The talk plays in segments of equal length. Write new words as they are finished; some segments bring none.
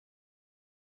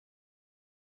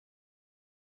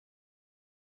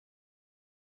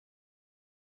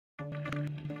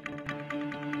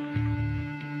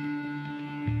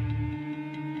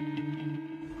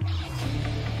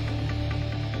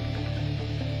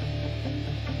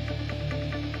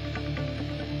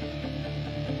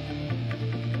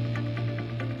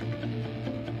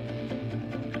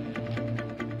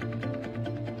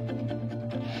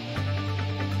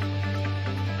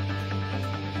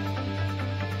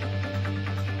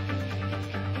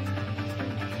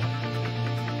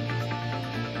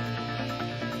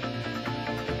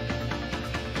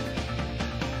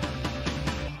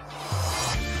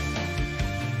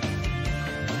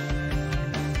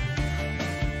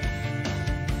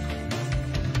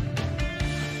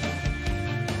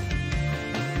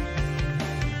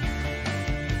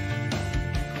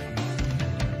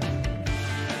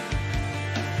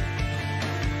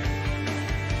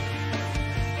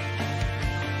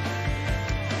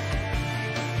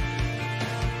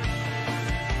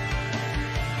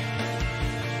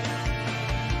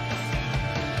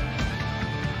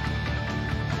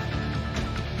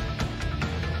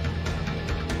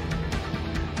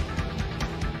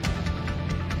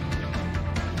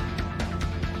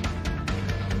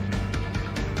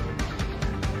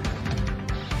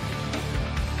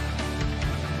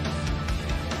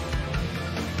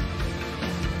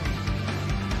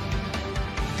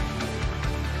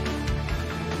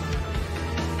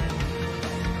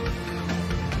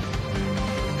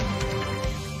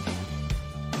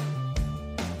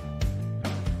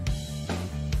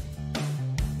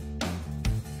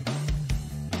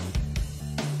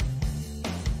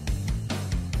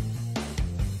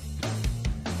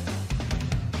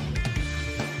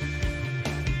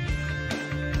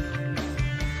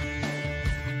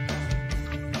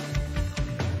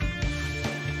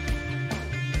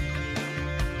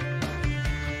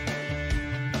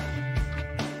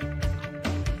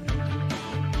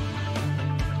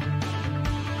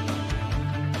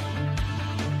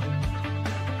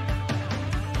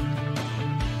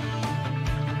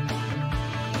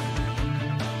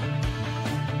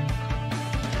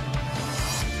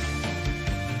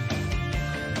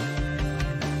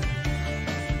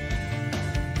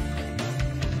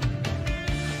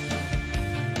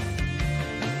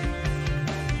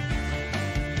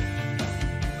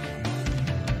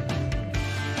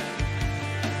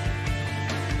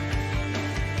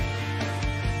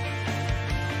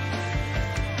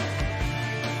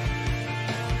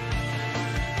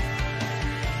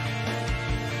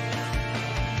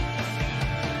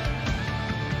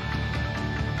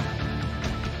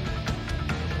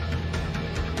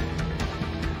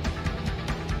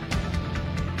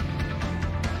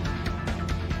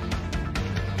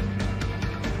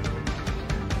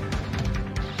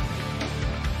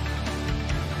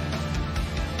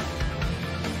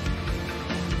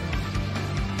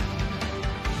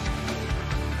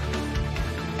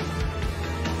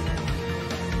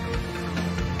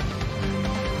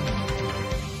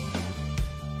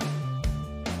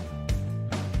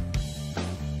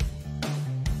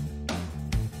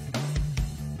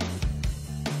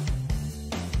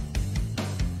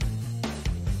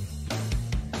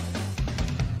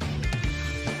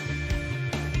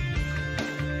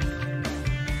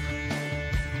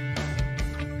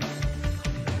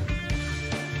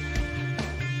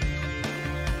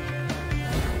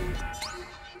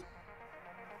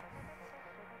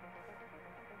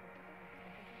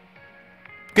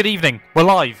Good evening. We're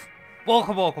live.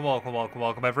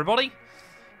 Welcome, everybody.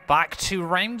 Back to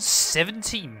round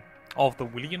 17 of the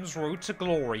Williams Road to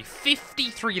Glory.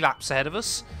 53 laps ahead of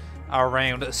us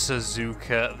around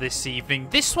Suzuka this evening.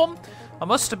 This one, I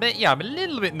must admit, yeah, I'm a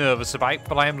little bit nervous about,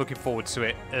 but I am looking forward to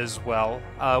it as well.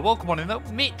 Welcome on in, though.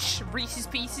 Mitch, Reese's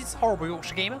Pieces, Horrible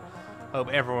Yorkshire Gamer. Hope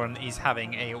everyone is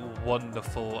having a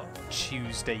wonderful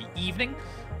Tuesday evening.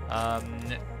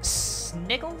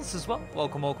 Sniggles as well.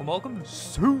 Welcome.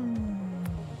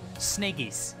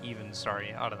 Sniggies, even.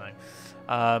 Sorry, I don't know.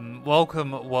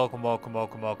 Welcome,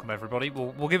 everybody.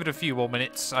 We'll give it a few more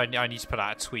minutes. I need to put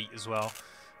out a tweet as well,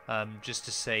 just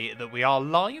to say that we are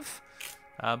live.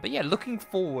 But yeah, looking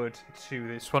forward to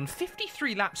this one.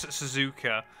 53 laps at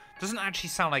Suzuka doesn't actually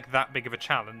sound like that big of a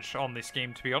challenge on this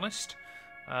game, to be honest.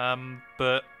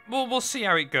 But we'll see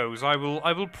how it goes. I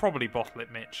will probably bottle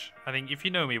it, Mitch. I think if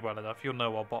you know me well enough, you'll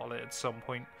know I'll bottle it at some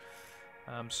point.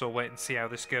 So I'll wait and see how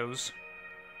this goes.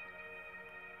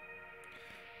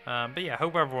 But yeah,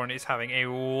 hope everyone is having a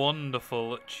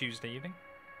wonderful Tuesday evening.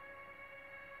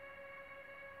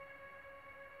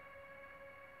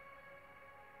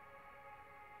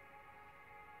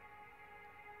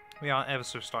 We are ever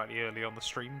so slightly early on the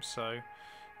stream, so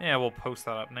yeah, we'll post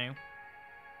that up now.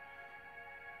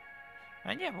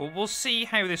 And yeah, we'll see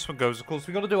how this one goes. Of course,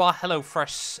 we've got to do our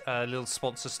HelloFresh little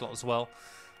sponsor slot as well.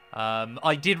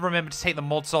 I did remember to take the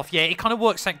mods off. Yeah, it kind of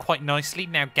works out quite nicely.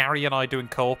 Now, Gary and I are doing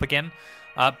co-op again.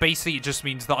 Basically, it just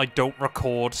means that I don't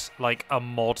record, like, a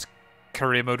mod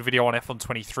career mode video on F1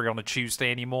 23 on a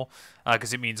Tuesday anymore.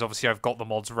 Because it means, obviously, I've got the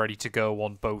mods ready to go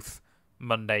on both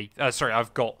Monday. Sorry,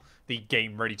 I've got the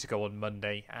game ready to go on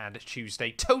Monday and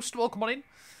Tuesday. Toast, welcome on in.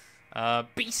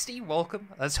 Beastie, welcome.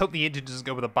 Let's hope the engine doesn't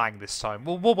go with a bang this time.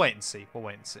 We'll wait and see.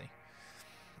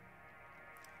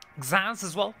 Xaz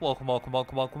as well. Welcome,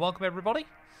 everybody.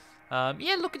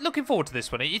 Yeah, looking forward to this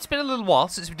one. It's been a little while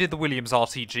since we did the Williams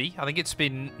RTG. I think it's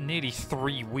been nearly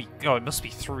 3 weeks. Oh, it must be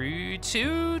two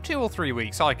or 3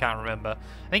 weeks. I can't remember.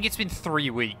 I think it's been 3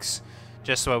 weeks.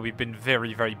 Just so we've been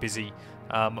very, very busy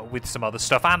with some other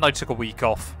stuff. And I took a week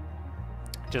off.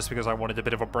 Just because I wanted a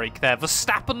bit of a break there.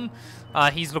 Verstappen,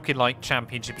 he's looking like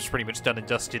championship is pretty much done and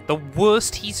dusted. The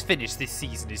worst he's finished this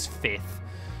season is 5th.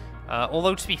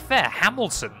 Although, to be fair,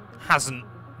 Hamilton hasn't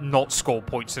not scored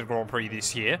points in the Grand Prix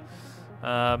this year.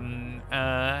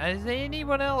 Has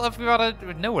anyone else?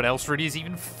 No one else really has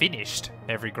even finished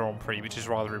every Grand Prix, which is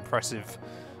rather impressive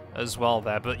as well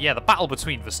there. But yeah, the battle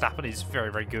between Verstappen is very,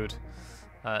 very good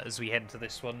as we head into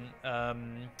this one.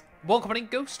 Welcome in,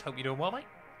 Ghost. Hope you're doing well, mate.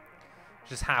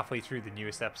 Just halfway through the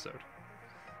newest episode.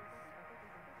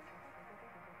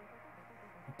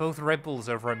 Both Red Bulls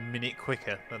over a minute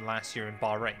quicker than last year in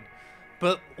Bahrain.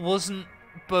 But wasn't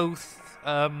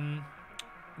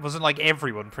like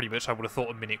everyone pretty much, I would have thought,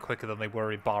 a minute quicker than they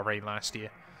were in Bahrain last year.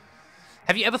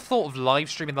 Have you ever thought of live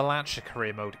streaming the Lancia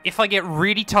career mode? If I get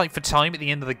really tight for time at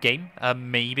the end of the game,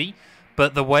 maybe.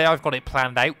 But the way I've got it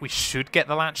planned out, we should get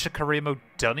the Lancia career mode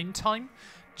done in time.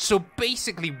 So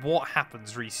basically what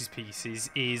happens, Reese's Pieces,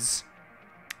 is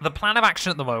the plan of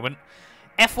action at the moment.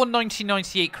 F1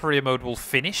 1998 career mode will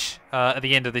finish at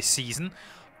the end of this season.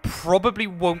 Probably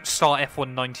won't start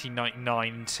F1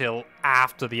 1999 until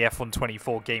after the F1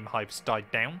 24 game hype's died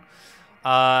down.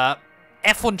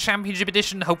 F1 Championship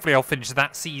Edition, hopefully I'll finish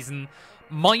that season.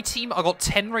 My team, I got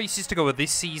 10 races to go with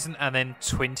this season and then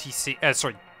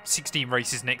 16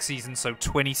 races next season, so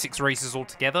 26 races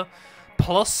altogether.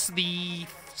 Plus the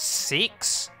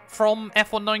 6 from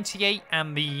F1 98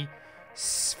 and the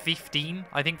 15,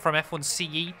 I think, from F1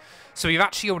 CE. So we've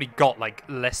actually only got, like,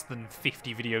 less than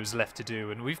 50 videos left to do,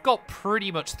 and we've got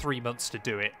pretty much 3 months to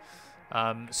do it.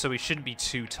 So we shouldn't be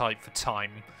too tight for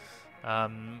time.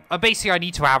 Basically, I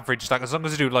need to average, like, as long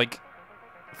as I do, like,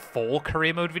 4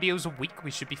 career mode videos a week,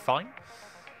 we should be fine.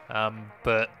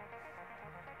 But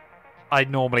I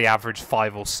normally average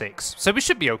 5 or 6, so we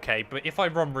should be okay. But if I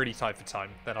run really tight for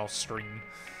time, then I'll stream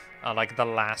like the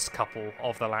last couple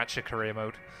of the Lancia career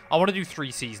mode. I want to do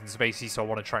 3 seasons basically, so I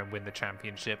want to try and win the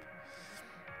championship.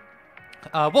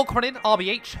 Welcome on in,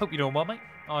 RBH. Hope you're doing well, mate.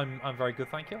 I'm very good,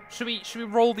 thank you. Should we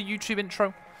roll the YouTube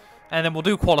intro, and then we'll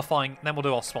do qualifying, then we'll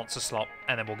do our sponsor slot,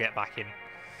 and then we'll get back in.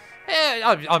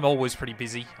 Yeah, I'm always pretty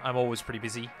busy.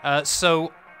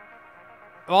 So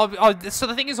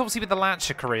the thing is, obviously, with the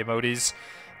Lancia career mode is,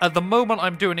 at the moment,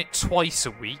 I'm doing it twice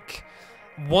a week.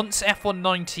 Once F1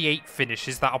 98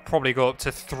 finishes, that'll probably go up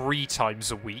to 3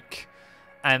 times a week.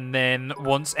 And then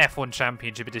once F1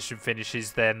 Championship Edition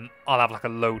finishes, then I'll have like a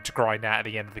load to grind out at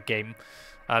the end of the game.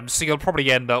 So you'll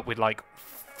probably end up with like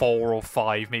 4 or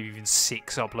 5, maybe even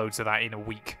 6 uploads of that in a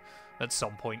week at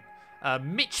some point.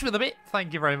 Mitch with a bit.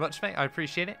 Thank you very much, mate. I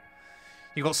appreciate it.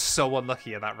 You got so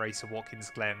unlucky at that race at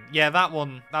Watkins Glen. Yeah, that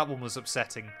one was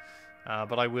upsetting.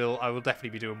 But I will definitely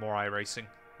be doing more iRacing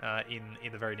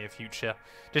in the very near future.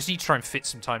 Just need to try and fit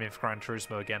some time in for Gran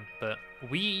Turismo again. But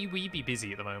we be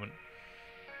busy at the moment.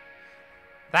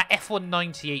 That F1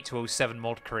 98-07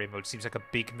 mod career mode seems like a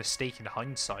big mistake in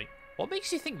hindsight. What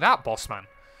makes you think that, boss man?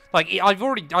 Like, I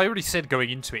already said going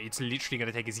into it, it's literally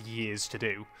going to take us years to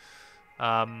do.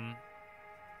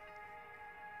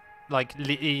 Like,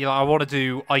 I want to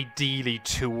do ideally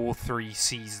 2 or 3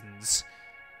 seasons,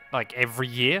 like every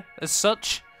year as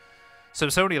such. So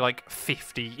it's only like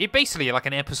 50. It basically like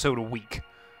an episode a week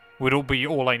would all be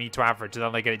all I need to average, and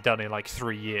then I get it done in like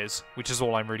 3 years, which is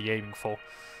all I'm really aiming for.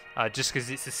 Just because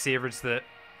it's a series that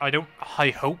I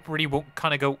hope really won't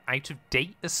kind of go out of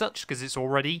date as such, because it's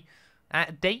already out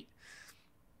of date.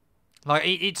 Like,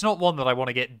 it's not one that I want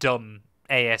to get done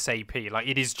ASAP. Like,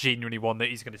 it is genuinely one that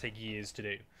is going to take years to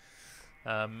do.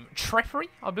 Treppery,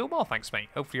 I'm doing well, thanks, mate.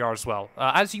 Hopefully you are as well.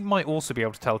 As you might also be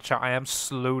able to tell, chat, I am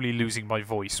slowly losing my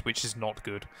voice, which is not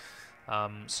good.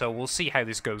 So we'll see how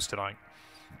this goes tonight.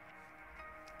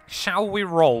 Shall we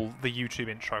roll the YouTube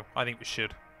intro? I think we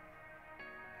should.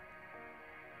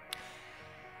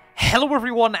 Hello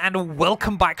everyone and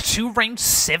welcome back to round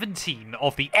 17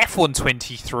 of the F1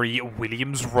 23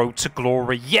 Williams Road to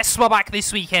Glory. Yes, we're back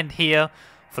this weekend here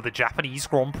for the Japanese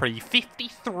Grand Prix.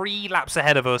 53 laps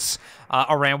ahead of us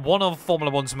around one of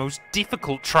Formula 1's most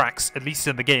difficult tracks, at least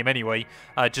in the game anyway,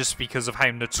 just because of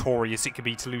how notorious it can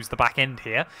be to lose the back end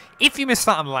here. If you missed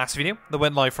that in the last video that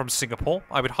went live from Singapore,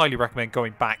 I would highly recommend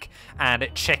going back and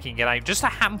checking it out. Just a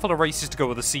handful of races to go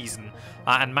of the season,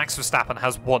 and Max Verstappen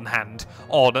has one hand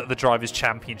on the Drivers'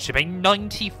 Championship, a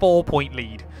 94-point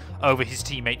lead over his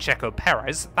teammate Checo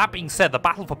Perez. That being said, the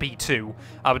battle for P2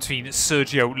 between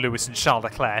Sergio, Lewis and Charles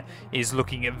Leclerc is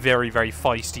looking very, very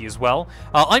feisty as well.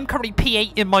 I'm currently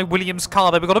P8 in my Williams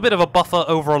car. We've got a bit of a buffer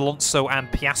over Alonso and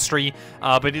Piastri,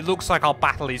 but it looks like our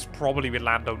battle is probably with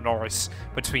Lando Norris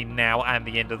between now and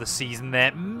the end of the season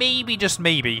there. Maybe, just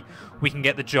maybe, we can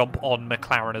get the jump on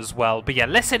McLaren as well. But yeah,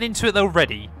 let's head into it though,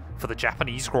 ready for the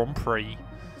Japanese Grand Prix.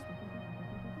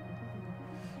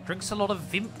 Drinks a lot of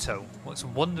Vimto. Works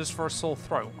wonders for a sore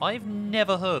throat. I've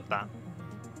never heard that,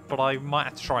 but I might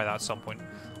have to try that at some point.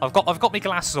 I've got my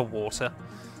glasses of water,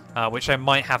 which I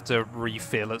might have to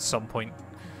refill at some point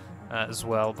as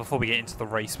well before we get into the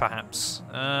race, perhaps.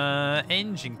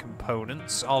 Engine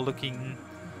components are looking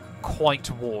quite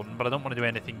worn, but I don't want to do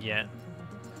anything yet.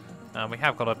 We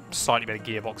have got a slightly better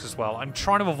gearbox as well. I'm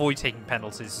trying to avoid taking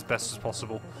penalties as best as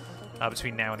possible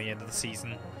between now and the end of the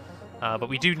season. But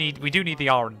we do need the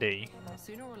R&D.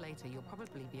 Sooner or later, you'll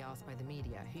probably be asked by the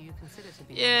media who you consider to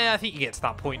be. Yeah, I think you get to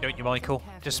that point, don't you, Michael?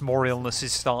 Just more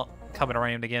illnesses start coming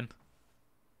around again.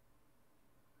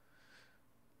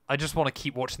 I just want to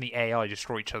keep watching the AI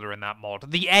destroy each other in that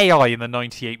mod. The AI in the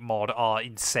 98 mod are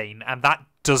insane, and that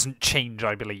doesn't change,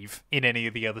 I believe, in any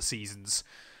of the other seasons.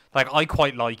 Like, I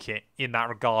quite like it in that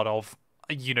regard of,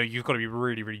 you know, you've got to be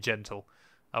really, really gentle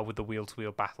with the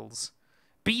wheel-to-wheel battles.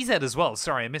 BZ as well.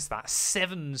 Sorry, I missed that.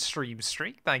 7 stream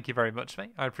streak. Thank you very much,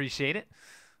 mate. I appreciate it.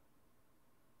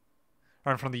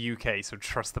 I'm from the UK, so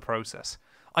trust the process.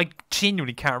 I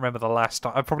genuinely can't remember the last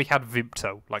time. I've probably had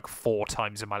Vimto like 4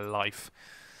 times in my life.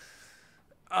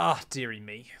 Ah, dearie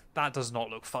me. That does not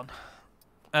look fun.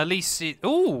 At least it...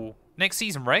 Ooh! Next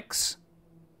season regs.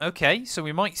 Okay, so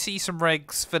we might see some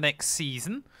regs for next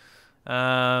season.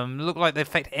 Look like they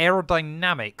affect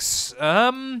aerodynamics.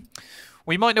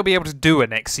 We might not be able to do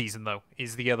it next season, though,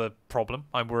 is the other problem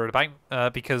I'm worried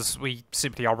about, because we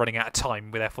simply are running out of time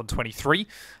with F1 23.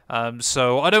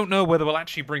 So I don't know whether we'll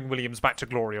actually bring Williams back to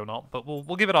glory or not, but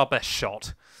we'll give it our best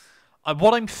shot.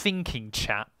 What I'm thinking,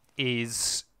 chat,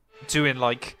 is doing,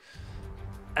 like,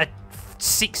 a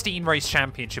 16-race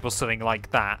championship or something like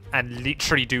that, and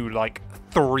literally do, like,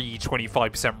 3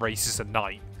 25% races a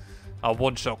night.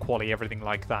 One-shot quali, everything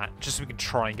like that, just so we can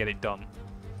try and get it done.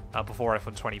 Before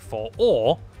F1 24,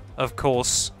 or, of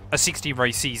course, a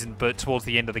 16-race season, but towards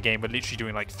the end of the game, we're literally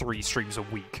doing like 3 streams a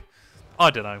week. I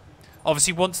don't know.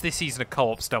 Obviously, once this season of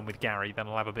co-op's done with Gary, then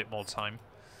I'll have a bit more time.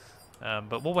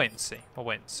 But we'll wait and see. We'll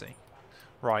wait and see.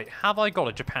 Right, have I got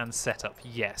a Japan setup?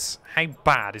 Yes. How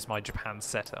bad is my Japan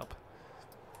setup?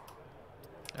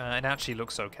 It actually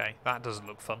looks okay. That doesn't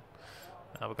look fun.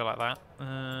 We'll go like that.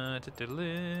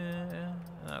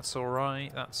 That's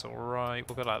alright. That's alright.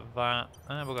 We'll go like that.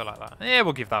 We'll go like that. Yeah,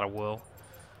 we'll give that a whirl.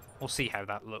 We'll see how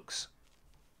that looks.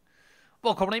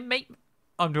 Welcome in, mate.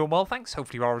 I'm doing well, thanks.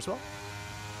 Hopefully you are as well.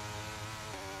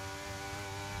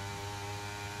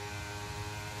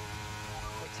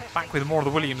 We're Back with more of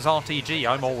the Williams RTG,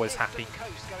 I'm always happy.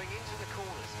 Going into the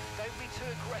corners. Don't be too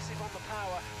aggressive on the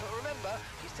power, but remember,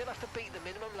 you still have to beat the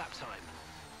minimum lap time.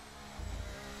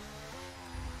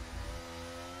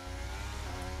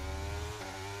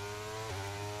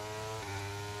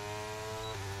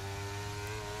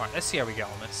 Right, let's see how we get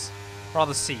on this.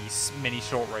 Rather see mini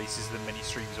short races than mini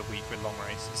streams a week with long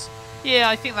races. Yeah,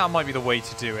 I think that might be the way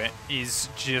to do it, is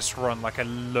just run like a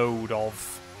load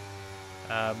of,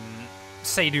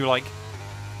 say do like,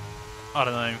 I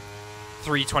don't know,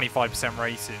 3 25%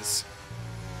 races,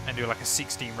 and do like a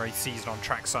 16 race season on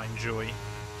tracks I enjoy.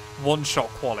 One shot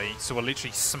quali, so we'll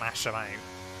literally smash them out.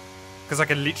 Because I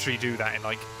can literally do that in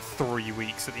like 3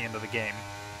 weeks at the end of the game.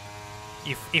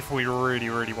 If we really,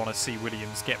 really want to see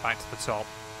Williams get back to the top.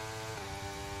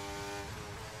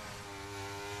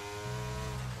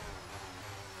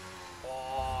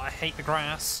 Oh, I hate the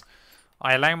grass.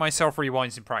 I allow myself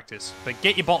rewinds in practice, but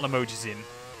get your bottle emojis in.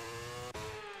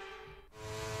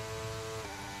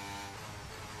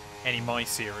 Any My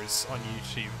series on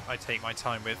YouTube I take my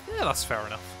time with. Yeah, that's fair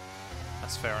enough.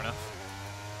 That's fair enough.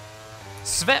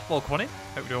 Svet, welcome on in.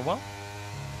 Hope you're doing well.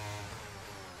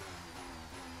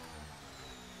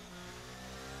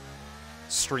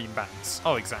 Stream bans.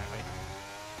 Oh, exactly.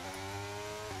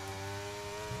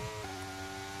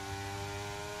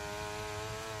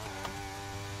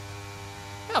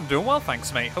 Yeah, I'm doing well,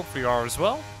 thanks, mate. Hopefully you are as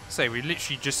well. So we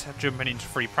literally just jumping into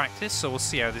free practice, so we'll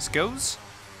see how this goes.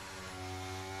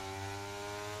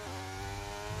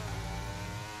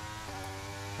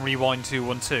 Rewind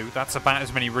 212. That's about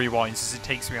as many rewinds as it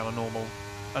takes me on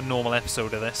a normal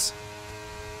episode of this.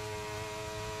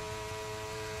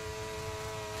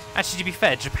 Actually, to be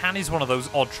fair, Japan is one of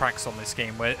those odd tracks on this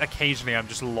game where occasionally I'm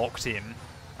just locked in,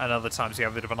 and other times we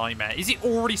have a bit of a nightmare. Is it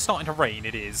already starting to rain?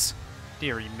 It is.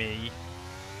 Deary me.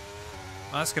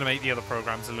 That's going to make the other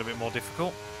programs a little bit more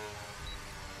difficult.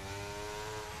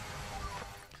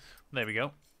 There we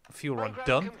go. Fuel run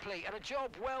done. Complete and a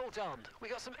job well done. We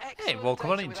got some hey, welcome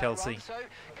on in, Chelsea. Run, so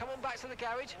come on back to the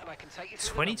garage and I can take you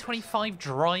 2025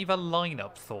 driver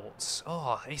lineup thoughts.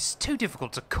 Oh, it's too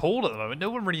difficult to call at the moment. No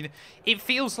one really. It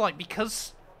feels like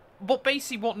because what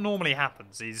normally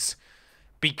happens is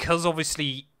because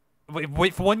obviously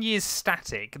if 1 year's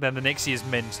static, then the next year's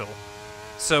mental.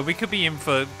 So we could be in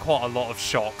for quite a lot of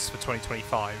shocks for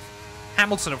 2025.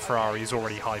 Hamilton at Ferrari is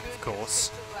already hype, of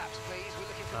course.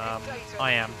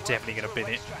 I am definitely going to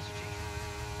bin it.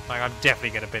 Like, I'm definitely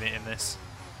going to bin it in this.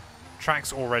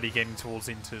 Track's already getting towards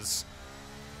Inters.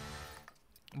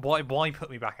 Why put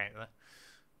me back out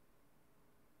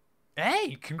there?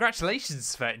 Hey,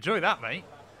 congratulations, Svet. Enjoy that, mate.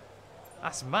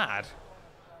 That's mad.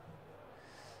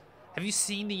 Have you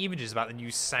seen the images about the new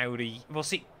Saudi... Well,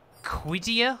 see,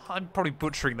 Quidia? I'm probably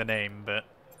butchering the name, but...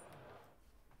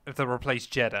 If they replace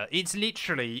Jeddah. It's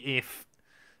literally if...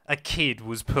 a kid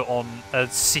was put on a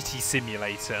city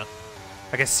simulator,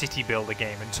 like a city builder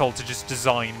game, and told to just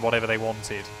design whatever they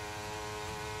wanted.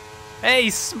 Hey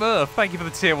Smurf, thank you for the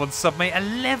tier 1 sub, mate.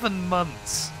 11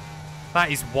 months.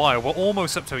 That is wild. We're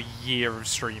almost up to a year of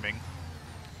streaming.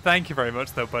 Thank you very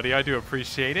much though, buddy. I do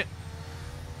appreciate it.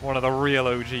 One of the real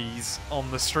OGs on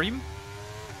the stream.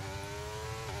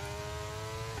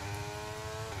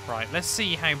 Right, let's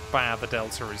see how bad the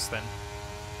Delta is then.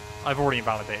 I've already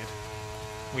invalidated.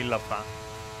 We love that.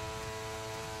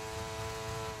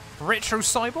 Retro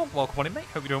Cyber, welcome on in, mate.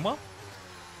 Hope you're doing well.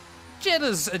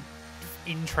 Jeddah's an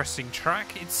interesting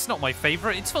track. It's not my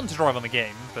favourite. It's fun to drive on the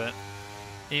game, but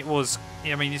it was...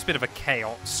 I mean, it's a bit of a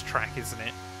chaos track, isn't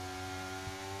it?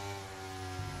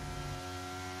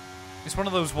 It's one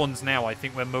of those ones now, I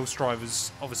think, where most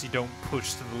drivers obviously don't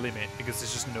push to the limit because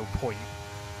there's just no point.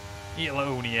 It'll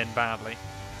only end badly.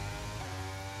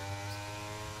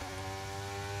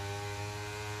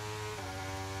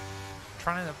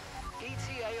 I'm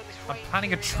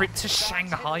planning a trip to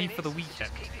Shanghai for the weekend.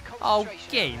 Oh,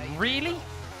 game, really?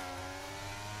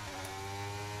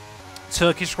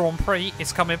 Turkish Grand Prix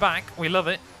is coming back. We love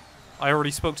it. I already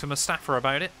spoke to Mustafa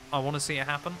about it. I want to see it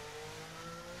happen.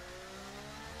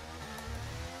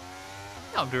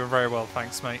 I'm doing very well,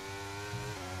 thanks, mate.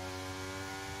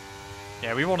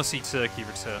 Yeah, we want to see Turkey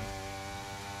return.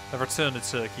 The return to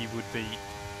Turkey would be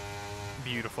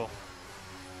beautiful.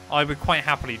 I would quite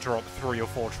happily drop 3 or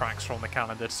 4 tracks from the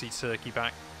calendar to see Turkey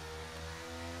back.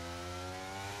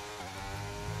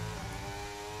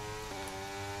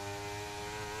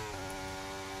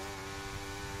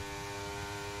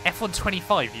 F1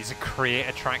 25 is a create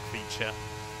a track feature.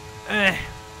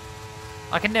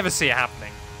 I can never see it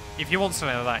happening. If you want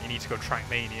something like that, you need to go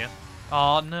Trackmania.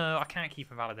 Oh no, I can't keep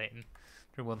invalidating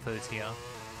through 130R.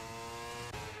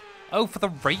 Oh, for the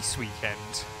race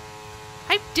weekend.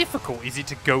 How difficult is it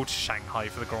to go to Shanghai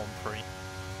for the Grand Prix?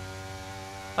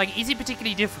 Like, is it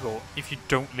particularly difficult if you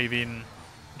don't live in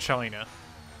China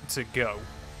to go?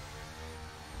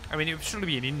 I mean, it would surely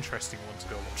be an interesting one to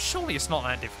go. Surely it's not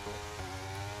that difficult.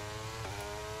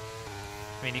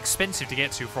 I mean, expensive to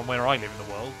get to from where I live in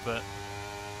the world, but...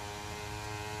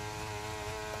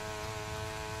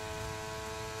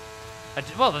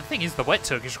 well, the thing is, the wet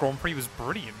Turkish Grand Prix was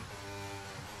brilliant.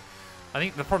 I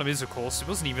think the problem is, of course, it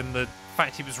wasn't even the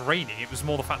fact it was raining, it was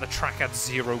more the fact the track had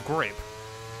zero grip.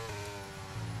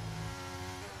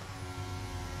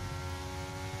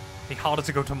 It'd be harder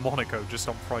to go to Monaco just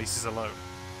on prices alone.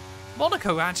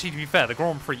 Monaco, actually, to be fair, the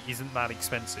Grand Prix isn't that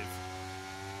expensive.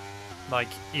 Like,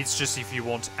 it's just if you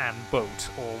want an boat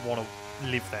or want to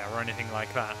live there or anything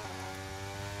like that.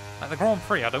 Like, the Grand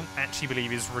Prix, I don't actually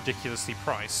believe is ridiculously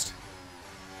priced.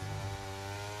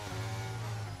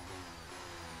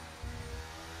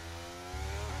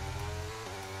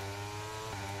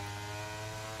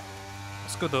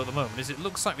 What's good, though, at the moment is it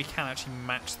looks like we can actually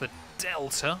match the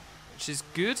Delta, which is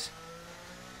good.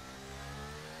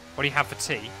 What do you have for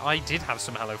tea? I did have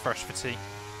some HelloFresh for tea.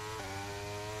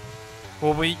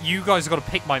 Well, you guys have got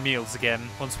to pick my meals again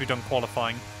once we've done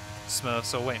qualifying, Smurf,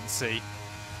 so I'll wait and see.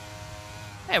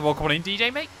 Hey, welcome on in,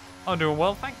 DJ, mate. I'm doing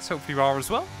well, thanks. Hopefully you are as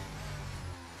well.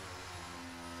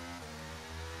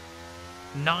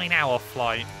 9-hour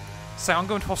flight. So I'm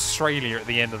going to Australia at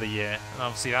the end of the year, and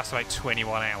obviously that's about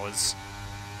 21 hours.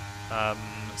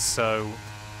 So...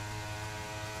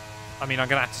 I mean, I'm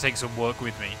going to have to take some work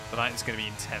with me, but that is going to be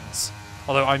intense.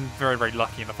 Although I'm very, very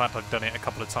lucky in the fact I've done it a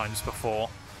couple of times before.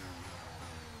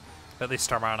 But this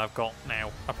time around I've got now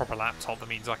a proper laptop that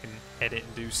means I can edit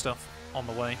and do stuff on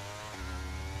the way.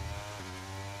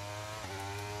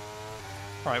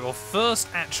 Alright, well, first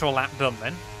actual lap done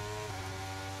then.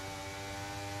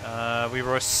 We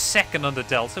were a second under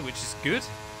Delta, which is good.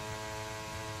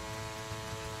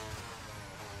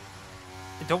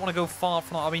 I don't want to go far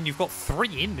from... I mean, you've got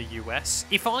 3 in the US.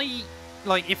 If I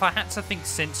had to think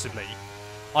sensibly,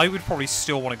 I would probably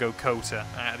still want to go COTA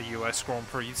out of the US Grand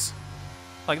Prix.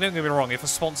 Like, don't get me wrong, if a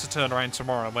sponsor turned around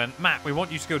tomorrow and went, Matt, we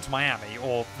want you to go to Miami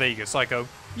or Vegas, I go,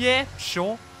 yeah,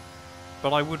 sure.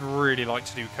 But I would really like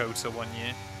to do COTA one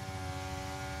year.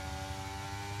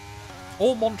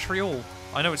 Or Montreal.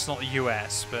 I know it's not the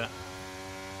US, but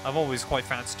I've always quite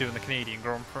fancied doing the Canadian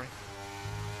Grand Prix.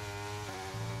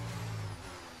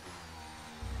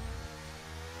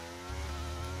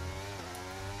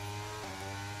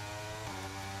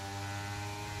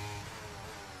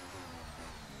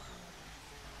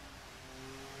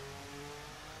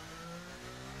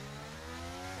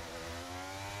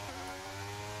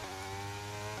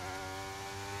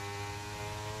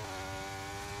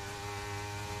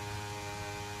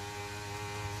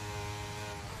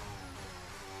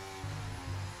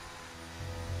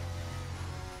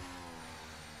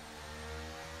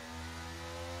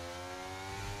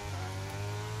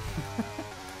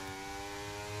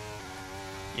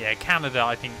 Yeah, Canada,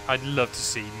 I think I'd love to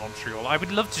see Montreal. I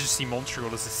would love to just see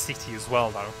Montreal as a city as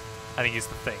well, though, I think is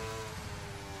the thing.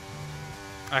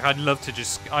 Like, I'd love to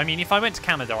just... I mean, if I went to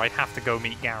Canada, I'd have to go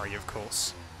meet Gary, of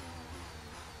course.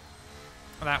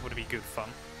 That would be good fun.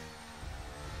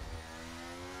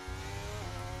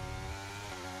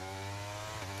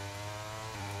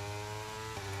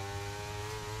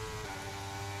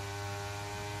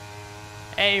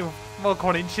 Hey, welcome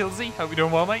on in, Chilsey. Hope you're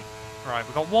doing well, mate. Right,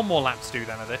 we've got one more lap to do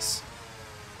then of this.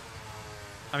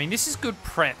 I mean, this is good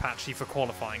prep, actually, for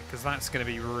qualifying, because that's going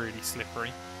to be really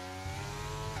slippery.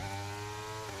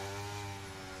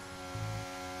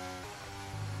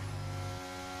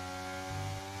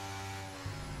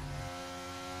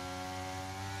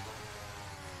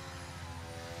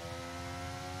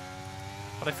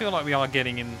 But I feel like we are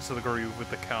getting into the groove with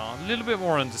the car. A little bit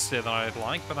more understeer than I'd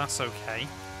like, but that's okay.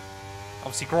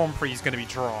 Obviously, Grand Prix is going to be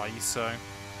dry, so...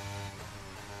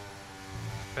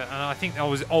 But I think that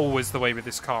was always the way with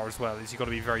this car as well, is you've got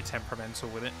to be very temperamental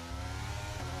with it.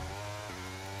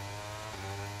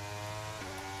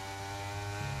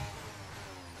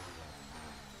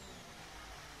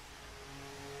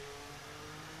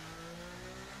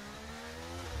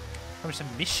 I was in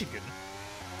Michigan.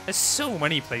 There's so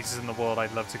many places in the world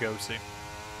I'd love to go to.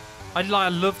 I'd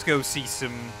love to go see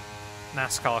some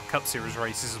NASCAR Cup Series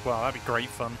races as well. That'd be great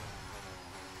fun.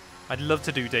 I'd love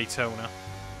to do Daytona.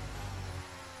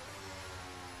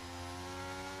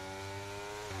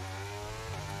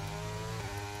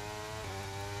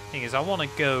 Thing is, I want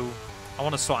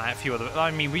to sort out a few other... I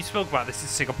mean, we spoke about this in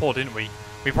Singapore, didn't we?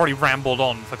 We probably rambled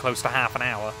on for close to half an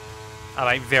hour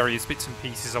about various bits and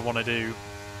pieces I want to do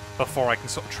before I can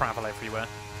sort of travel everywhere.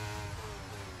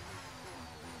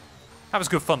 That was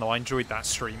good fun, though. I enjoyed that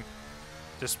stream.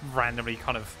 Just randomly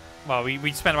kind of... Well,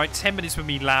 we spent about 10 minutes with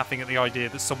me laughing at the idea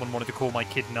that someone wanted to call my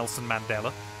kid Nelson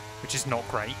Mandela, which is not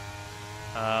great.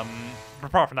 But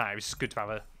apart from that, it was just good to have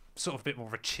a sort of bit more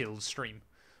of a chilled stream.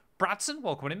 Bradson,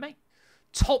 welcome in, mate.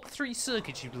 Top 3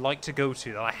 circuits you'd like to go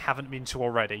to that I haven't been to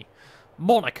already.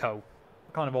 Monaco,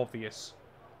 kind of obvious.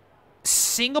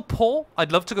 Singapore,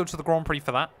 I'd love to go to the Grand Prix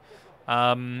for that.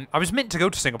 I was meant to go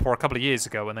to Singapore a couple of years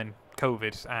ago, and then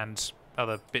COVID and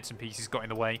other bits and pieces got in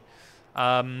the way.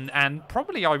 And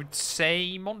probably I would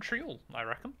say Montreal, I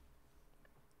reckon.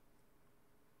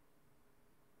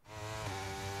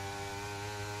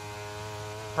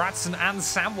 Bradson and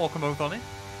Sam, welcome both on in.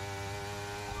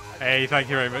 Hey, thank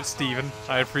you very much, Stephen.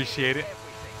 I appreciate it.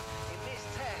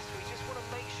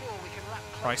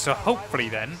 Right, so hopefully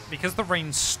then, because the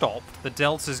rain stopped, the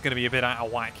Delta's going to be a bit out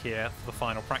of whack here for the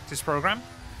final practice program.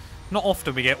 Not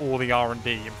often we get all the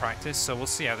R&D in practice, so we'll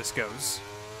see how this goes.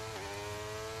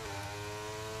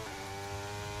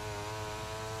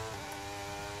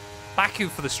 Baku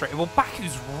for the straight. Well,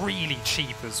 Baku's really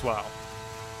cheap as well.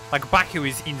 Like, Baku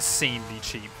is insanely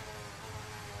cheap.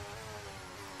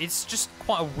 It's just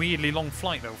quite a weirdly long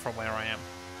flight, though, from where I am.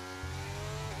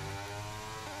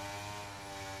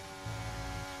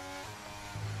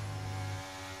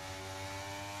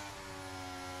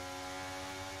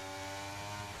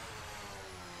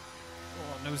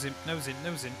 Oh, nose in, nose in,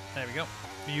 nose in. There we go.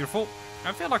 Beautiful.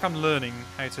 I feel like I'm learning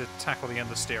how to tackle the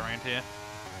understeer around here.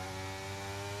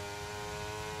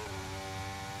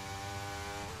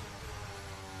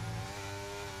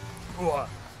 Ooh.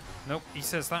 Nope, he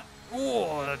says that.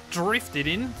 Oh, drifted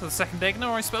in to the second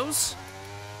Degner, I suppose.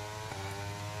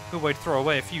 Good way to throw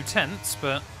away a few tenths,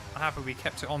 but happy we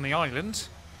kept it on the island.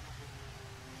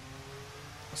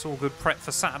 That's all good prep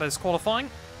for Saturday's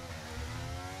qualifying.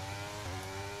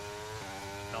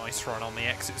 Nice run on the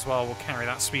exit as well. We'll carry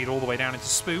that speed all the way down into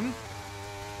Spoon.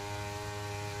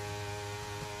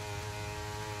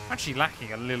 Actually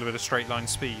lacking a little bit of straight line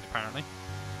speed, apparently.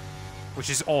 Which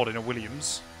is odd in a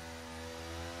Williams.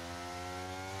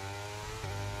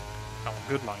 Oh,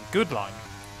 good line, good line.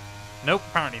 Nope,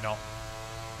 apparently not.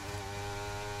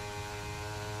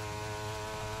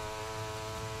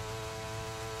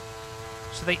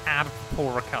 So they add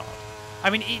Paul Ricard. I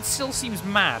mean, it still seems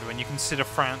mad when you consider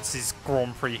France's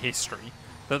Grand Prix history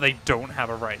that they don't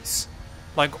have a race.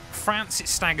 Like, France, it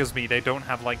staggers me they don't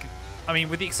have, like... I mean,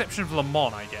 with the exception of Le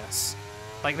Mans, I guess.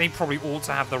 Like, they probably ought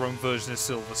to have their own version of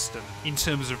Silverstone in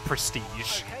terms of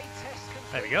prestige.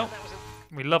 There we go.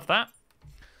 We love that.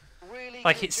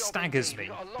 Like, it staggers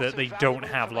me that they don't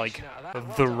have, like,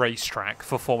 the racetrack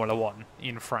for Formula 1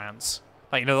 in France.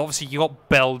 Like, you know, obviously you got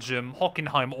Belgium,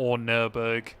 Hockenheim or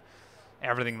Nürburgring,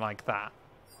 everything like that.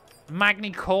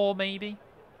 Magny-Cours, maybe?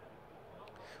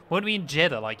 Weren't we in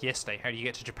Jeddah, like, yesterday? How do you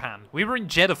get to Japan? We were in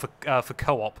Jeddah for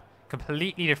co-op.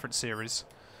 Completely different series.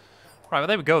 Right, well,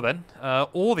 there we go, then.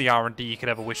 All the R&D you could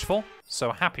ever wish for.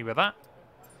 So, happy with that.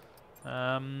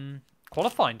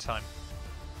 Qualifying time.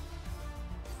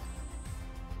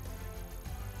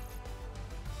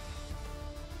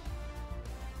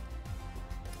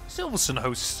 Silverstone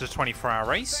hosts a 24-hour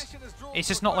race. It's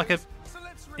just not like a...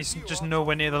 It's just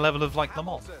nowhere near the level of, like, Le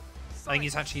Mans. I think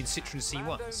it's actually in Citroen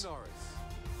C1s.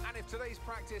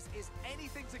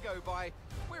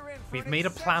 We've made a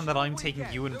plan that I'm taking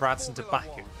you and Bradson to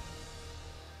Baku.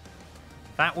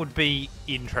 That would be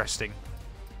interesting.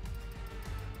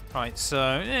 Right, so...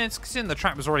 Yeah, it's because the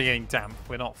track was already getting damp.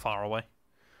 We're not far away.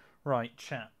 Right,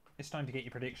 chat. It's time to get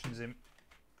your predictions in.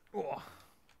 Oh.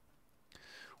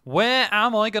 Where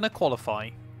am I going to qualify?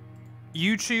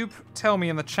 YouTube, tell me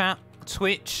in the chat.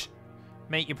 Twitch,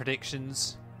 make your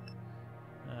predictions.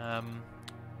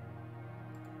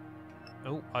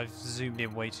 Oh, I've zoomed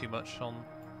in way too much on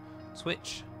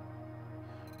Twitch.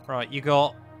 Right, you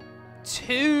got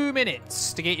 2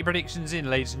 minutes to get your predictions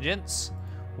in, ladies and gents.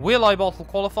 Will I bottle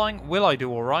qualifying? Will I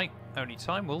do alright? Only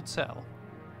time will tell.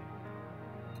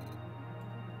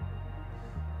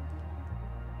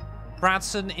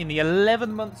 Bradson, in the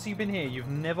 11 months you've been here, you've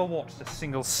never watched a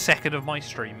single second of my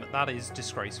stream. That is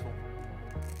disgraceful.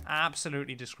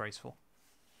 Absolutely disgraceful.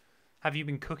 Have you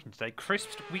been cooking today?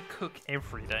 Crisps, we cook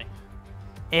every day.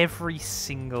 Every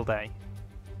single day.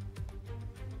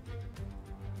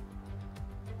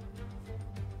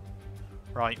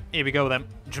 Right, here we go then.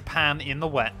 Japan in the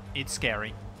wet. It's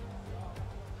scary.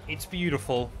 It's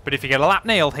beautiful, but if you get a lap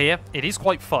nailed here, it is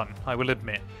quite fun, I will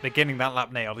admit. But getting that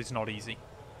lap nailed is not easy.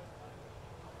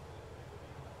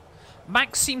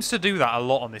 Max seems to do that a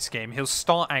lot on this game. He'll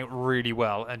start out really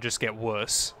well and just get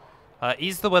worse.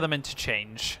 Is the weather meant to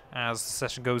change as the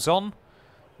session goes on?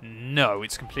 No,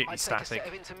 it's completely I'd take a static. set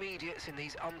of intermediates in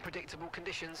these unpredictable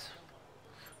conditions.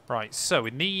 Right, so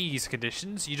in these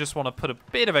conditions, you just want to put a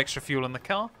bit of extra fuel in the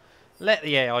car, let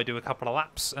the AI do a couple of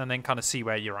laps, and then kind of see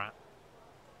where you're at.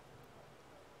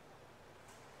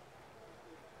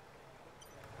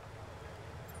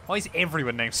 Why is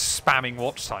everyone now spamming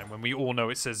watch time when we all know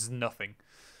it says nothing?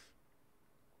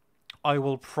 I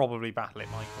will probably battle it,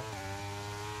 Michael.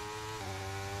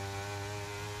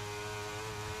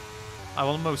 I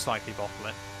will most likely bottle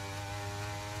it.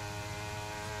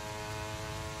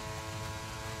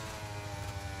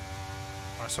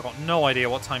 Alright, so I've got no idea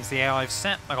what times the AI have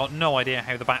set. I've got no idea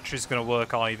how the battery's going to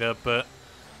work either, but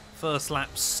first lap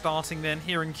starting then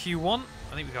here in Q1.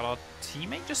 I think we've got our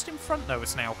teammate just in front. No,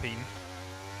 it's an Alpine.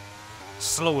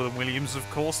 Slower than Williams, of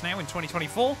course, now in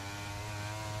 2024.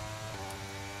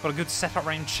 Got a good setup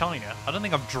around China. I don't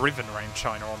think I've driven around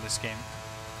China on this game.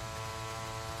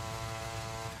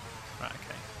 Right,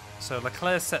 okay. So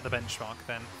Leclerc set the benchmark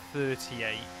then,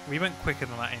 38. We went quicker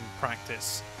than that in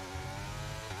practice.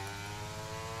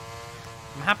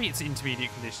 I'm happy it's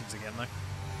intermediate conditions again, though.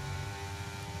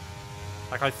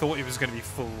 Like, I thought it was going to be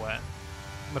full wet,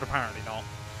 but apparently not.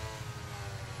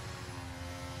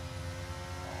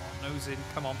 Oh, nose in,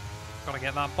 come on. Gotta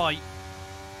get that bite.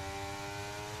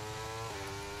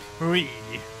 Whee!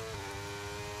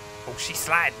 Oh, she's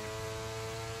sliding.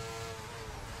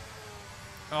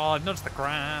 Oh, I've nudged the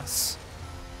grass.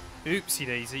 Oopsie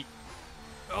daisy.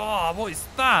 Oh, what is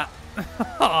that?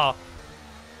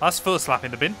 That's first lap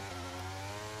in the bin.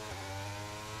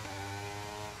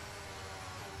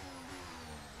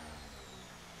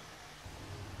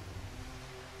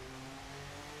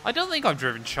 I don't think I've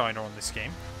driven China on this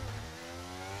game.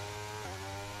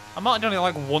 I might have done it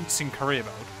like once in career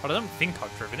mode, but I don't think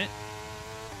I've driven it.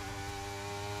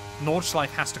 Nordschleife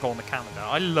has to go on the calendar.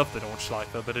 I love the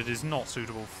Nordschleife, but it is not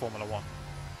suitable for Formula 1.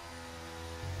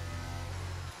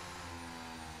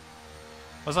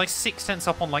 I was like 6 tenths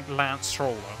up on like Lance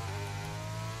Stroll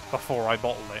though, before I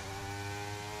bottled it.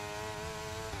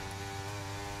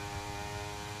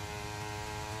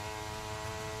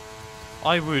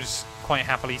 I would quite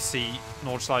happily see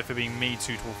Nordschleife being made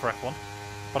suitable for F1,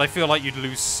 but I feel like you'd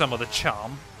lose some of the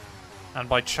charm, and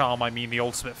by charm I mean the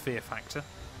ultimate fear factor.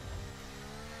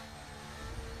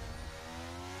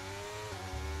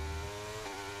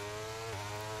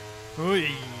 Ooh,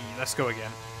 let's go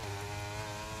again.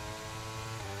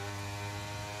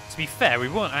 To be fair, we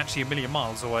weren't actually a million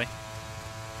miles away,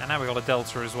 and now we got a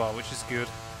delta as well, which is good.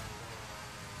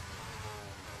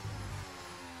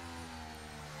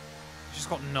 Just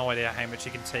got no idea how much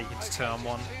you can take into turn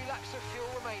one. 2 laps of fuel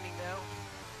remaining now.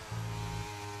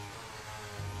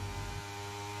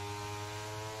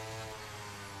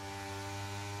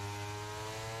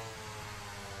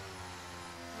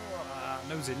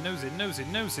 Nose in, nose in, nose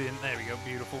in, nose in. There we go,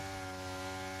 beautiful.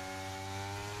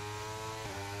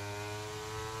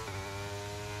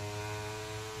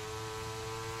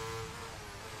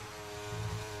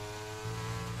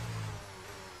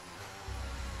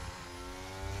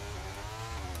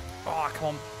 Oh,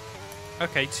 come on.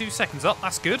 Okay, 2 seconds up.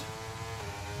 That's good.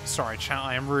 Sorry, chat.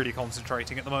 I am really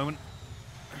concentrating at the moment.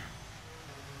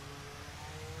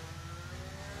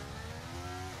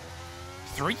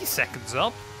 Three seconds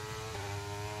up.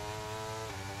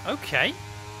 Okay.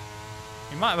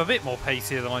 You might have a bit more pace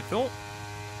here than I thought.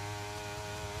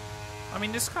 I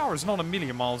mean, this car is not a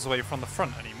million miles away from the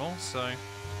front anymore, so...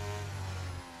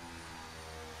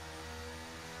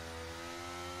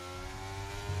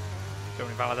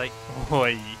 Don't invalidate.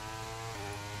 Oi.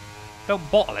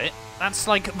 Don't bottle it. That's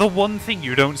like the one thing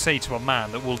you don't say to a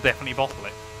man that will definitely bottle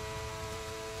it.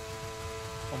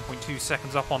 1.2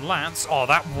 seconds up on Lance. Oh,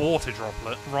 that water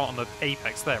droplet right on the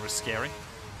apex there was scary.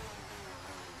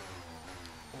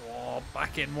 Oh,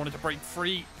 back end wanted to break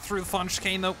free through the final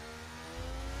chicane though.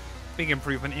 Big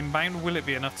improvement inbound. Will it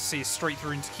be enough to see us straight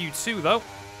through into Q2 though?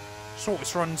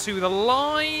 Shortest run to the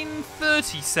line.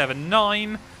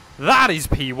 37.9. That is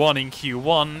P1 in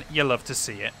Q1. You love to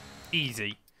see it.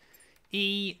 Easy.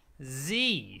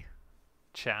 Easy.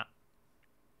 Chat.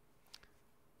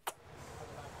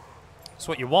 That's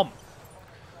what you want.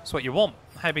 That's what you want.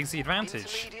 How big's the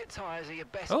advantage?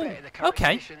 Oh,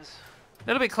 okay. A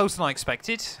little bit closer than I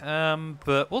expected,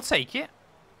 but we'll take it.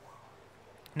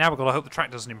 Now we've got to hope the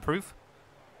track doesn't improve.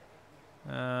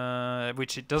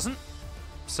 Which it doesn't.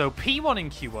 So P1 in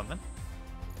Q1 then.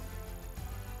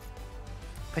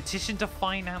 Petition to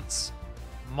finance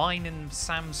mine and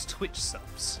Sam's Twitch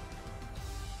subs.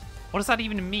 What does that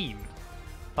even mean?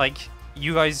 Like,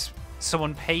 you guys,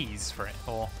 someone pays for it,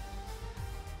 or...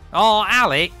 Oh,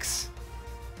 Alex!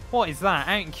 What is that?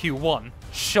 Out in Q1.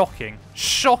 Shocking.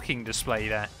 Shocking display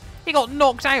there. He got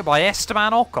knocked out by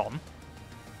Esteban Ocon.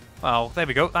 Well, there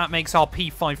we go. That makes our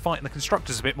P5 fight in the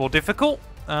Constructors a bit more difficult.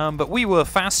 But we were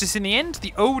fastest in the end.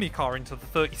 The only car into the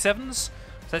 37s. So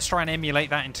let's try and emulate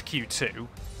that into Q2.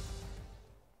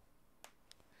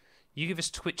 You give us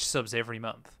Twitch subs every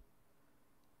month.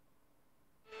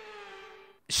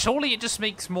 Surely it just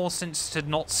makes more sense to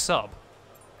not sub.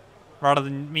 Rather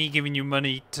than me giving you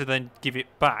money to then give it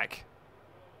back.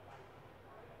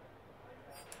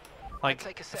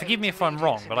 Like, forgive me if I'm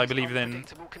wrong, but I believe then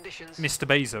Mr.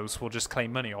 Bezos will just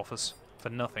claim money off us for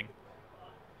nothing.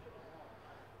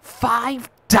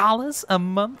 $5 a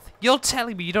month? You're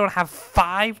telling me you don't have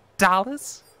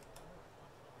 $5?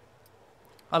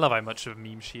 I love how much of a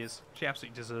meme she is. She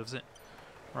absolutely deserves it.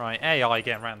 Right, AI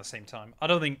getting around the same time. I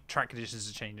don't think track conditions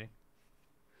are changing.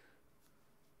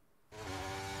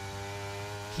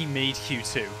 He made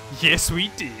Q2. Yes, we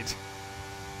did.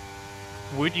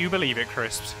 Would you believe it,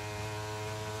 Crisps?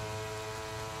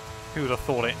 Who would have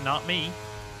thought it? Not me.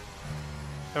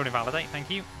 Don't invalidate, thank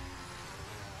you.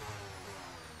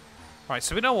 Right,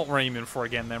 so we know what we're aiming for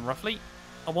again then, roughly.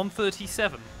 A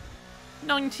 137.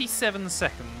 97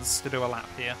 seconds to do a lap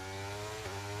here.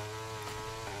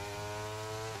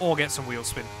 Or get some wheel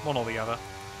spin, one or the other.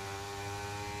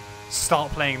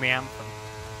 Start playing the anthem.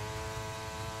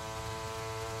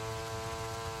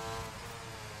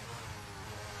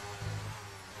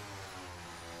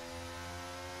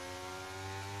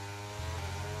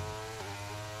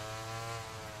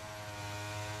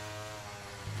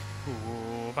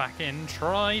 Ooh, back in,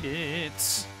 tried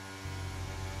it.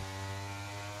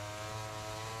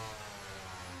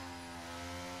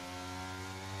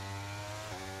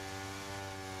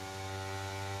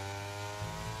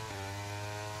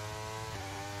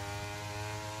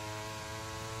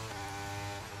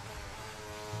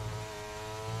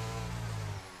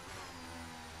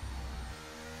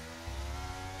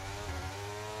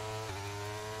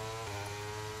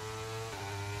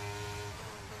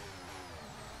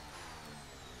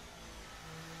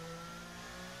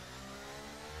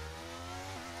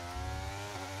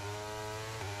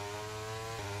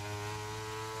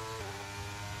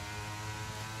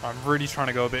 I'm really trying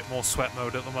to go a bit more sweat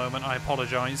mode at the moment. I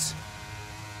apologise.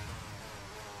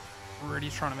 Really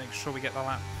trying to make sure we get the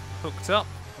lap hooked up.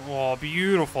 Oh,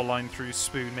 beautiful line through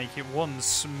Spoon. Make it one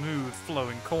smooth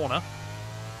flowing corner.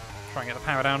 Try and get the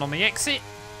power down on the exit.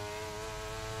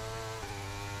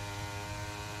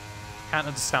 Can't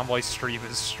understand why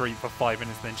streamers stream for 5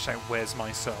 minutes and then shout, "Where's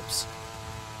my subs?"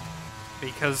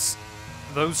 Because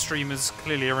those streamers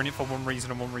clearly are in it for one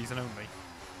reason and one reason only.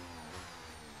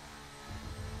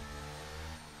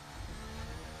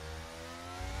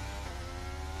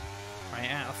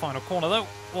 At the final corner though,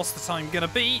 what's the time gonna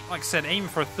be? Like I said, aim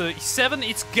for a 37.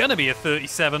 It's gonna be a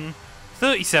 37.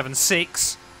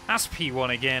 37.6. That's P1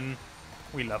 again.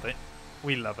 We love it.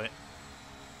 We love it.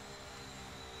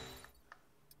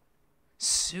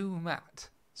 Matt.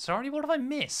 Sorry, what have I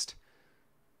missed?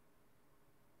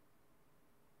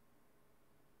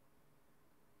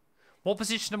 What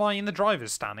position am I in the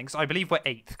driver's standings? I believe we're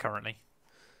 8th currently.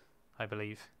 I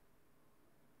believe.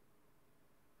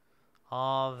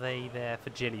 Are they there for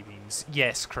jelly beans?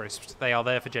 Yes, Crisps. They are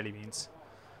there for jelly beans.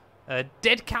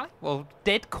 Dead Cali? Well,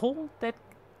 dead call?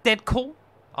 Dead call?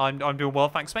 I'm doing well,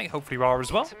 thanks, mate. Hopefully you are as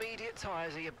well.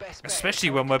 Especially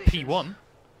when we're P1.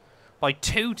 By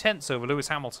 2/10 over Lewis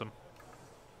Hamilton.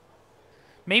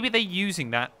 Maybe they're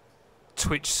using that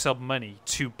Twitch sub money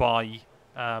to buy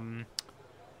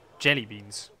jelly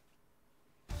beans.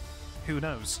 Who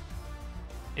knows?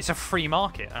 It's a free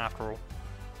market, after all.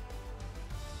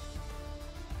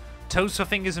 Toes for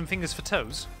fingers and fingers for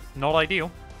toes. Not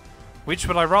ideal. Which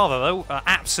would I rather, though?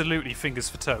 Absolutely fingers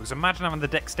for toes. Imagine having the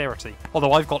dexterity.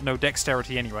 Although I've got no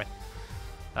dexterity anyway.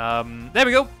 There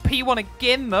we go. P1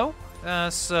 again, though.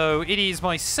 So it is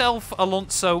myself,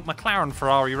 Alonso, McLaren,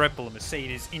 Ferrari, Red Bull, and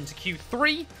Mercedes into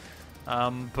Q3.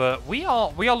 But we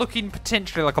are looking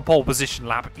potentially like a pole position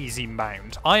lap easy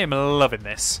bound. I am loving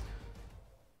this.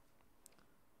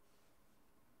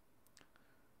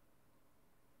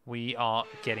 We are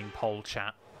getting pole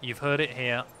chat. You've heard it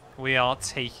here. We are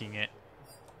taking it.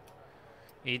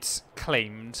 It's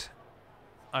claimed.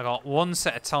 I got one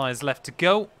set of tyres left to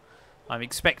go. I'm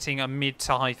expecting a mid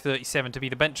to high 37 to be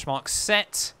the benchmark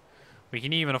set. We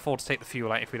can even afford to take the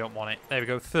fuel out if we don't want it. There we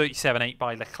go, 37.8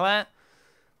 by Leclerc.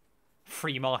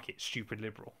 Free market, stupid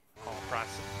liberal. Oh, Brad,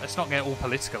 let's not get all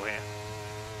political here.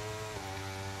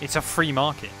 It's a free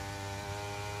market.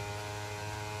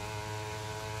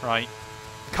 Right.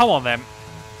 Come on, then.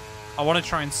 I want to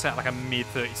try and set like a mid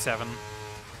 37.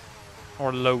 Or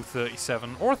a low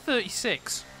 37. Or a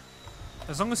 36.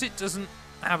 As long as it doesn't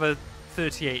have a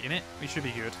 38 in it, we should be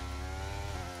good.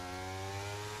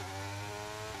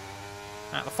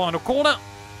 At the final corner.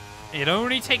 It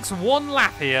only takes one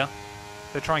lap here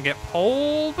to try and get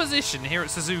pole position here at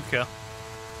Suzuka.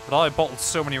 But I bottled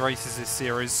so many races this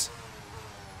series.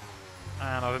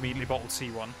 And I've immediately bottled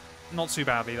T1. Not too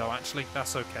badly though, actually.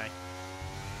 That's okay.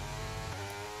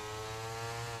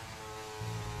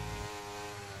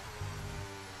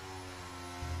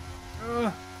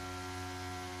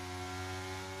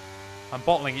 I'm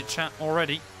bottling it, chat,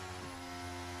 already.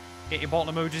 Get your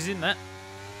bottle emojis in there.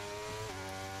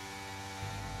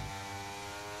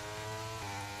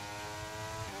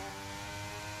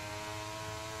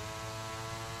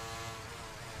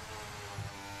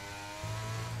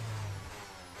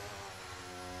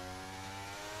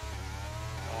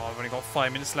 Oh, I've only got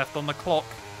 5 minutes left on the clock.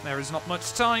 There is not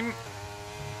much time.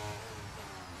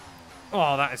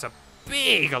 Oh, that is a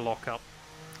big lock-up.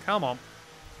 Come on.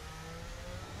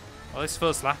 Well, this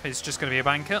first lap is just going to be a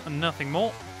banker and nothing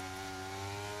more.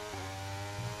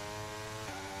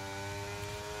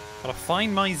 Gotta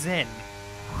find my zen.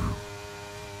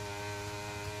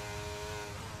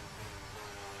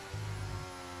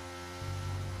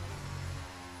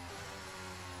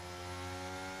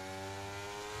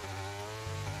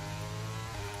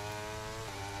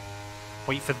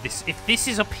 Wait for this. If this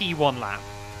is a P1 lap,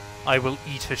 I will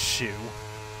eat a shoe.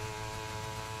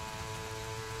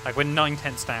 Like, we're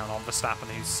 9/10 down on Verstappen,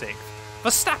 who's 6th.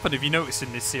 Verstappen, if you notice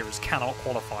in this series, cannot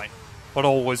qualify, but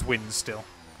always wins still,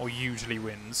 or usually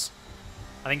wins.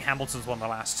 I think Hamilton's won the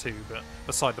last 2, but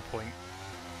beside the point.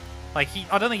 Like,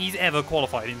 I don't think he's ever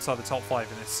qualified inside the top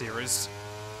 5 in this series.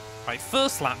 Right,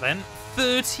 first lap then,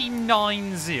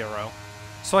 39.0.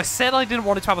 So I said I didn't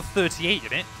want it to have a 38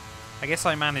 in it. I guess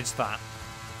I managed that.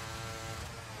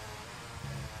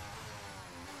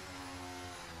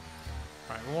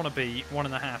 Right, we want to be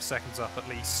 1.5 seconds up at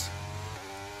least.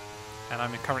 And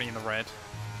I'm currently in the red.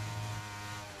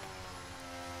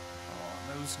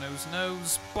 Oh, nose, nose,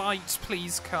 nose. Bite,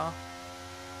 please, car.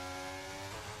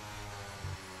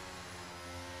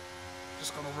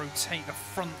 Just got to rotate the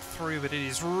front through, but it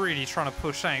is really trying to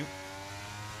push out.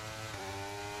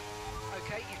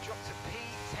 Okay, you've dropped to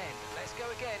P10. Let's go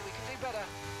again. We can do better.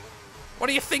 What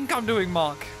do you think I'm doing,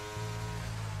 Mark?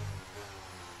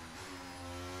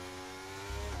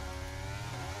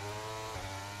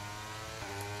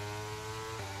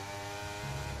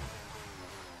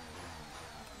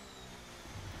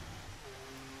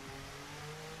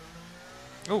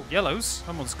 Oh, yellows.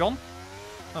 Someone's gone.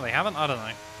 No, they haven't. I don't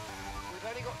know. We've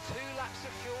only got 2 laps of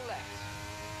fuel left.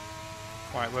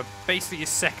 Right, we're basically a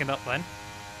second up then.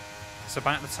 It's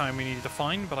about the time we needed to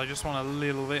find, but I just want a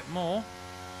little bit more.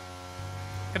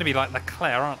 Gonna be like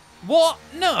Leclerc, aren't I? What?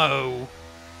 No!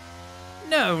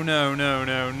 No, no, no,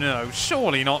 no, no.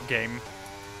 Surely not, game.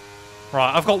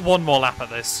 Right, I've got one more lap at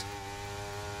this.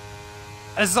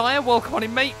 Isaiah, welcome on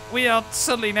in, mate. We are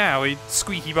suddenly now in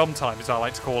squeaky bum time, as I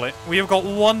like to call it. We have got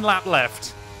 1 lap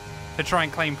left to try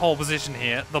and claim pole position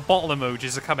here. The bottle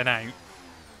emojis are coming out.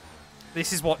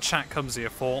 This is what chat comes here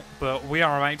for, but we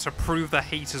are about to prove the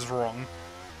haters wrong.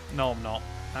 No, I'm not.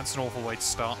 That's an awful way to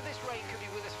start. So this rain could be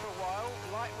with us for a while.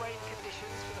 Light rain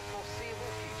conditions for the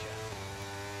foreseeable future.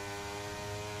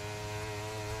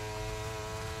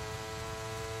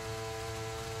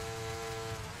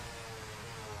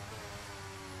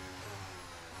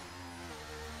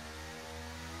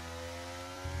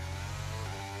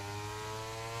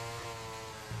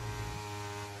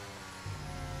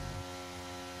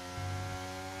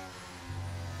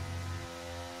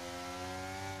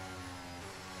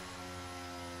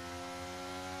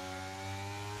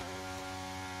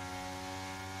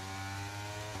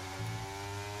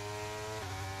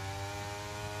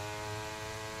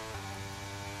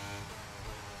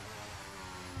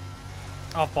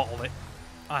 I've bottled it.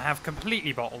 I have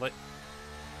completely bottled it.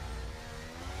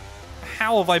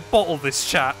 How have I bottled this,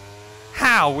 chat?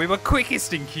 How? We were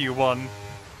quickest in Q1.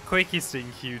 Quickest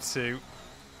in Q2.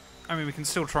 I mean, we can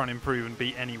still try and improve and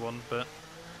beat anyone, but...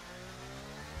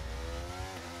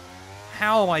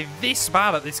 How am I this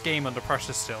bad at this game under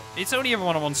pressure still? It's only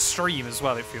everyone I'm on stream as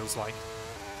well, it feels like.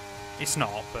 It's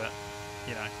not, but,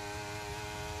 you know.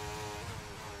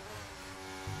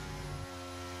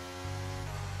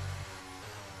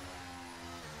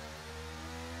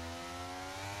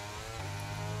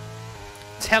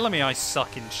 Telling me I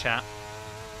suck in chat.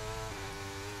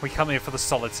 We come here for the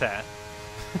solitaire.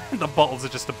 The bottles are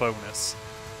just a bonus.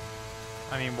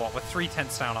 I mean, what? We're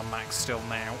 3/10 down on Max still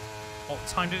now. What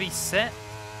time did he set?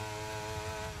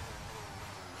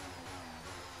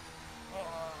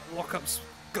 Lockups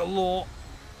galore.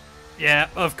 Yeah,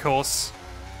 of course.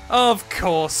 Of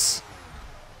course.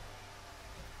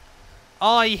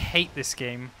 I hate this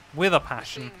game with a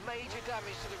passion. Major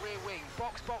damage to the rear wing.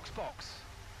 Box, box, box.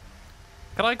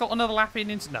 Could I got another lap in?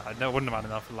 No, I wouldn't have had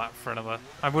enough lap for another.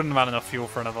 I wouldn't have had enough fuel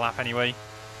for another lap anyway.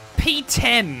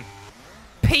 P10.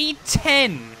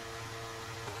 P10.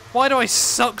 Why do I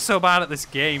suck so bad at this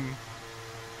game?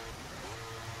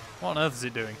 What on earth is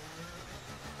it doing?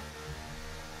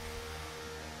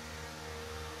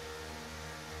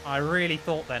 I really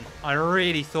thought then. I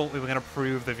really thought we were going to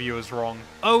prove the viewers wrong.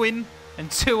 Owen and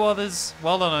 2 others,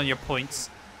 well done on your points.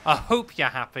 I hope you're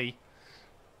happy.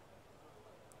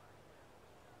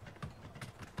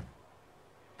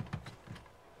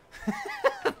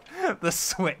 The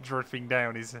sweat dripping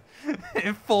down is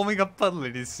forming a puddle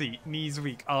in his seat. Knees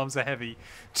weak, arms are heavy.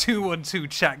 212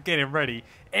 chat getting ready.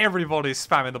 Everybody's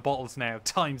spamming the bottles now.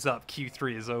 Time's up.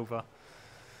 Q3 is over.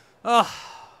 Ugh.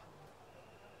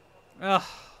 Ugh.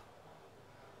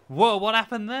 Whoa, what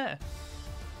happened there?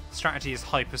 Strategy is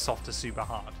hyper soft to super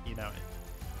hard. You know it.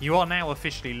 You are now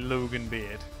officially Logan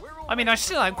Beard. I mean, I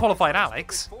still haven't qualified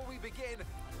Alex. Before we begin,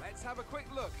 let's have a quick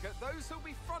look at those who'll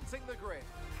be fronting the grid.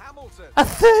 Hamilton. A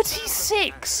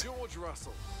 36? George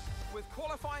Russell. With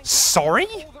qualifying. Sorry?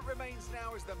 All that remains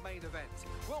now is the main event.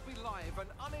 We'll be live and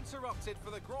uninterrupted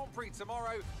for the Grand Prix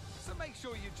tomorrow, so make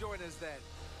sure you join us then.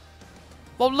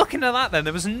 Well, looking at that then,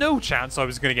 there was no chance I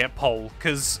was going to get pole,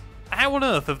 because how on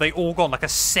earth have they all gone like a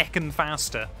second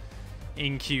faster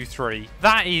in Q3?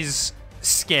 That is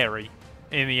scary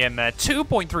in the end there.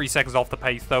 2.3 seconds off the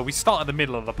pace, though. We start at the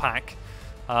middle of the pack.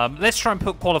 Let's try and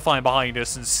put qualifying behind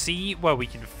us and see where we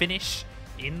can finish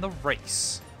in the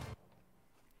race.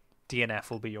 DNF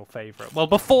will be your favourite. Well,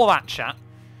 before that, chat,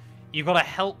 you've got to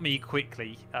help me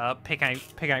quickly pick out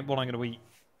what I'm going to eat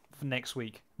for next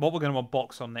week. What we're going to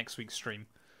unbox on next week's stream.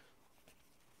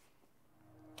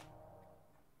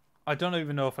 I don't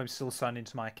even know if I'm still signed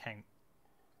into my account.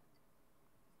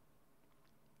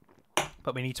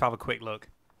 But we need to have a quick look.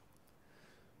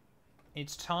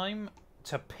 It's time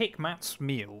to pick Matt's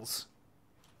meals.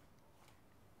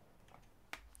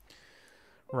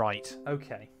 Right,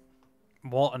 okay.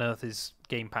 What on earth is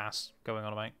Game Pass going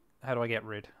on about? How do I get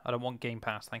rid? I don't want Game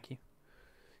Pass, thank you.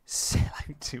 Sell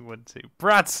out 212.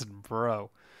 Bradson,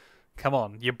 bro. Come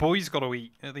on, your boy's got to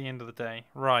eat at the end of the day.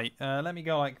 Right, let me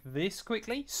go like this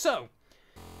quickly. So,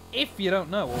 if you don't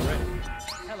know already,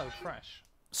 HelloFresh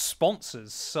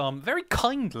sponsors some, very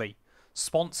kindly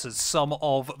sponsors some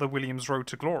of the Williams Road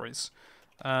to Glories.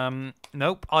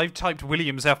 Nope, I've typed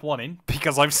Williams F1 in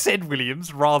because I've said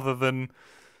Williams rather than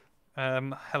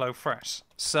HelloFresh.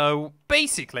 So,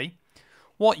 basically,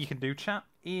 what you can do, chat,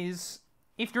 is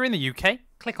if you're in the UK,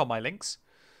 click on my links.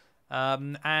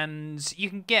 And you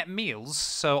can get meals.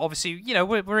 So obviously, you know,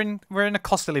 we're in a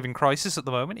cost of living crisis at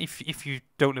the moment. If you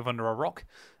don't live under a rock,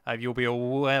 you'll be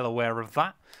well aware of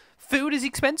that. Food is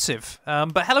expensive,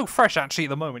 but HelloFresh actually at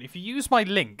the moment, if you use my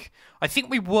link, I think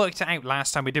we worked it out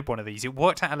last time we did one of these. It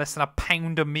worked out at less than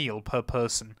 £1 a meal per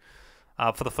person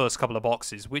for the first couple of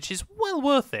boxes, which is well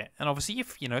worth it. And obviously,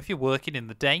 if you're working in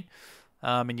the day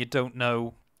and you don't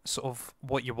know sort of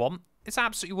what you want, it's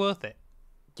absolutely worth it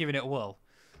giving it a whirl.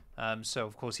 So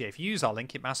of course, yeah, if you use our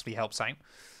link, it massively helps out.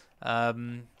 I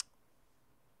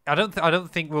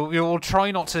don't think we'll try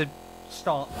not to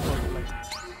start to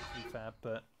be fair,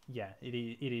 but yeah, it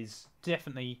is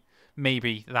definitely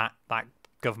maybe that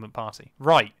government party.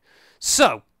 Right.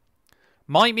 So,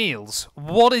 my meals.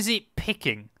 What is it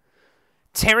picking?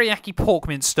 Teriyaki pork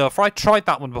mince stir fry. Tried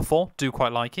that one before. Do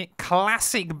quite like it.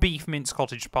 Classic beef mince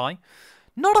cottage pie.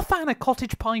 Not a fan of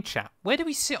cottage pie, chat. Where do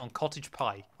we sit on cottage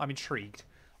pie? I'm intrigued.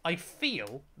 I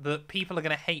feel that people are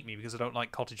going to hate me because I don't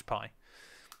like cottage pie.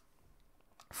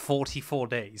 44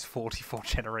 days, 44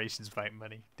 generations without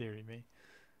money. Dearie me.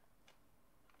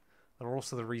 They're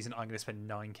also the reason I'm going to spend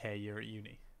 9k a year at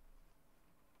uni.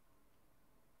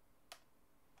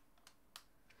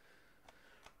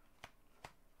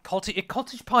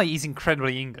 Cottage pie is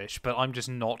incredibly English, but I'm just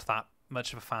not that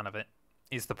much of a fan of it,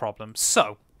 is the problem.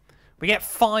 So, we get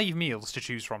 5 meals to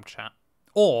choose from, chat.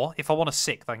 Or, if I want a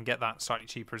 6th, I can get that slightly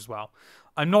cheaper as well.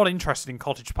 I'm not interested in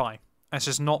cottage pie. That's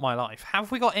just not my life.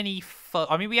 Have we got any...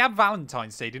 I mean, we had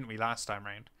Valentine's Day, didn't we, last time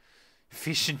round?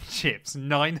 Fish and chips.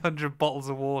 900 bottles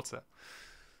of water.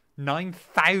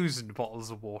 9,000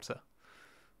 bottles of water.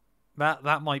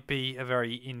 That might be a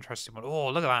very interesting one. Oh,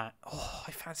 look at that. Oh,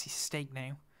 I fancy steak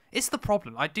now. It's the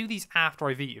problem. I do these after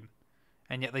I've eaten.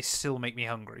 And yet they still make me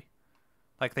hungry.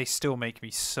 Like, they still make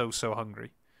me so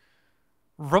hungry.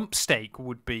 Rump steak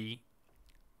would be,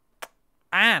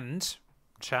 and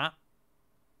chat,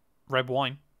 red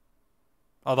wine.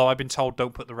 Although I've been told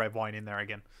don't put the red wine in there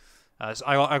again. So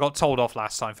I got told off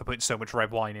last time for putting so much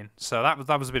red wine in. So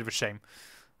that was a bit of a shame.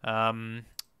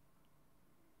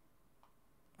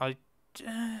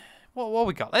 What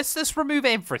we got? Let's remove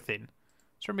everything.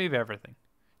 Let's remove everything.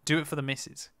 Do it for the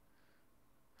missus.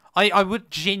 I would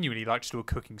genuinely like to do a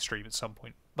cooking stream at some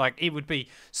point. Like, it would be...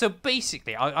 So,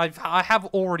 basically, I have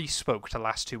already spoke to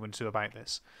Last212 about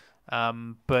this.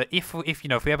 But if we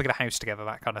ever get a house together,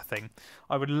 that kind of thing,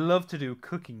 I would love to do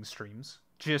cooking streams,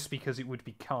 just because it would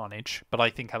be carnage, but I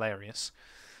think hilarious.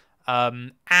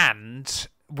 And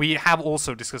we have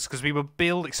also discussed, because we were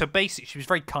building... So, basically, she was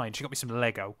very kind. She got me some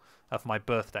Lego for my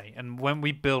birthday. And when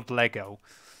we build Lego...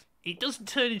 It doesn't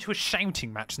turn into a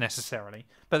shouting match necessarily,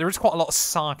 but there is quite a lot of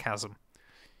sarcasm.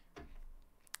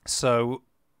 So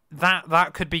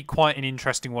that could be quite an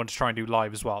interesting one to try and do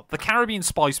live as well. The Caribbean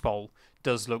Spice Bowl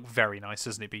does look very nice,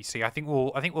 doesn't it, BC? I think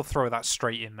we'll throw that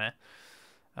straight in there.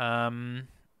 I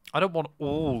don't want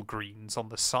all greens on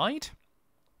the side.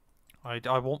 I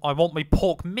want my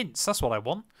pork mince. That's what I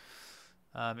want.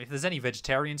 If there's any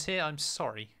vegetarians here, I'm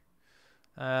sorry.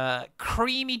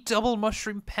 Creamy double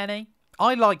mushroom penne.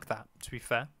 I like that, to be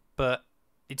fair, but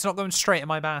it's not going straight in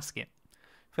my basket.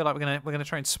 I feel like we're gonna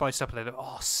try and spice up a little.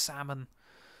 Oh, salmon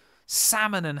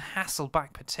and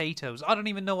Hasselback potatoes. I don't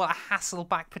even know what a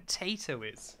Hasselback potato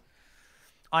is.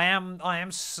 I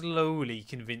am slowly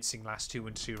convincing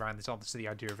Last212 around this onto the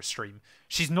idea of a stream.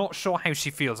 She's not sure how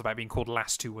she feels about being called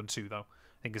Last212 though.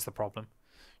 I think is the problem.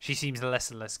 She seems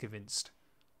less and less convinced.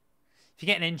 If you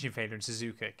get an engine failure in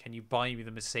Suzuka, can you buy me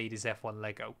the Mercedes F1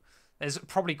 Lego? There's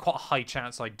probably quite a high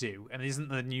chance I do. And isn't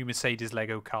the new Mercedes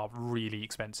Lego car really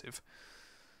expensive?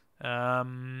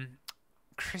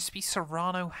 Crispy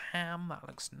Serrano ham. That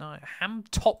looks nice.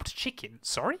 Ham-topped chicken.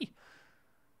 Sorry?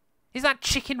 Is that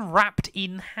chicken wrapped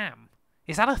in ham?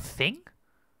 Is that a thing?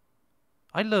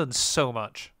 I learned so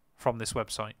much from this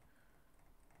website.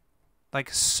 Like,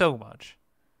 so much.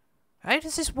 How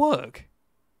does this work?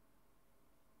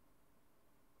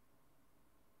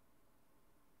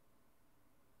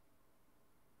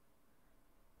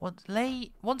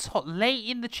 Once hot, lay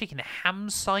in the chicken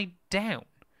ham side down.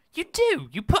 You do.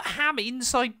 You put ham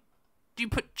inside. You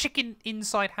put chicken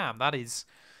inside ham. That is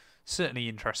certainly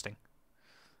interesting.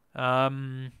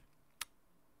 Let's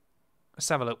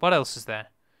have a look. What else is there?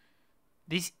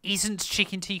 This isn't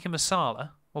chicken tikka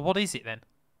masala. Well, what is it then?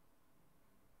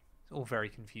 It's all very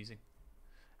confusing.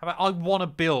 How about I want to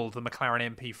build the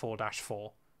McLaren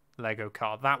MP4-4 Lego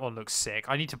car. That one looks sick.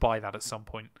 I need to buy that at some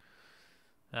point.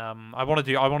 I want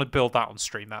to build that on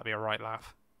stream. That'd be a right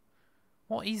laugh.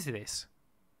 What is this?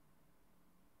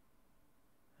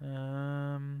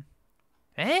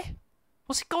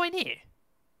 What's it going here?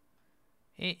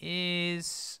 It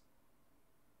is.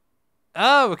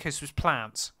 Oh, okay. So it's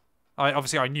plants.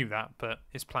 Obviously I knew that, but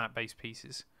it's plant-based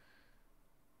pieces.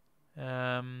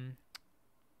 See,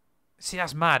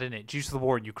 that's mad, isn't it? Due to the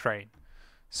war in Ukraine,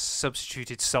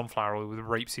 substituted sunflower oil with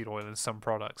rapeseed oil in some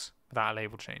products without a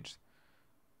label change.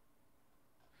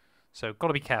 So,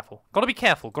 gotta be careful. Gotta be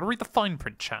careful. Gotta read the fine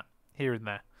print, chat. Here and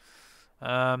there.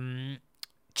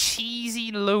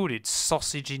 Cheesy loaded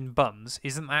sausage in buns.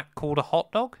 Isn't that called a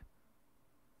hot dog?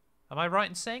 Am I right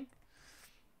in saying?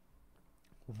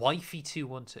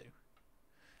 Wifey212.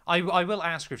 I will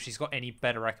ask her if she's got any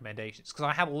better recommendations. Because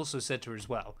I have also said to her as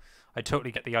well, I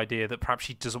totally get the idea that perhaps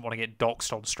she doesn't want to get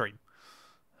doxed on stream.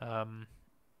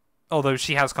 Although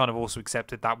she has kind of also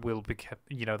accepted that will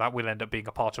that will end up being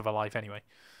a part of her life anyway.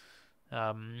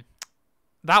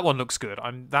 That one looks good.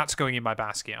 That's going in my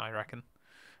basket, I reckon.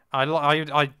 I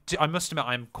must admit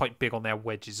I'm quite big on their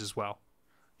wedges as well.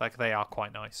 Like, they are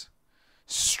quite nice.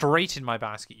 Straight in my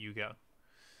basket you go.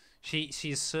 She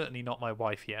is certainly not my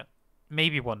wife yet.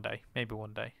 Maybe one day. Maybe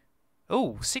one day.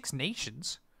 Oh, Six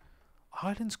Nations.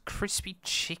 Ireland's crispy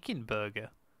chicken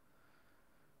burger.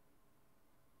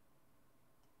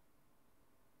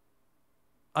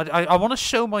 I want to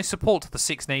show my support to the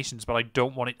Six Nations, but I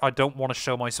don't want to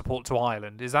show my support to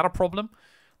Ireland. Is that a problem?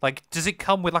 Like, does it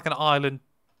come with like an Ireland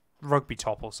rugby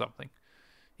top or something?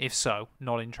 If so,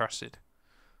 not interested.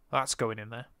 That's going in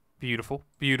there. Beautiful,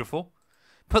 beautiful.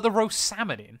 Put the roast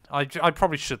salmon in. I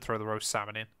probably should throw the roast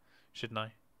salmon in, shouldn't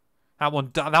I?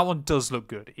 That one does look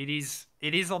good. It is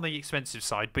on the expensive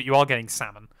side, but you are getting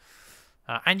salmon,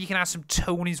 and you can add some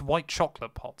Tony's white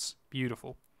chocolate pots.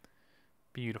 Beautiful.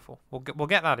 Beautiful. We'll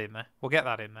get that in there. We'll get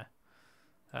that in there.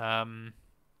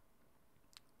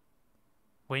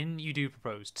 When you do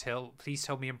propose, please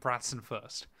tell me in Bradson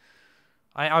first.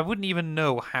 I wouldn't even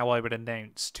know how I would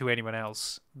announce to anyone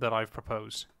else that I've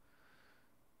proposed.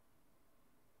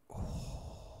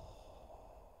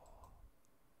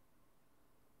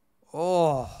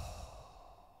 Oh.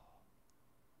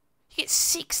 You get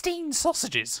 16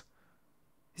 sausages.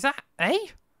 Is that, eh?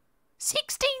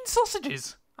 16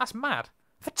 sausages. That's mad.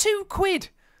 For £2.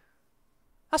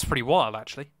 That's pretty wild,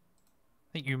 actually. I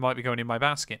think you might be going in my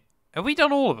basket. Have we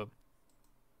done all of them?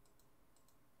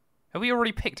 Have we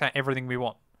already picked out everything we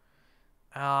want?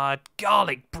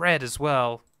 Garlic bread as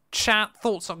well. Chat,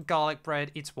 thoughts on garlic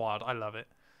bread? It's wild. I love it.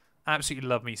 Absolutely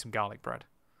love me some garlic bread.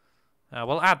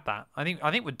 We'll add that. I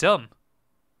think we're done.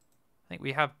 I think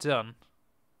we have done.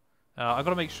 I've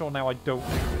got to make sure now I don't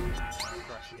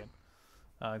crash again.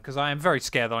 Because I am very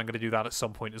scared that I'm going to do that at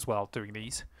some point as well, doing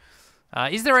these.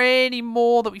 Is there any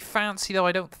more that we fancy, though?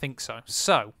 I don't think so.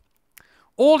 So,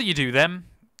 all you do then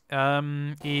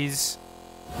is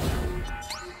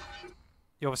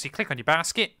you obviously click on your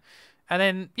basket, and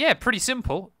then, yeah, pretty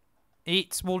simple.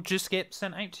 It will just get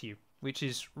sent out to you, which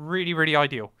is really, really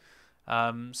ideal.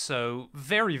 So,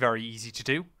 very, very easy to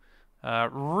do.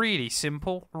 Really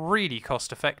simple, really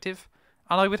cost-effective,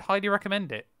 and I would highly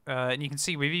recommend it. And you can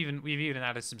see we've even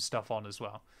added some stuff on as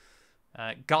well.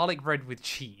 Garlic bread with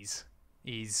cheese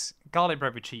is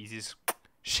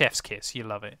chef's kiss. You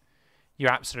love it. You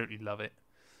absolutely love it.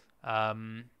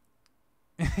 Can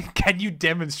you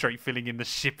demonstrate filling in the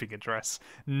shipping address?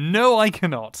 No, I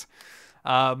cannot.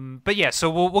 But yeah,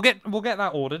 so we'll get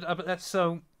that ordered.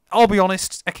 So I'll be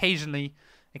honest. Occasionally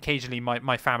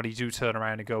my family do turn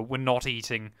around and go, "We're not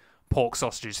eating pork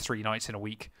sausages 3 nights in a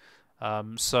week."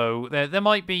 So there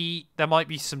might be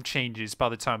some changes by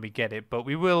the time we get it, but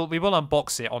we will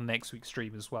unbox it on next week's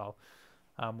stream as well.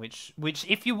 Which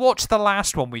if you watch the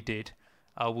last one we did,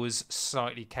 was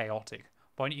slightly chaotic.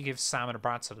 Why don't you give Sam and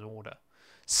Bradson an order?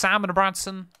 Sam and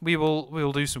Bradson, we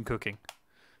will do some cooking,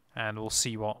 and we'll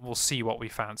see what we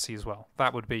fancy as well.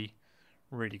 That would be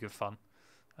really good fun.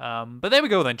 But there we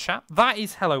go then, chat. That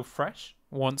is HelloFresh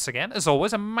once again. As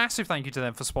always, a massive thank you to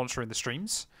them for sponsoring the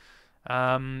streams.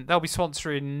 They'll be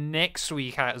sponsoring next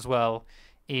week out as well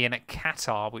in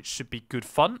Qatar, which should be good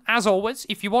fun. As always,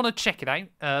 if you want to check it out,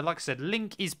 like I said,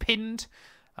 link is pinned.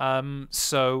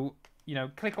 So, you know,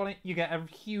 click on it. You get a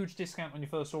huge discount on your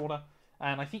first order.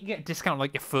 And I think you get a discount on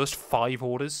like your first 5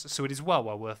 orders. So it is well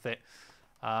worth it.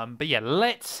 But yeah,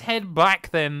 let's head back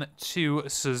then to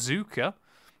Suzuka.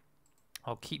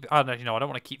 I don't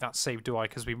want to keep that saved, do I?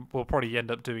 Because we'll probably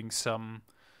end up doing some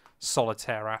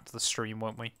solitaire after the stream,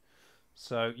 won't we?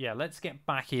 So, yeah, let's get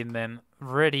back in then.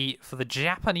 Ready for the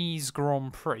Japanese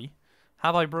Grand Prix.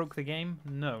 Have I broke the game?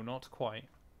 No, not quite.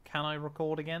 Can I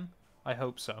record again? I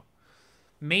hope so.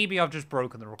 Maybe I've just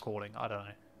broken the recording. I don't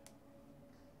know.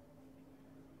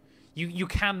 You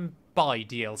can buy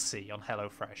DLC on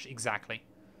HelloFresh. Exactly.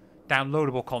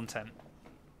 Downloadable content.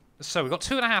 So, we've got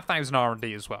 2,500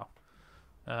 R&D as well.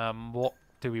 What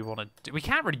do we want to do? We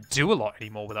can't really do a lot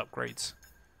anymore with upgrades.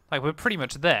 Like, we're pretty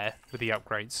much there with the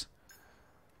upgrades.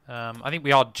 I think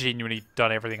we are genuinely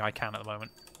done everything I can at the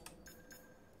moment.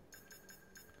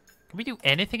 Can we do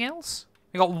anything else?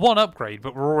 We got 1 upgrade,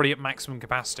 but we're already at maximum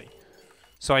capacity.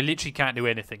 So I literally can't do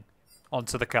anything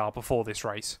onto the car before this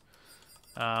race.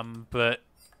 But,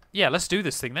 yeah, let's do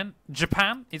this thing then.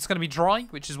 Japan, it's going to be dry,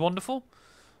 which is wonderful.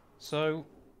 So,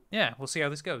 yeah, we'll see how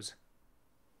this goes.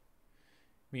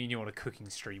 Me and you on a cooking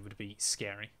stream would be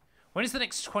scary. When is the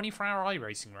next 24-hour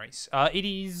iRacing race? It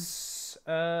is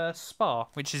Spa,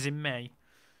 which is in May.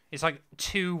 It's like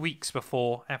 2 weeks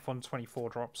before F1 24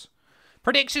 drops.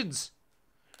 Predictions!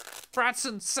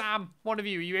 Bradson, Sam, one of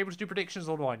you, are you able to do predictions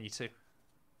or do I need to?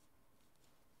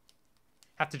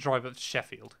 Have to drive up to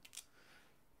Sheffield.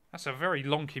 That's a very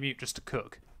long commute just to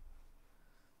cook.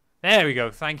 There we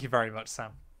go. Thank you very much,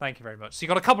 Sam. Thank you very much. So you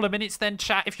got a couple of minutes then,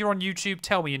 chat. If you're on YouTube,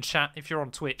 tell me in chat. If you're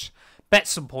on Twitch, bet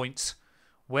some points.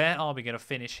 Where are we going to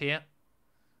finish here?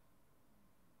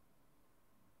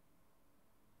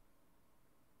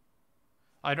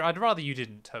 I'd rather you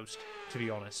didn't, Toast, to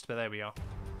be honest, but there we are.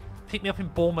 Pick me up in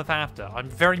Bournemouth after. I'm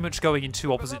very much going in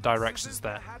 2 opposite directions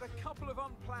there. Had a couple of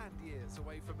unplanned years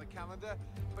away from the calendar,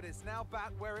 but it's now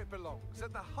back where it belongs,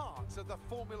 at the heart of the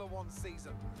Formula One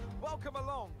season. Welcome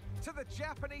along to the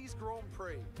Japanese Grand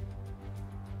Prix.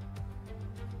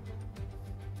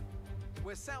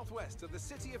 We're southwest of the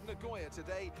city of Nagoya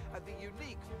today at the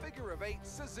unique figure-of-8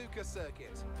 Suzuka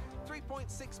circuit.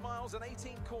 3.6 miles and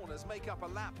 18 corners make up a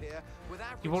lap here with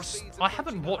average speeds. I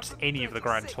haven't watched any of the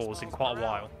Grand Tours in quite a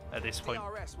while at this point.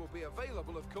 Will be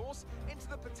available, of course, into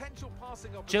the potential passing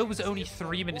Joe was only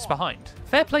 3 minutes behind.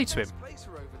 Fair play to him.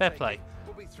 Fair play.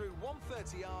 Will be through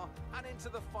 130R and into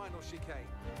the final chicane.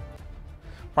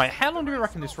 Right, how long do we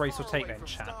reckon this race will take then,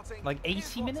 chat? Like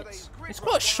 80 minutes? It's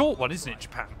quite a short one, isn't it,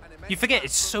 Japan? You forget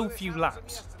it's so few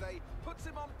laps. puts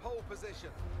him on pole position,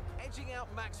 edging out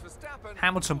Max Verstappen.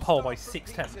 Hamilton who pole by starts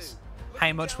 6 from P2. tenths. How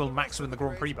Looking much down will the Max rest win of the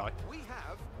Grand Prix grid, by? We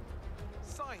have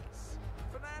Sainz,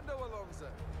 Fernando Alonso,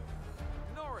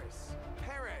 Norris,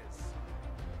 Perez,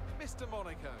 Mr.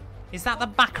 Monaco. Is that the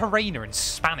Macarena in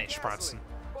Spanish, Bradson?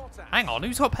 Bottas, Hang on,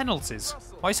 who's got penalties?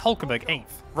 Why is Hulkenberg 8th?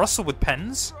 Russell with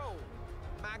pens? Stroll,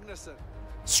 Magnussen,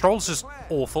 Stroll's just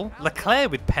awful.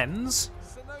 Leclerc with pens.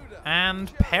 Tsunoda,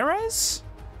 And Perez?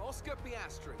 Oscar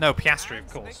Piastri. No, Piastri, of and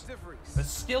course. Nick de Vries. But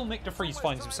still, Nick de Vries Almost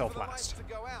finds time himself for the lights last. to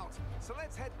go out. So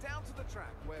let's head down to the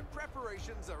track where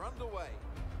preparations are underway.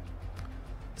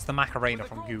 It's the Macarena With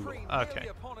the from Grand Google. Prix nearly Okay.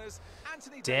 upon us,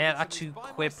 Anthony Dare Davidson a tu is by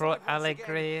my quebro side once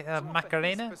alegre again to offer his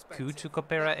Macarena? perspective. Cu tu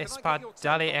copera Now, can I get espad your take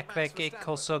dale on Max equeke Verstappen?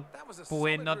 coso That was a solid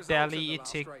bueno result dali in the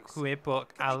last te race. quebo Can he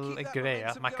keep that alegrea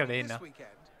momentum going Macarena. this weekend?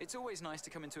 It's always nice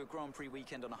to come into a Grand Prix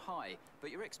weekend on a high,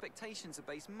 but your expectations are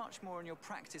based much more on your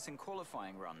practice and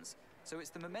qualifying runs. So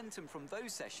it's the momentum from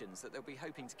those sessions that they'll be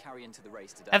hoping to carry into the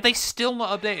race today. Have they still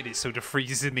not updated it so de Vries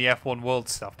is in the F1 World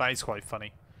stuff? That is quite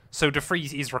funny. So de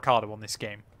Vries is Ricciardo on this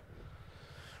game.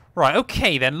 Right,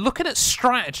 okay then. Looking at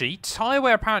strategy, tyre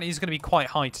wear apparently is going to be quite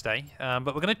high today.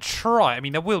 But we're going to try. I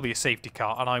mean, there will be a safety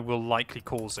car, and I will likely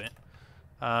cause it.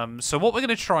 So what we're going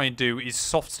to try and do is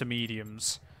softs to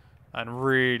mediums and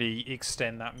really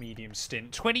extend that medium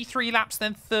stint. 23 laps,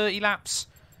 then 30 laps.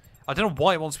 I don't know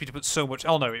why it wants me to put so much...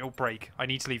 Oh, no, it'll break. I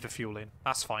need to leave the fuel in.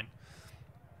 That's fine.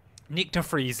 Nick de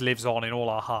Vries lives on in all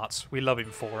our hearts. We love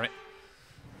him for it.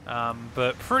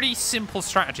 But pretty simple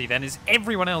strategy then is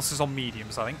everyone else is on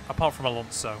mediums, I think, apart from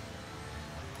Alonso.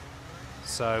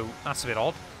 So that's a bit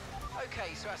odd.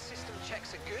 Okay, so our system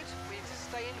checks are good. We need to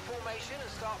stay in formation and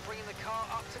start bringing the car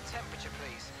up to temperature,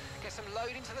 please. Get some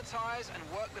load into the tyres and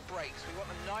work the brakes. We want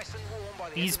them nice and warm by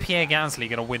the end Is of this Pierre lap. Gasly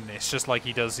going to win this, just like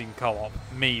he does in co-op?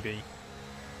 Maybe.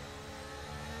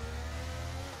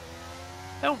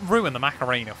 Don't ruin the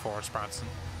Macarena for us, Bradson.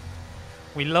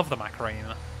 We love the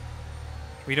Macarena.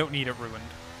 We don't need it ruined.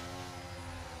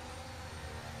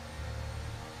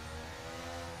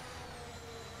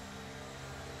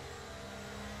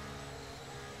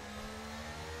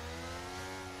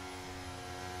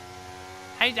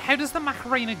 How does the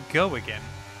Macarena go again?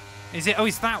 Is it? Oh,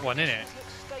 it's that one, isn't it?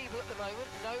 Looks stable at the moment.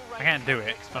 No I can't do rain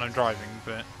it when I'm driving,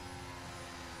 but.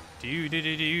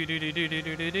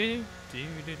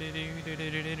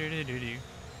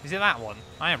 Is it that one?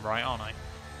 I am right, aren't I?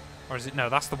 Or is it? No,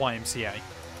 that's the YMCA.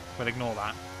 We'll ignore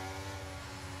that.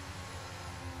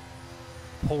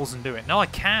 Pause and do it. No, I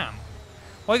can.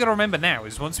 What I got to remember now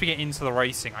is once we get into the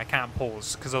racing, I can't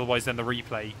pause because otherwise then the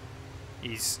replay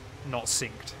is not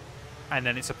synced, and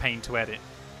then it's a pain to edit.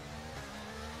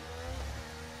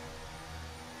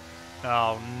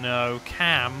 Oh no,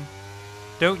 Cam.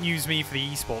 Don't use me for the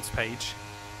esports page.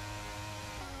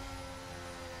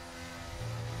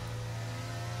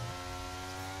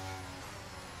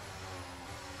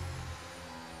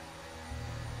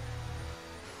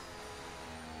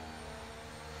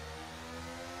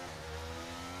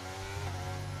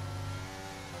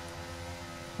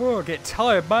 Oh, I get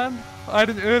tired, man. I had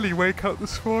an early wake up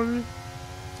this morning.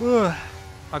 Ugh.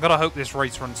 I gotta hope this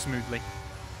race runs smoothly.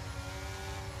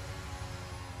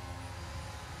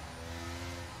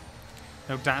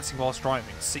 No dancing whilst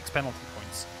driving. 6 penalty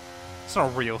points. It's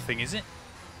not a real thing, is it?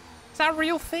 Is that a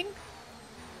real thing?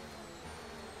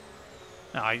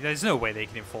 No, there's no way they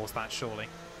can enforce that, surely.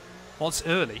 What's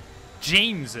early?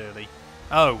 James early.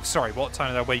 Oh, sorry, what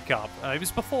time did I wake up? It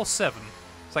was before 7.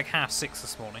 It's like 6:30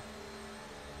 this morning.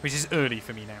 Which is early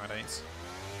for me nowadays.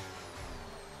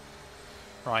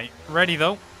 Right, ready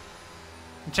though.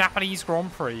 Japanese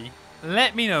Grand Prix.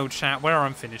 Let me know, chat, where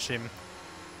I'm finishing.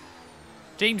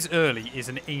 James Early is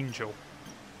an angel.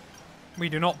 We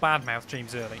do not badmouth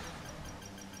James Early.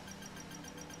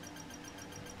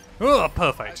 Oh,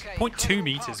 perfect. Okay, 0.2 incredible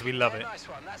meters, parking we love there, it. Nice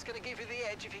one. That's going to give you the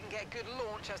edge if you can get good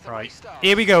launch as the Right, race starts.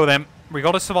 here we go then. We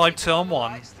got to survive turn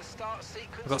 1. Lights, the start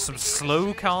sequence We've will got some begin as slow soon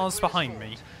as the cars grid is behind me.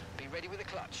 formed. Be ready with the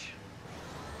clutch.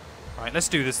 Right, let's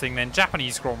do this thing then.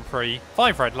 Japanese Grand Prix.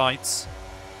 5 red lights.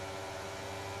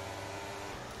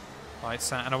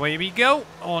 Lights out and away we go.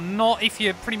 Or not if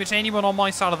you're pretty much anyone on my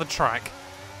side of the track.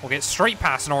 We'll get straight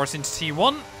past Norris into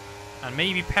T1. And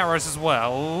maybe Perez as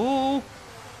well.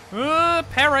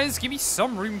 Perez, give me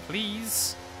some room,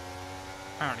 please.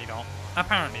 Apparently not.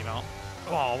 Apparently not.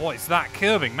 Oh, what is that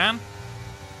curving, man?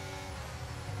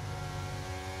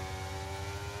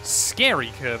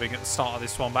 Scary curving at the start of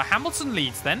this one. But Hamilton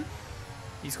leads then.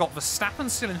 He's got Verstappen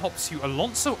still in hot pursuit.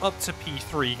 Alonso up to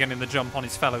P3, getting the jump on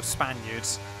his fellow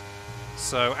Spaniards.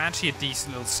 So actually a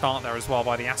decent little start there as well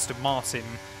by the Aston Martin.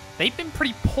 They've been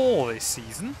pretty poor this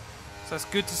season. So that's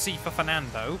good to see for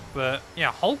Fernando. But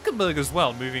yeah, Hulkenberg as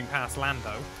well, moving past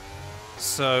Lando.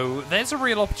 So there's a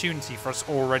real opportunity for us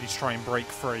already to try and break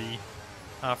free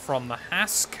from the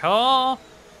Haas car.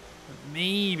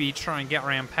 Maybe try and get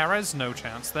around Perez. No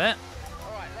chance there.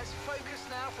 All right, let's focus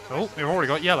now for the Oh, rest of we've already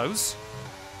got yellows.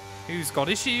 Who's got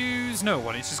issues? No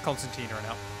one. It's just Constantina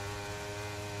now.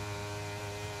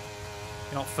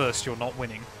 You're not first, you're not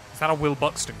winning. Is that a Will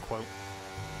Buxton quote?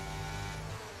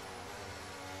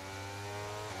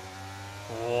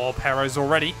 Oh, Perez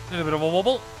already. A little bit of a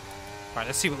wobble. Right,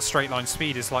 let's see what the straight line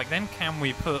speed is like then. Can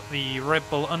we put the Red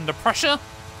Bull under pressure?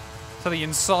 To the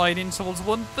inside in towards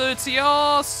 130.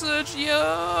 Oh,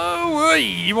 Sergio!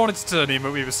 He wanted to turn in,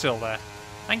 but we were still there.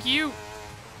 Thank you.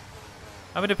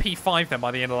 I'm at a P5 then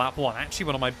by the end of lap 1. Actually,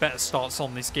 one of my better starts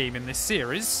on this game in this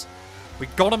series.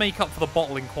 We've got to make up for the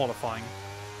bottle in qualifying.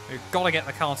 We've got to get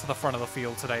the car to the front of the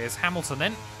field today. As Hamilton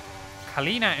then,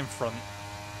 Kalina out in front.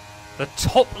 The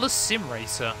topless sim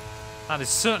racer. That is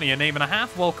certainly a name and a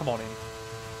half. Welcome on in.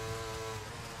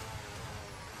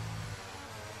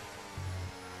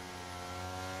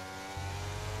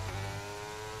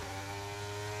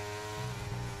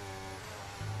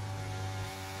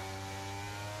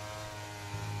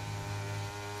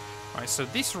 Right, so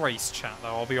this race, chat, though,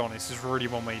 I'll be honest, is really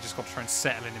one where you just got to try and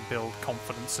settle in and build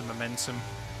confidence and momentum.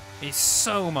 It's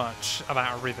so much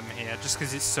about a rhythm here, just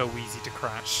because it's so easy to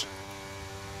crash.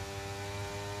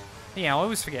 Yeah, I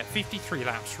always forget, 53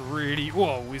 laps really,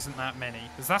 whoa, isn't that many?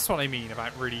 Because that's what I mean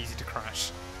about really easy to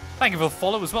crash. Thank you for the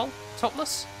follow as well,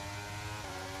 Topless.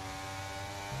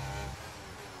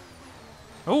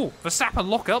 Oh, Verstappen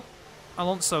lock up.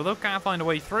 Alonso, though, can't find a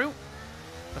way through.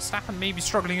 Verstappen may be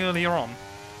struggling earlier on.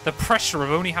 The pressure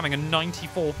of only having a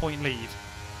 94-point lead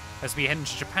as we head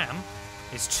into Japan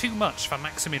is too much for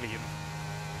Maximilian.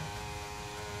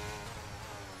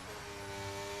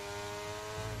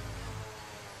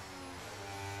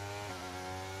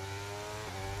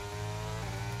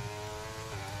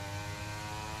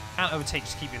 Can't overtake,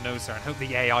 just keep your nose there and hope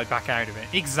the AI back out of it.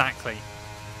 Exactly.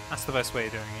 That's the best way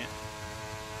of doing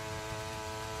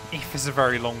it. If is a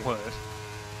very long word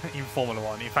in Formula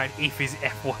 1. In fact, if is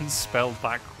F1 spelled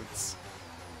backwards.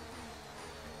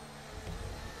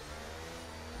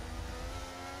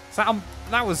 So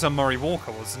that was a Murray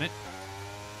Walker, wasn't it?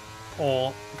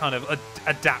 Or kind of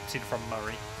adapted from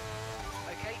Murray.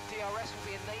 Okay, DRS will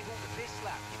be enabled this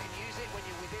lap. You can use it when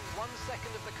you're within 1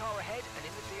 second of the car ahead and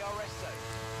in the DRS zone.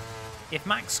 If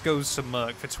Max goes to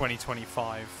Merc for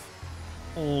 2025,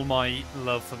 all my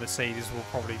love for Mercedes will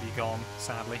probably be gone,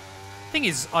 sadly. Thing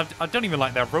is, I don't even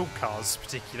like their road cars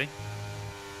particularly.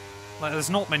 Like, there's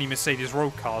not many Mercedes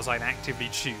road cars I'd actively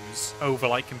choose over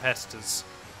like competitors.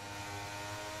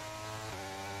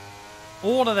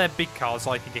 All of their big cars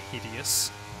I think are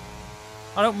hideous.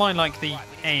 I don't mind like the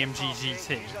AMG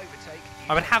GT.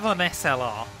 I would have an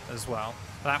SLR as well.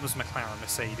 That was McLaren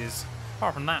Mercedes.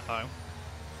 Apart from that though,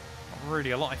 not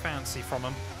really a lot I fancy from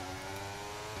them.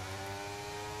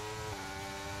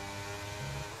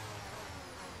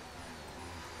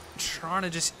 Trying to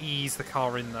just ease the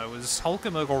car in though, as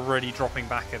Hulkenberg already dropping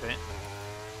back a bit.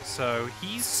 So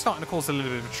he's starting to cause a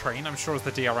little bit of a train. I'm sure as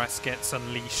the DRS gets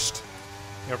unleashed,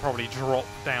 he'll probably drop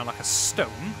down like a stone.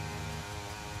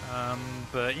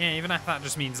 But yeah, even if that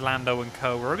just means Lando and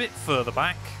Co are a bit further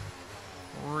back.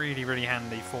 Really, really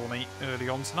handy for me early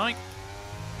on tonight.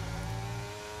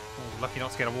 Oh, lucky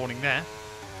not to get a warning there.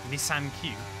 Nissan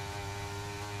Q.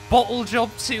 Bottle Job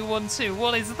 212.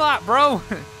 What is that, bro?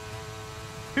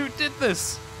 Who did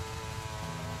this?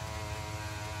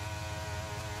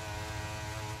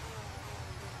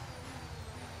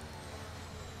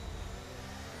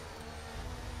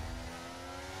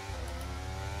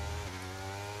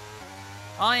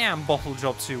 I am Bottle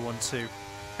Job 212.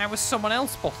 How was someone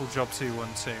else Bottle Job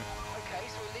 212? Okay,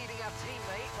 so we're leading our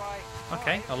teammate by...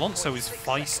 Okay, Alonso is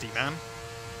feisty, man.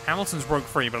 Hamilton's broke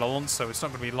free, but Alonso, it's not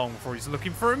going to be long before he's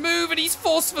looking for a move, and he's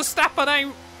forced Verstappen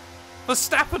out.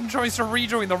 Verstappen tries to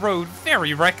rejoin the road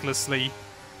very recklessly.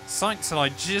 Sainz and I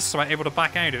just about able to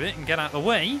back out of it and get out of the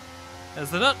way, as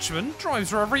the Dutchman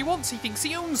drives wherever he wants. He thinks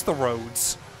he owns the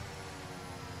roads.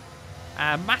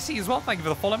 Matty as well, thank you for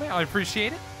the follow, mate. I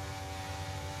appreciate it.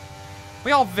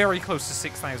 We are very close to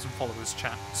 6,000 followers,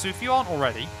 chat. So if you aren't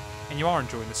already, and you are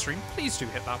enjoying the stream, please do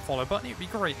hit that follow button. It would be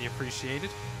greatly appreciated.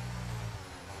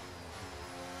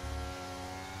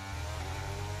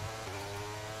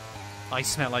 I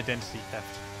smell identity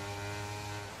theft.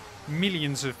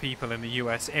 Millions of people in the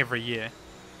US every year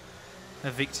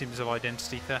are victims of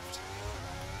identity theft.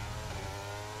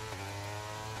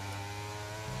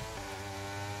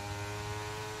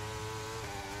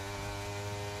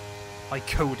 I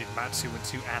coded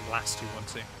Matt212 and last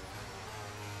 212.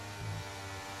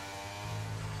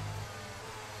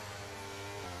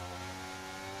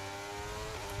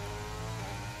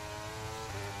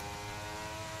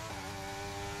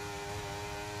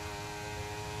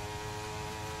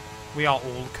 We are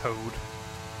all code.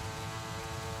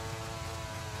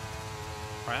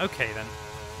 Right, okay then.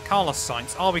 Carlos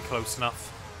Sainz, are we close enough?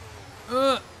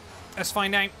 Let's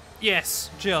find out. Yes,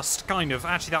 just, kind of.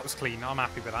 Actually, that was clean. I'm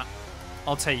happy with that.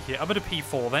 I'll take it. I'm at a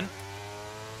P4 then.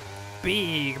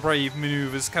 Big brave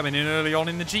manoeuvres coming in early on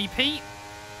in the GP.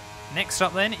 Next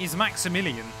up then is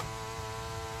Maximilian.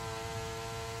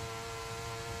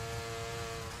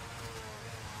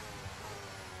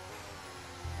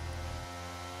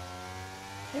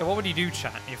 Yeah, what would you do,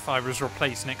 chat, if I was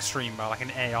replaced next stream by like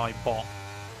an AI bot?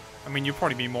 I mean, you'd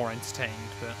probably be more entertained,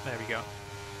 but there we go.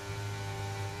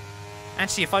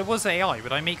 Actually, if I was AI,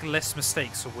 would I make less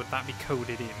mistakes, or would that be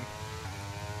coded in?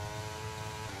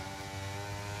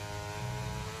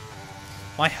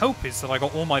 My hope is that I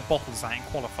got all my bottles out in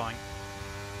qualifying.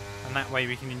 And that way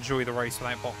we can enjoy the race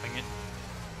without bottling it.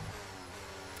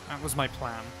 That was my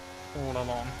plan, all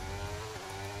along.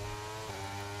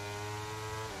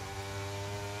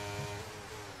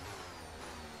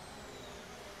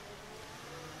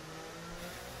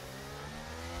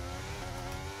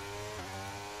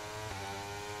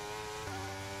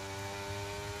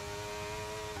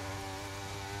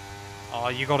 Oh,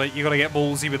 you gotta get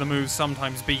ballsy with the moves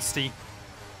sometimes, beastie.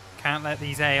 Can't let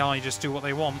these AI just do what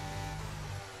they want.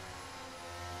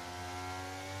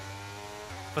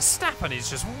 Verstappen is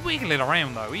just wiggling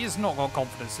around though. He has not got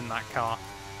confidence in that car.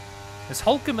 As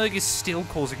Hulkenberg is still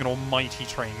causing an almighty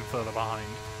train further behind.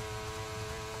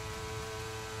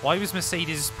 Why was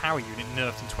Mercedes' power unit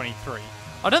nerfed in 23?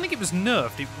 I don't think it was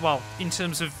nerfed. Well, in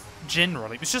terms of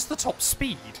general, it was just the top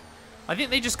speed. I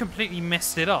think they just completely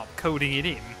messed it up, coding it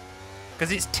in.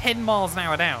 Because it's 10 miles an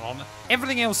hour down on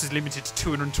everything else is limited to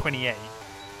 228.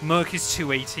 Merc is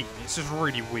 218. It's just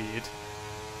really weird.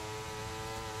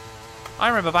 I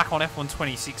remember back on F1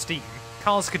 2016,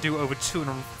 cars could do over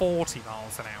 240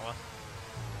 miles an hour,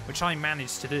 which I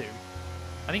managed to do.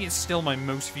 I think it's still my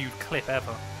most viewed clip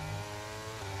ever.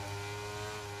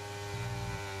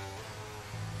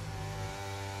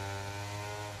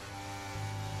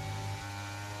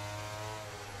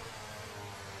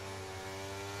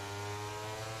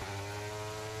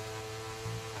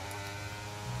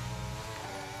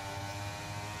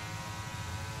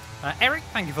 Eric,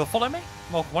 thank you for the follow, mate.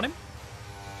 Welcome on him.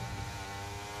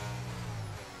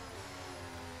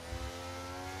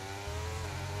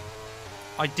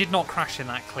 I did not crash in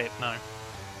that clip, no.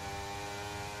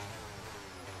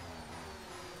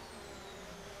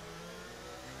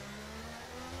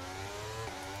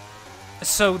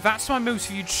 So that's my most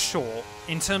viewed short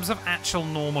in terms of actual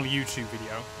normal YouTube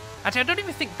video. Actually, I don't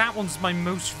even think that one's my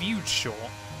most viewed short.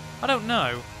 I don't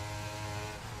know.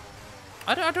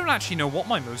 I don't actually know what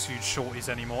my most viewed short is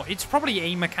anymore. It's probably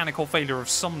a mechanical failure of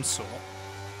some sort.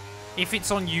 If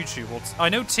it's on YouTube. Or I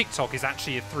know TikTok is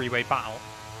actually a three-way battle.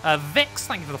 Vex,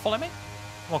 thank you for the follow, mate.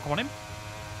 Welcome on him.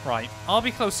 Right, I'll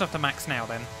be close enough to Max now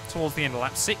then. Towards the end of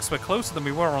lap 6, we're closer than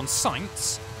we were on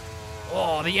Sainz.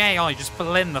 Oh, the AI just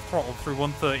blend the throttle through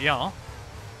 130R.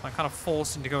 I'm kind of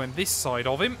forced him to go in this side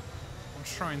of him. I'll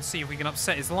try and see if we can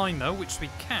upset his line though, which we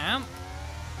can.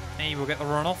 He will get the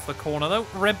run off the corner though.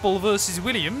 Red Bull versus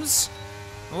Williams.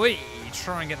 We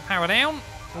try and get the power down.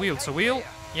 Wheel to wheel.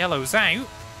 Yellow's out.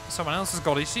 Someone else has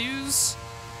got issues.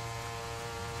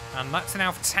 And that's an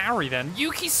AlphaTauri then.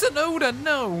 Yuki Tsunoda,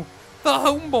 no! The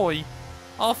homeboy.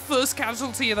 Our first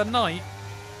casualty of the night.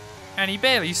 And he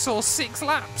barely saw 6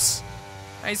 laps.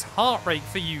 That is heartbreak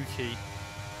for Yuki.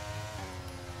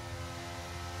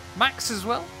 Max as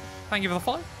well. Thank you for the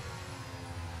follow.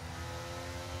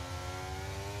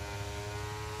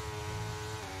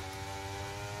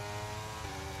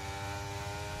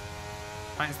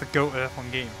 That's the GOAT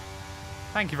F1 game.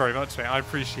 Thank you very much, mate. I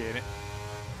appreciate it.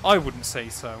 I wouldn't say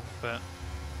so, but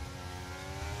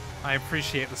I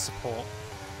appreciate the support.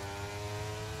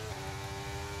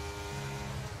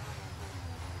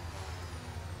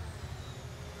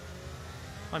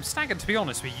 I'm staggered, to be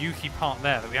honest, with Yuki part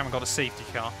there that we haven't got a safety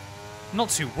car. Not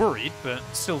too worried, but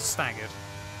still staggered.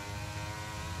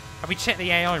 Have we checked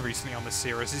the AI recently on this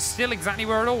series? It's still exactly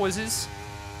where it always is.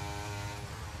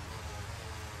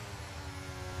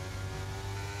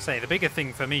 Say, the bigger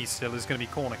thing for me still is going to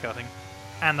be corner cutting.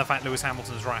 And the fact Lewis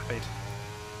Hamilton's rapid.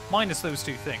 Minus those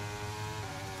two things.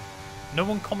 No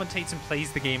one commentates and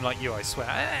plays the game like you, I swear.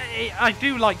 I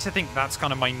do like to think that's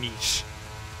kind of my niche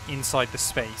inside the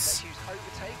space.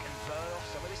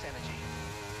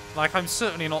 Like, I'm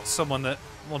certainly not someone that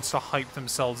wants to hype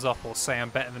themselves up or say I'm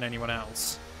better than anyone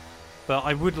else. But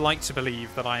I would like to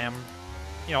believe that I am,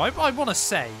 you know, I want to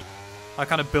say I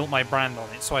kind of built my brand on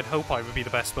it, so I'd hope I would be the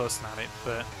best person at it,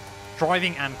 but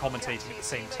driving and commentating at the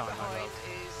same time, I love.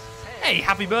 Hey,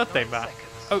 happy birthday, Matt.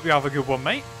 Hope you have a good one,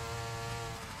 mate.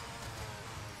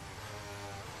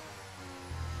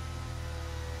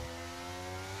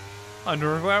 I'm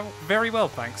doing well, very well,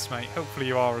 thanks, mate. Hopefully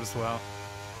you are as well.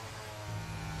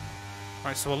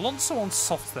 Right, so Alonso on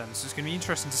soft then, so it's going to be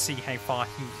interesting to see how far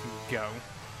he can go.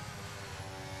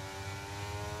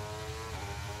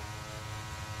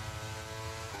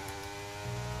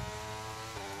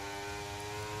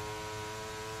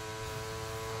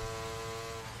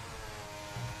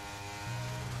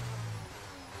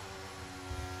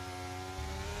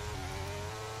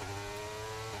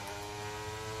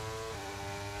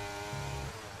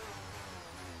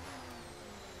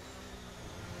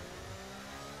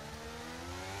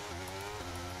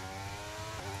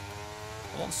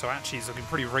 Alonso actually is looking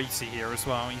pretty racy here as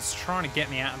well. He's trying to get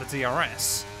me out of the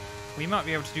DRS. We might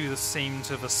be able to do the same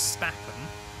to Verstappen.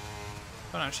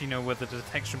 Don't actually know where the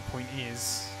detection point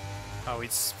is. Oh,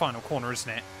 it's final corner,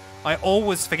 isn't it? I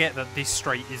always forget that this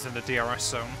straight is in the DRS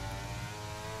zone.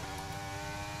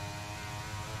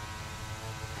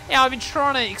 Yeah, I've been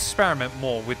trying to experiment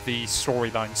more with the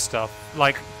storyline stuff.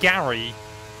 Like, Gary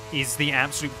is the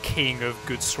absolute king of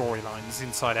good storylines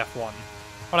inside F1.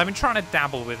 But I've been trying to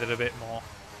dabble with it a bit more.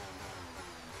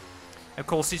 Of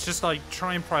course, it's just like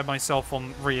try and pride myself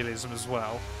on realism as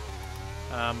well.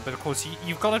 But of course,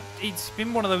 you've got to. It's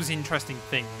been one of those interesting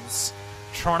things,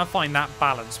 trying to find that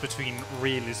balance between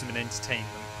realism and entertainment.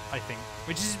 I think,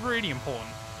 which is really important.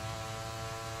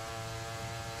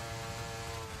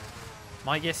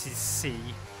 My guess is C.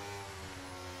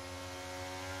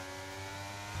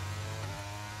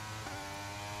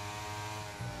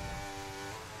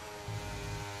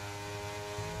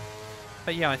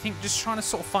 But yeah, I think just trying to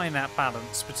sort of find that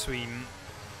balance between,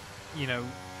 you know,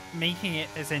 making it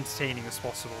as entertaining as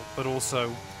possible, but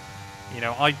also, you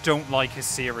know, I don't like a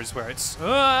series where it's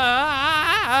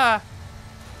I'm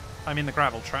in the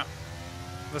gravel trap.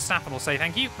 Verstappen will say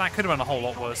thank you. That could have been a whole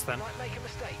lot worse then.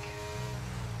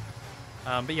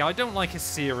 But yeah, I don't like a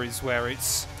series where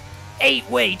it's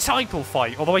 8-way title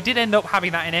fight, although I did end up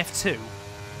having that in F2.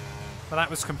 But that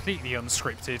was completely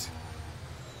unscripted.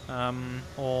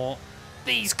 Or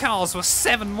these cars were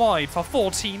 7 wide for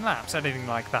 14 laps, anything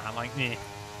like that, like, yeah.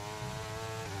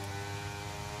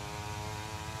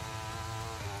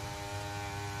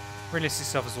 Realistic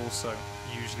stuff is also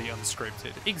usually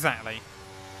unscripted. Exactly.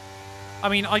 I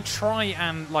mean, I try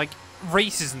and, like,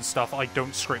 races and stuff I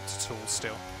don't script at all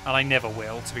still. And I never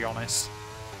will, to be honest.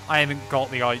 I haven't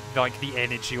got the, like, the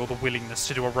energy or the willingness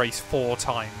to do a race 4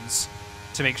 times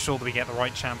to make sure that we get the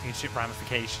right championship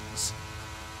ramifications.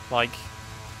 Like,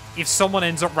 if someone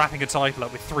ends up wrapping a title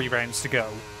up with 3 rounds to go,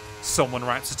 someone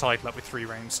wraps a title up with 3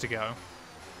 rounds to go.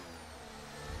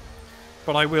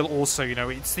 But I will also, you know,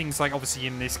 it's things like, obviously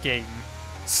in this game,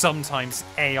 sometimes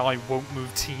AI won't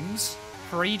move teams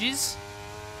for ages.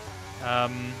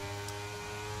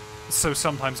 So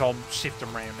sometimes I'll shift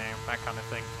them around now, that kind of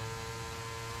thing.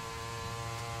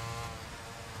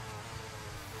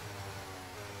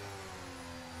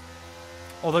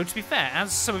 Although, to be fair,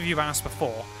 as some of you have asked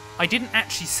before, I didn't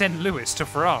actually send Lewis to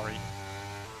Ferrari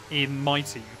in my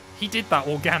team. He did that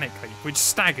organically, which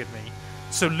staggered me.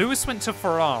 So Lewis went to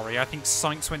Ferrari, I think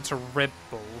Sainz went to Red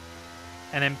Bull,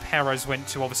 and then Perez went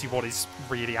to, obviously, what is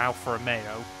really Alfa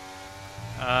Romeo.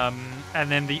 And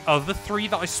then the other 3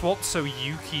 that I swapped, so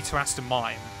Yuki to Aston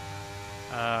Martin.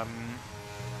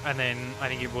 And then I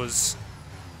think it was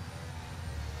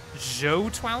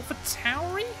Zhou to Alpha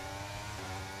Tauri?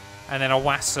 And then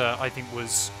Awasa, I think,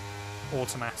 was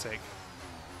automatic.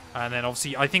 And then,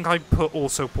 obviously, I think I put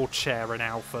also Porcher in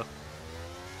Alpha.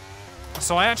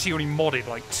 So I actually only modded,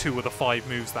 like, 2 of the 5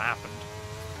 moves that happened.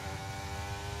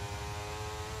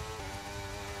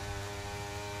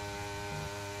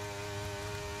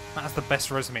 That's the best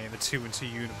resume in the 2 and 2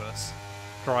 universe.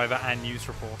 Driver and news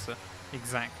reporter.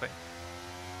 Exactly.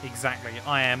 Exactly.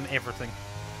 I am everything.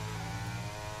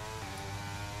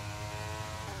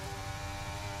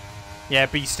 Yeah,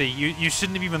 Beastie, you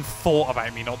shouldn't have even thought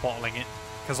about me not bottling it,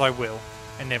 because I will,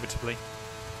 inevitably.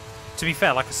 To be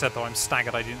fair, like I said though, I'm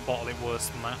staggered I didn't bottle it worse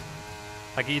than that.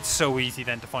 Like, it's so easy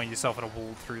then to find yourself in a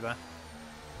wall through there.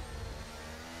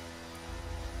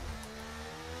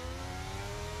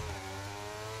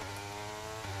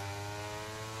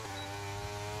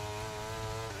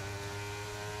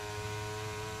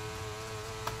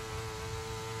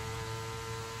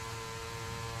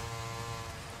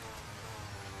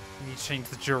 You need to change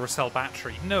the Duracell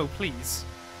battery. No, please.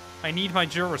 I need my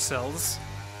Duracells.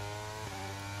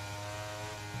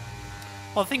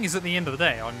 Well, the thing is, at the end of the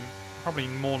day, I'm probably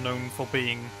more known for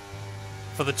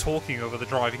the talking over the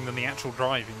driving than the actual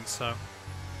driving, so it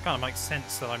kind of makes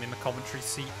sense that I'm in the commentary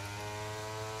seat.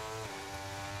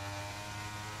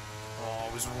 Oh,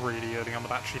 I was really early on the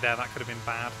battery there. That could have been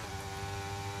bad.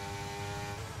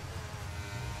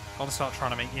 Got to start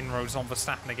trying to make inroads on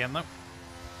Verstappen again, though.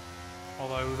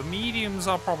 Although the mediums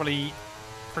are probably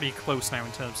pretty close now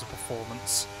in terms of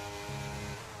performance.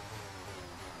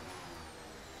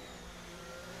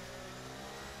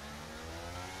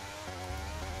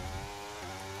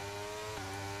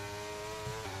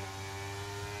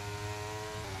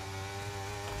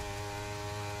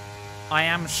 I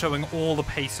am showing all the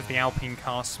pace of the Alpine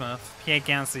car, Smurf. Pierre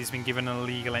Gasly's been given an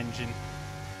illegal engine,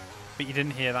 but you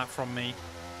didn't hear that from me.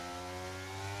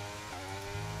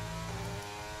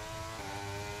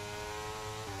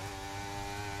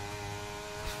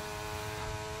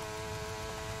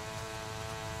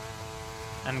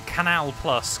 And Canal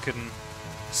Plus can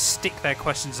stick their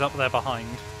questions up there behind.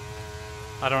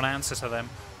 I don't answer to them.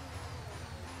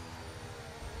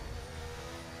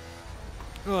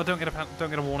 Oh, don't get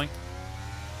a warning.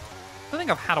 I don't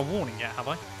think I've had a warning yet, have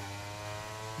I?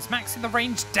 Is Max in the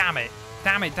range? Damn it!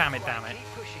 Damn it! Damn it! Damn it!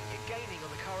 Keep pushing. You're gaining on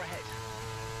the car ahead.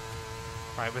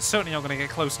 Right, we're certainly not going to get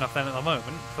close enough then at the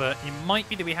moment, but it might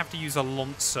be that we have to use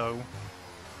Alonso,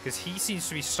 because he seems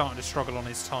to be starting to struggle on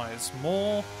his tyres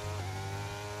more.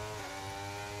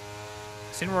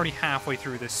 Since we're already halfway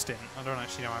through this stint, I don't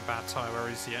actually know how bad tyre wear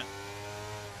is yet.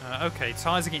 Okay,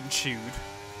 tyres are getting chewed.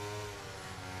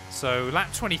 So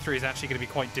lap 23 is actually going to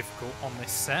be quite difficult on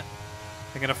this set.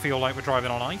 They're going to feel like we're driving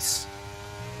on ice.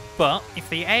 But if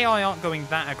the AI aren't going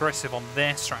that aggressive on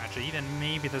their strategy, then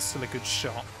maybe there's still a good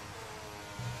shot.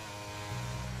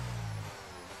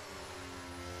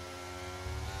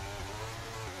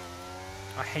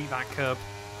 I hate that curb.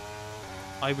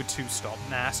 I would two-stop.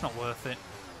 Nah, it's not worth it.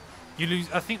 You lose.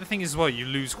 I think the thing is, as well, you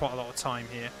lose quite a lot of time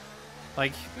here.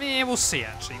 Like, we'll see,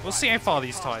 actually. We'll see how far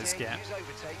these tyres get. Use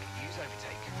overtake. Use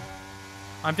overtake.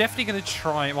 I'm definitely going to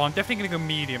try... Well, I'm definitely going to go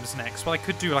mediums next, but I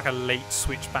could do, like, a late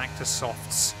switch back to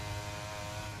softs.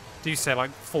 Do say, like,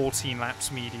 14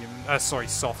 laps medium... sorry,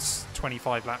 softs,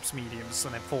 25 laps mediums,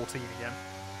 and then 14 again.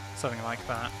 Something like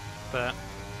that. But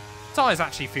tyres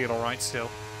actually feel alright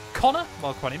still. Connor,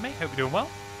 welcome in, mate. Hope you're doing well.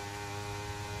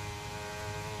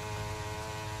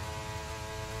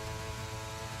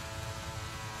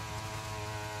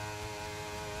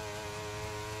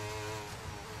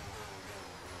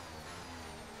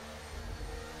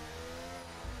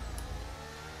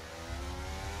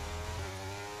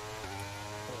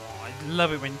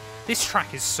 Love it when this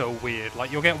track is so weird.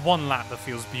 Like, you'll get one lap that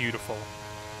feels beautiful,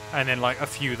 and then like a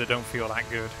few that don't feel that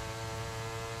good.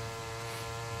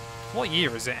 What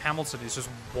year is it? Hamilton is just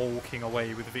walking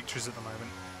away with victories at the moment.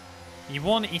 He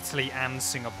won Italy and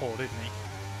Singapore, didn't he?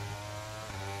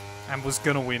 And was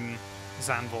gonna win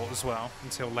Zandvoort as well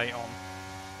until late on.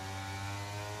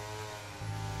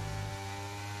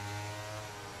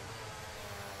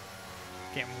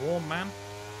 Getting warm, man.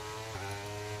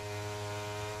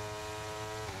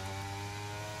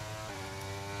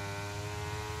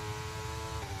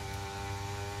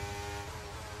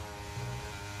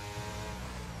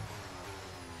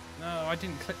 No, I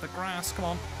didn't clip the grass, come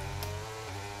on.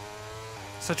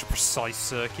 Such a precise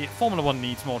circuit. Formula 1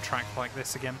 needs more track like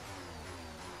this again.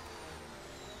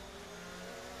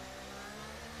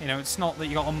 You know, it's not that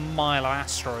you got a mile of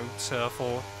AstroTurf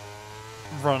or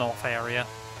runoff area.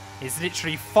 It's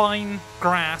literally fine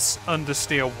grass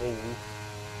understeer wall.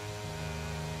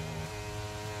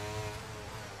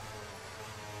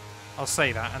 I'll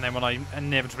say that, and then when I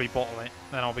inevitably bottle it,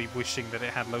 then I'll be wishing that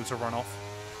it had loads of runoff.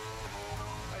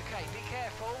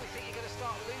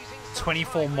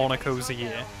 24 Monacos a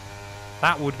year.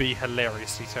 That would be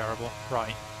hilariously terrible.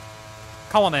 Right.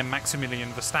 Come on then, Maximilian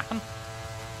Verstappen.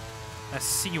 Let's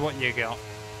see what you got.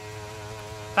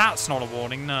 That's not a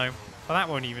warning, no. But that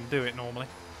won't even do it normally.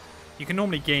 You can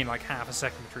normally gain like half a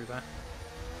second through there.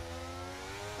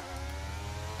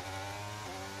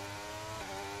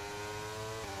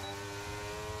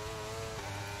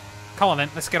 Come on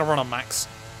then, let's get a run on Max.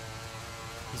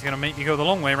 He's going to make me go the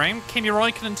long way around. Kimi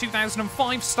Räikkönen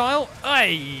 2005 style.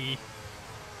 Hey!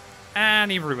 And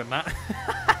he ruined that.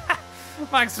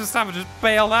 Max Verstappen just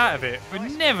bailed out of it.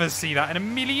 We'd never see that in a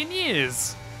million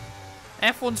years.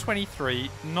 F1 23,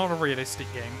 not a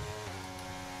realistic game.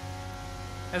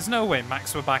 There's no way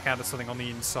Max would back out of something on the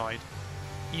inside.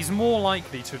 He's more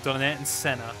likely to have done an Ayrton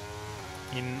Senna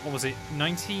in, what was it,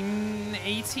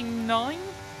 1989?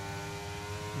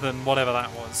 than whatever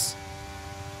that was.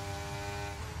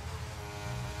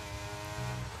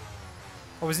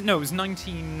 Or was it? No, it was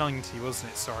 1990,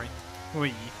 wasn't it? Sorry.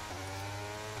 Wee.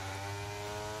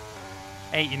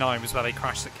 89 was where they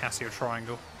crashed at Casio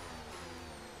Triangle.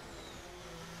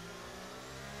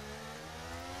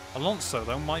 Alonso,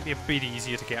 though, might be a bit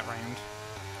easier to get round.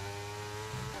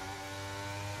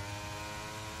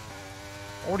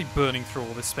 Already burning through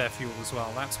all this spare fuel as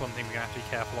well. That's one thing we're going to have to be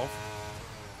careful of.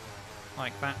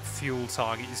 Like, that fuel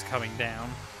target is coming down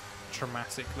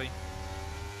dramatically.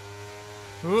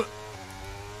 Oh,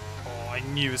 I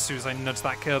knew as soon as I nudged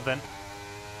that curve then.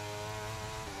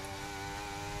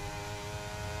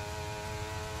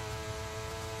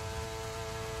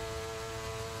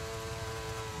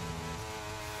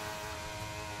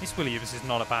 This Williams is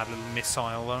not a bad little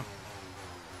missile, though.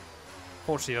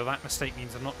 Fortunately, though, that mistake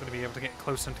means I'm not going to be able to get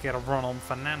close enough to get a run on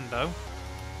Fernando.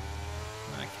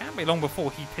 It can't be long before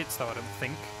he pits, though, I don't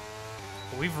think.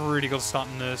 But we've really got to start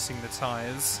nursing the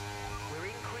tyres. We're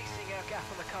increasing our gap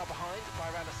on the car behind by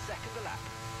around a second a lap.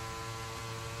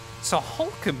 So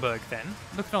Hulkenberg, then,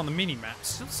 looking on the mini-map,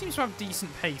 still seems to have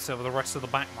decent pace over the rest of the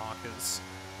back markers.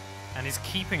 And is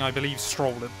keeping, I believe,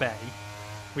 Stroll at bay,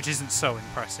 which isn't so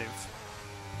impressive.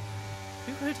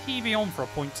 Who could he be on for a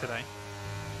point today?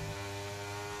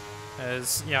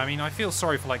 Yeah, I mean, I feel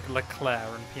sorry for, like, Leclerc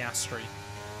and Piastri,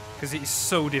 because it is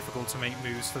so difficult to make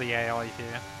moves for the AI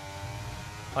here.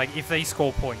 Like, if they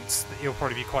score points, he'll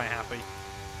probably be quite happy.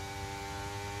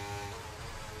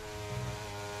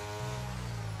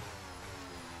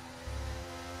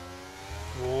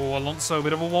 Oh, Alonso, a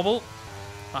bit of a wobble.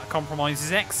 That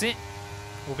compromises exit.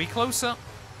 We'll be closer.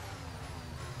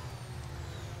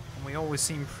 And we always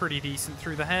seem pretty decent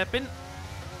through the hairpin.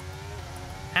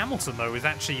 Hamilton, though, is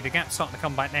actually... the gap's starting to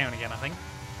come back down again, I think.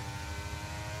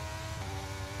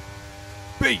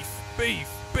 Beef! Beef!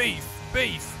 Beef!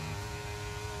 Beef!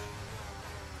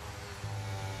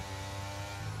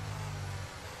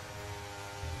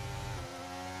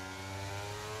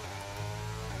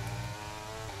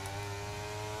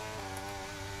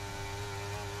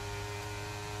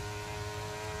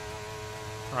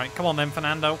 Right, come on then,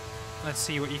 Fernando. Let's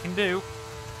see what you can do.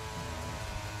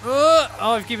 Oh,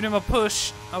 I've given him a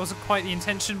push. That wasn't quite the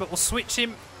intention, but we'll switch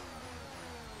him.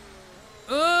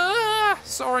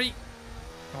 Sorry.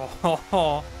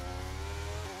 Oh.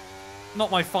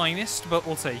 Not my finest, but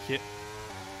we'll take it.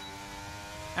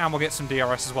 And we'll get some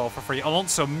DRS as well for free.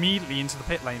 Alonso immediately into the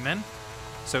pit lane then.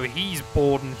 So he's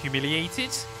bored and humiliated.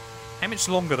 How much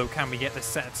longer, though, can we get this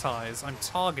set of tyres? I'm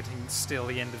targeting still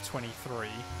the end of 23.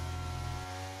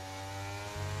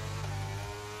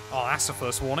 Oh, that's the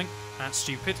first warning. That's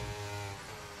stupid.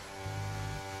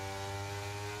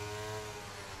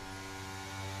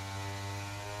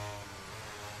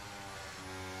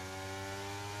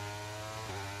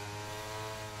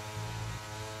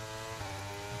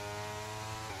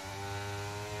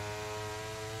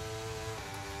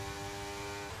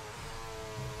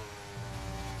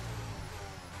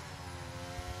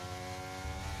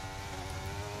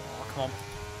 Oh, come on.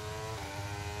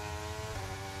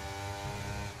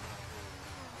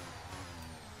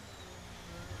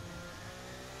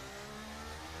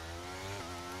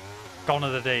 Gone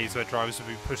are the days where drivers would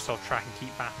be pushed off track and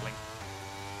keep battling.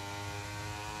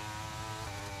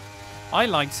 I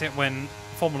liked it when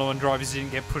Formula 1 drivers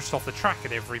didn't get pushed off the track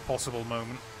at every possible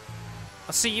moment.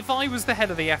 See, if I was the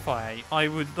head of the FIA,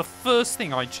 the first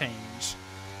thing I'd change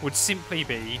would simply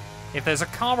be, if there's a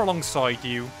car alongside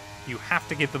you, you have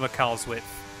to give them a car's width.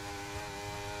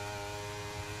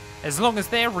 As long as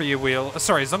their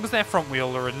as long as their front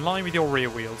wheel are in line with your rear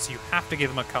wheels, you have to give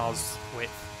them a car's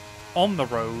width. On the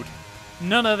road.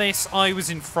 None of this, I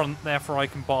was in front, therefore I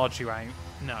can barge you out.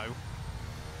 No.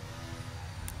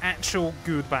 Actual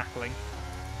good battling.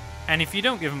 And if you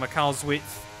don't give them a car's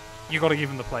width, you got to give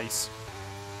them the place.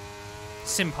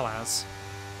 Simple as.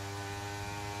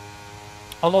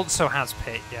 Alonso has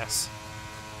pit, yes.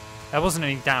 There wasn't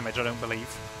any damage, I don't believe.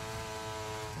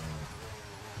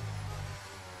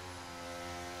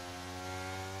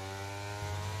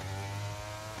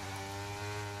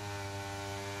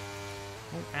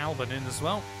 Oh, Albon in as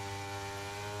well.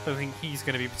 Don't think he's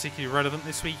going to be particularly relevant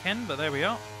this weekend, but there we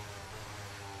are.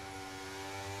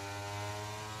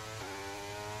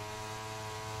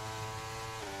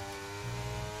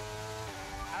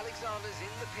 Alexander's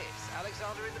in the pits.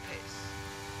 Alexander in the pits.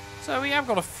 So we have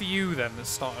got a few then that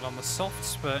started on the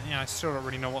softs, but yeah, I still don't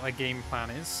really know what their game plan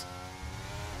is.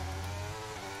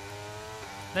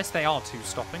 Unless they are two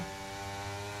stopping.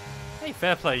 Hey,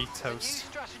 fair play, There's Toast. a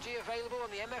new strategy available on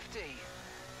the MFD.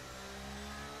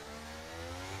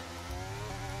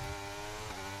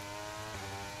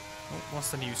 Oh,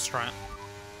 what's the new strat?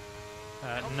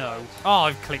 No. Oh,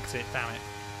 I've clicked it, damn it.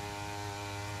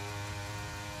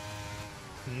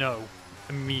 No.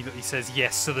 Immediately says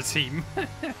yes to the team.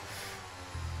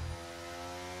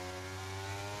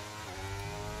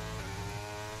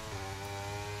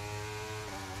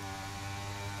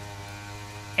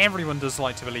 Everyone does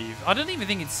like to believe. I don't even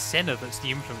think it's Senna that's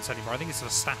the influence anymore. I think it's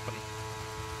Verstappen.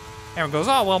 Everyone goes,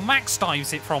 oh, well, Max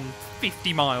dives it from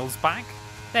 50 miles back.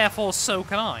 Therefore, so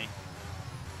can I.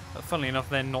 But funnily enough,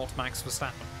 they're not Max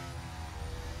Verstappen.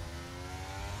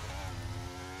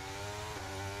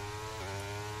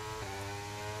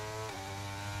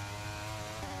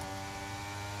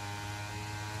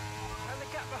 And the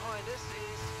gap behind us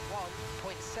is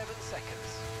 1.7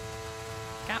 seconds.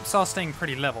 Gaps are staying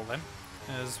pretty level then,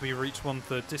 as we reach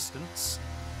 1/3 distance.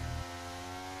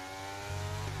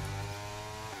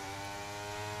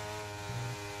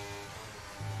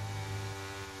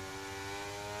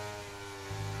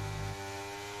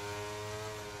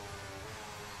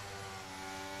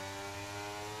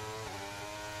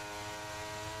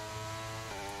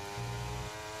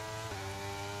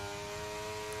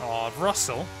 Oh,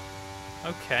 Russell.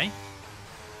 Okay.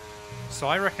 So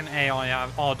I reckon AI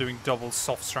are doing double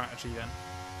soft strategy then.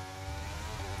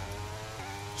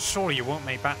 Surely you won't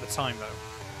make back the time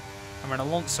though. I mean,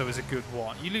 Alonso is a good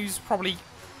what? You lose probably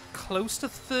close to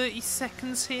 30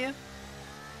 seconds here?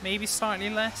 Maybe slightly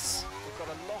less? We've got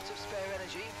a lot of spare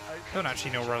energy. Okay, I don't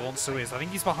actually know where Alonso is. I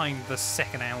think he's behind the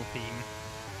second Alpine.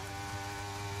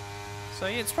 So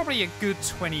yeah, it's probably a good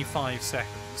 25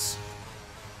 seconds.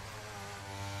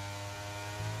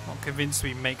 Not convinced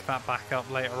we make that back up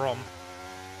later on.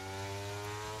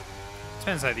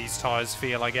 Depends how these tyres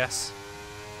feel, I guess.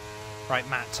 Right,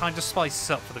 Matt, time to spice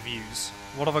this up for the views.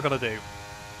 What have I got to do?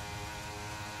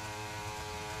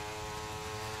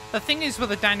 The thing is with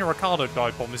the Daniel Ricciardo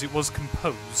dive bomb is it was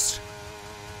composed.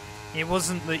 It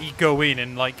wasn't that you go in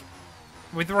and, like...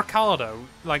 With Ricciardo,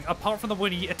 like, apart from the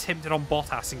one he attempted on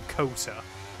Bottas in Kota...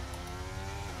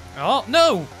 Oh,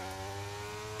 no!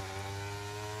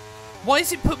 Why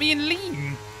does it put me in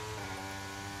lean?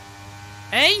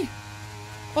 Eh?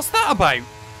 What's that about?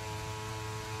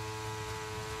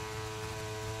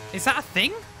 Is that a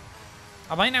thing?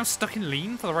 Am I now stuck in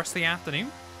lean for the rest of the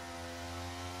afternoon?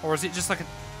 Or is it just like a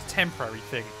temporary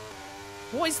thing?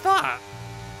 What is that?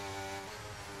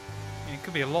 I mean, it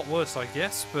could be a lot worse, I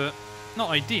guess, but not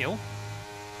ideal.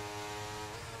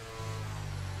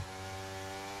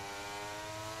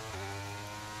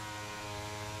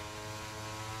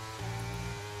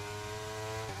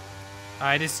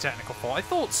 It is a technical fault. I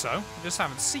thought so. I just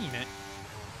haven't seen it.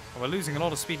 Well, we're losing a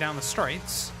lot of speed down the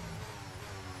straights.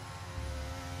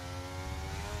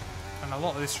 And a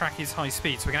lot of this track is high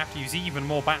speed, so we're going to have to use even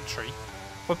more battery.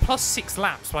 We're plus 6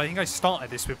 laps, but I think I started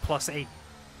this with plus 8.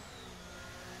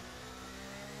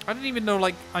 I didn't even know,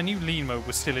 like, I knew lean mode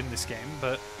was still in this game,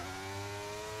 but...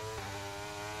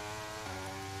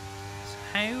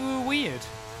 How weird.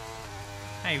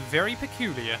 How very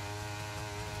peculiar.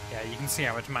 Yeah, you can see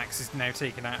how much Max is now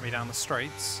taking at me down the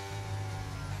straights.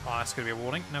 Oh, that's going to be a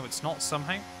warning. No, it's not,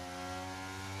 somehow.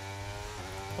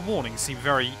 The warnings seem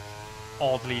very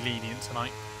oddly lenient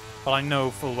tonight. But I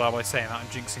know full well by saying that I'm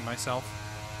jinxing myself.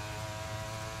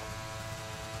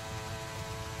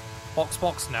 Box,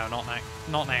 box? No, not now.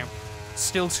 Not now.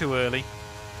 Still too early.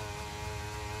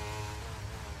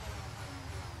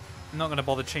 I'm not going to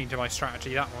bother changing my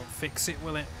strategy. That won't fix it,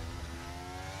 will it?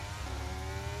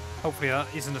 Hopefully that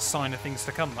isn't a sign of things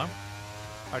to come, though.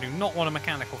 I do not want a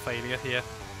mechanical failure here.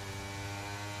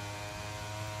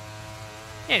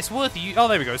 Yeah, it's worth it. Oh,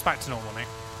 there we go. It's back to normal now.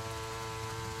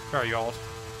 Very odd.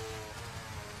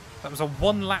 That was a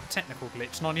 1-lap technical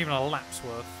glitch, not even a lap's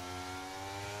worth.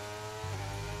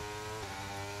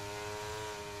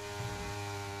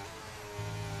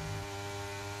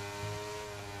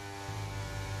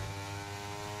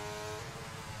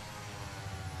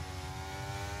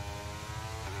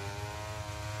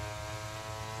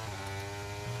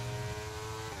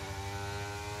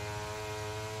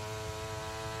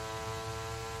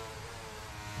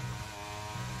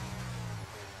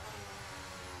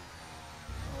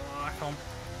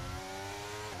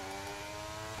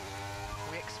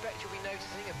 We expect you'll be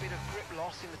noticing a bit of grip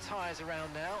loss in the tyres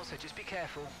around now, so just be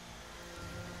careful.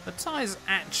 The tyres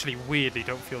actually weirdly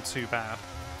don't feel too bad.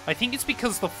 I think it's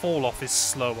because the fall off is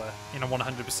slower in a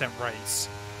 100% race.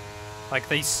 Like,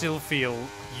 they still feel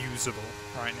usable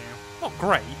right now. Not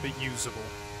great, but usable.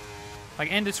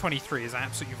 Like, end of 23 is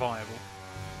absolutely viable.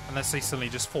 Unless they suddenly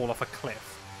just fall off a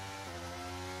cliff.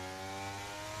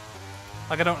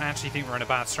 Like, I don't actually think we're in a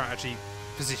bad strategy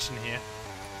position here.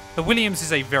 The Williams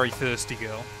is a very thirsty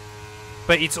girl.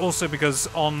 But it's also because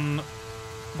on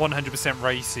 100%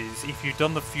 races, if you've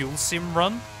done the fuel sim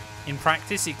run in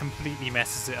practice, it completely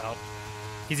messes it up.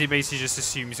 Because it basically just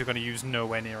assumes you're going to use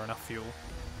nowhere near enough fuel.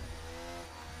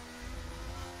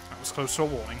 That was close to a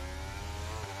warning.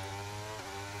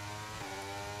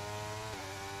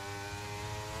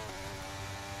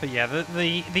 But yeah,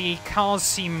 the cars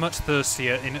seem much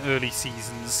thirstier in early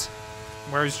seasons.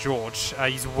 Whereas George,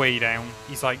 he's way down.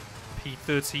 He's like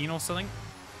P13 or something.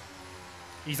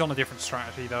 He's on a different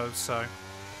strategy though, so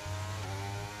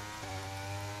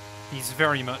he's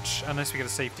very much, unless we get a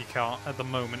safety car, at the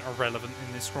moment irrelevant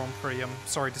in this Grand Prix, I'm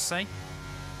sorry to say.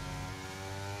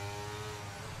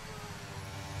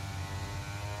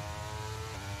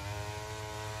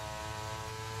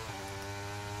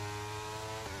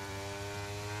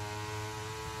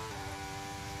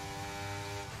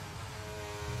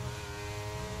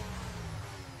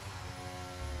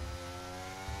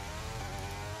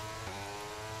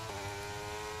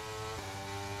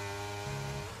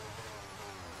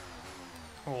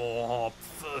 Oh,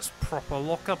 first proper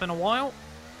lock-up in a while.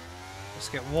 Let's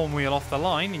get one wheel off the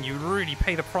line, and you really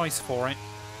pay the price for it.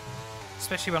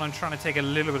 Especially when I'm trying to take a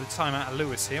little bit of time out of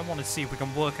Lewis here. I want to see if we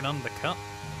can work an undercut.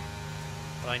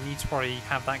 But I need to probably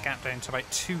have that gap down to about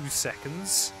 2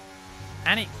 seconds.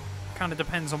 And it kind of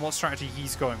depends on what strategy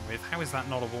he's going with. How is that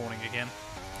not a warning again?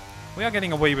 We are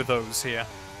getting away with those here.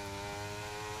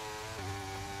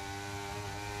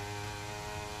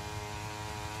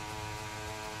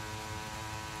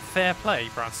 Fair play,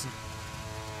 Bradson.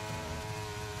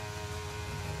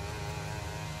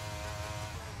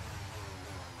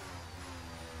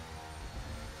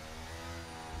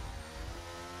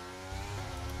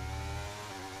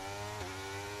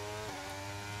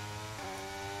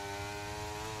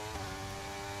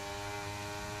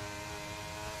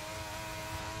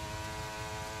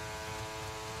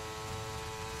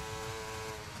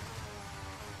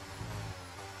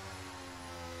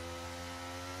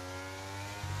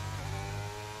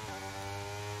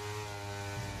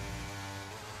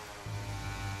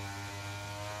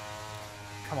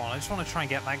 Come on, I just want to try and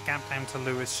get that gap down to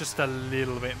Lewis just a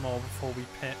little bit more before we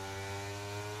pit.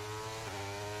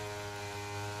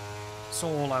 That's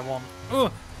all I want.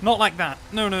 Oh, not like that.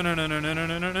 No, no, no, no, no, no, no,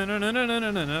 no, no, no, no, no, no,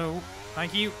 no, no, no.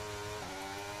 Thank you.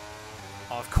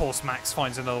 Oh, of course Max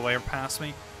finds another way past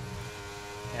me.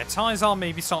 Yeah, tyres are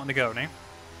maybe starting to go now.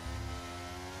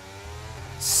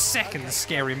 Second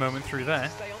scary moment through there.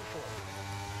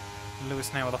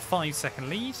 Lewis now with a 5-second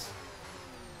lead.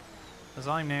 As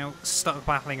I'm now stuck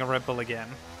battling a Red Bull again.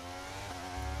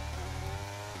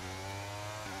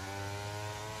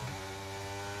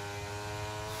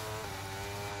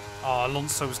 Oh,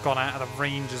 Alonso's gone out of the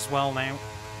range as well now.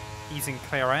 He's in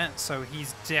clear out, so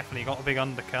he's definitely got a big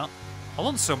undercut.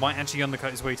 Alonso might actually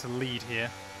undercut his way to the lead here,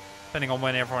 depending on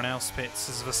when everyone else pits.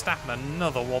 As Verstappen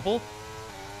another wobble.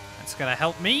 That's going to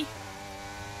help me.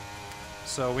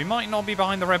 So we might not be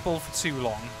behind the Red Bull for too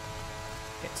long.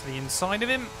 Get to the inside of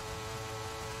him.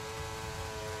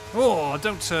 Oh,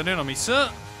 don't turn in on me,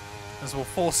 sir. As we'll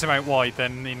force him out wide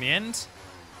then in the end.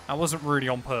 That wasn't really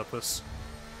on purpose.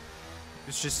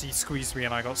 It's just he squeezed me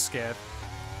and I got scared.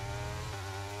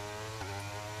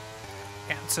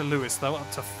 Gap to Lewis though,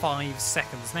 up to 5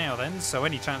 seconds now then, so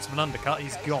any chance of an undercut,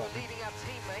 he's gone. Leading our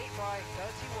teammate by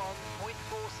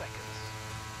 31.4 seconds.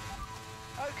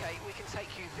 Okay, we can take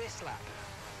you this lap.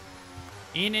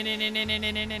 In.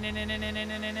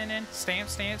 Stay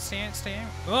out.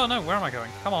 Oh no, where am I going?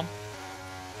 Come on.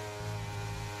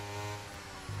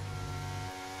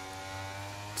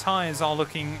 Tyres are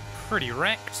looking pretty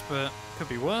wrecked, but could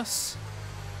be worse.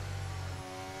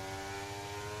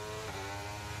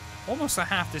 Almost a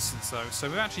half distance though, so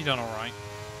we've actually done alright.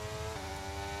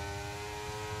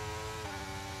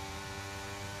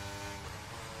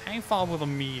 How far will the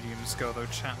mediums go though,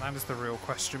 chat? That is the real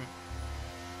question.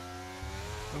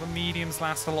 Will the mediums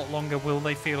last a lot longer? Will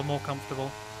they feel more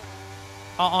comfortable?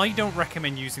 I don't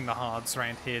recommend using the hards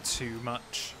around here too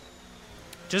much.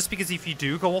 Just because if you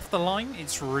do go off the line,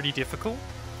 it's really difficult.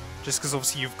 Just because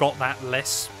obviously you've got that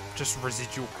less just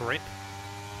residual grip.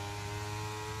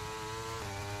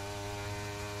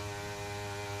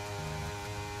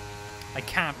 I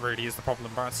can't really is the problem,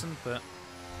 Bradson, but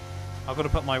I've got to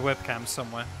put my webcam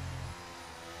somewhere.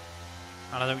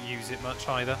 And I don't use it much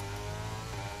either.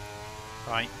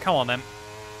 Right, come on then.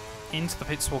 Into the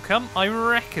pits we'll come. I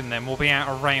reckon then we'll be out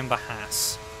around the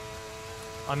Haas.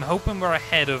 I'm hoping we're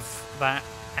ahead of that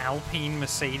Alpine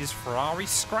Mercedes Ferrari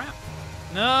scrap.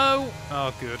 No!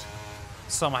 Oh, good.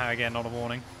 Somehow, again, not a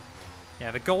warning.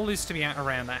 Yeah, the goal is to be out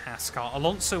around that Haas car.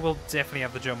 Alonso will definitely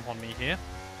have the jump on me here.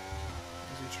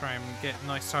 As we try and get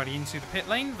nice tidy into the pit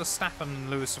lane. Verstappen and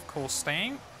Lewis, of course,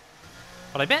 staying.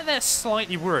 But I bet they're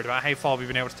slightly worried about how far we've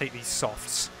been able to take these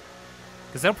softs.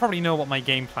 Because they'll probably know what my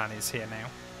game plan is here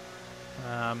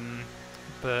now.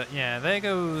 But yeah, there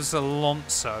goes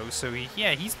Alonso. So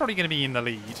he's probably going to be in the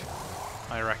lead,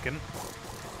 I reckon.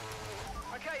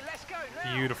 Okay, let's go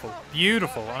now. Beautiful,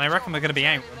 beautiful. And I reckon we're going to be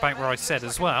out about where I said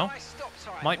as well.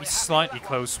 Might be slightly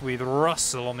close with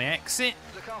Russell on the exit.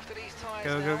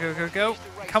 Go, go, go, go, go.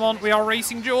 Come on, we are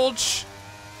racing George.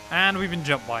 And we've been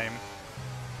jumped by him.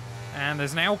 And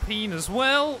there's an Alpine as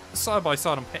well. Side by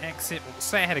side on pit exit. We'll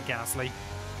stay ahead of Gasly.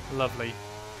 Lovely.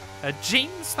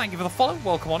 James, thank you for the follow.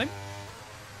 Welcome on him.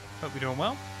 Hope you're doing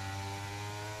well.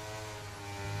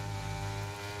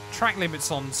 Track limits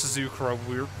on Suzuka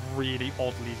are really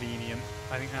oddly lenient.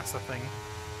 I think that's the thing.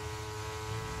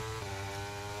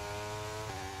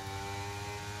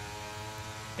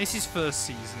 This is first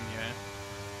season, yeah.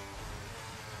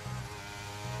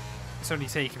 It's only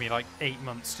taken me like 8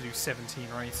 months to do 17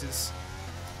 races.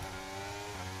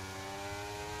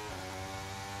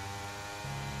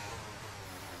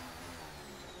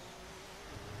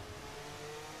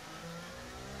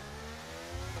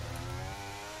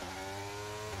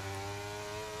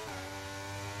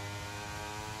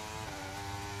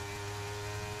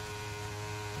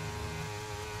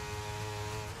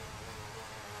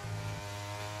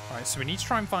 Right, so we need to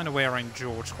try and find a way around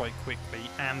George quite quickly,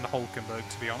 and Hulkenberg,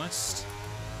 to be honest.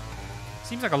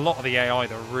 Seems like a lot of the AI,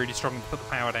 though, are really struggling to put the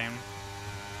power down.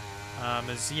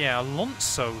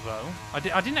 Alonso, though. I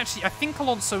didn't actually... I think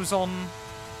Alonso's on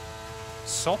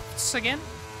softs again,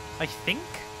 I think.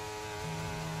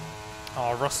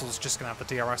 Oh, Russell's just going to have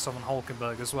the DRS on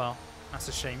Hulkenberg as well. That's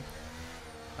a shame.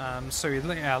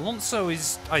 Alonso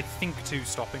is, I think,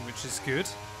 two-stopping, which is good.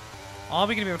 Are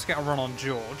we going to be able to get a run on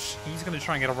George? He's going to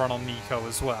try and get a run on Nico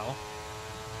as well.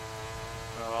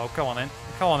 Oh, go on then.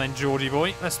 Come on then, Georgie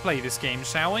boy. Let's play this game,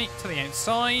 shall we? To the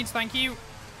outside, thank you.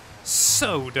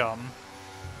 So dumb.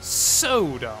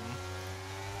 So dumb.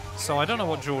 So I don't know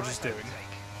what George is doing.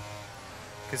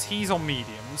 Because he's on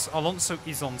mediums. Alonso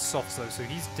is on softs though, so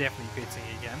he's definitely pitting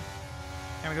again.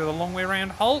 Can we go the long way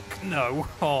around Hulk? No.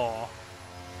 Oh.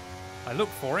 I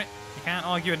looked for it. You can't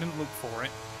argue I didn't look for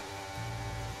it.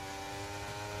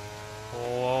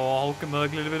 Oh,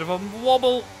 Hulkenberg, a little bit of a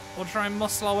wobble. We'll try and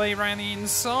muscle our way around the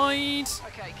inside.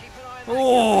 Okay, keep an eye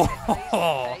on that.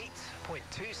 Oh,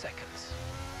 8.2 seconds.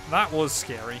 That was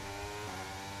scary.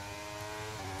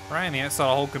 Around the outside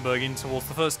of Hulkenberg in towards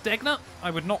the first Degner,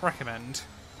 I would not recommend.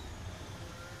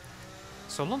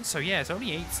 So Alonso, yeah, it's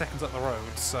only 8 seconds up the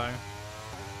road, so...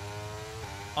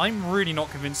 I'm really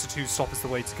not convinced a two-stop is the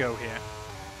way to go here.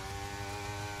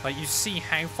 Like, you see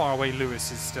how far away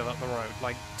Lewis is still up the road.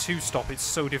 Like, two-stop, it's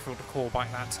so difficult to call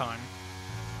back that time.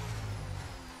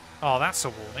 Oh, that's a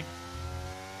warning.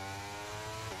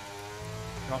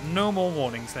 Got no more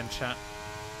warnings then, chat.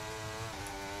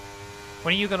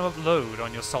 When are you going to upload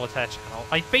on your Solitaire channel?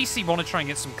 I basically want to try and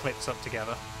get some clips up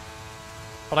together.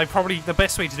 But the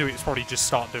best way to do it is probably just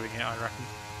start doing it, I reckon.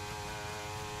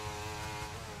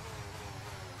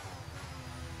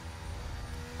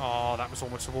 Oh, that was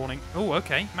almost a warning. Oh,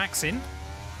 okay. Max in.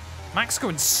 Max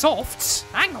going soft.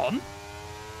 Hang on.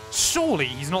 Surely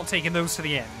he's not taking those to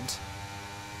the end.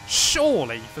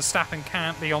 Surely Verstappen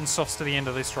can't be on softs to the end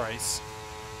of this race.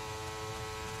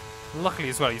 Luckily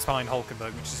as well, he's behind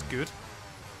Hulkenberg, which is good.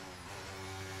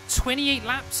 28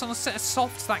 laps on a set of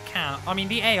softs? That can't. I mean,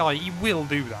 the AI, he will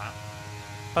do that.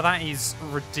 But that is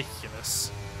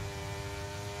ridiculous.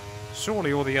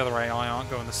 Surely all the other AI aren't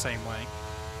going the same way.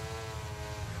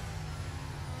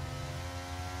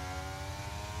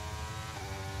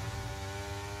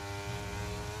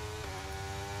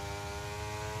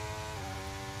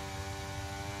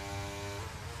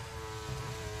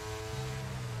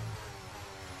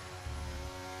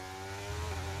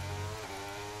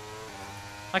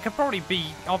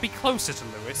 I'll be closer to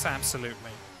Lewis,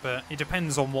 absolutely. But it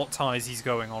depends on what tyres he's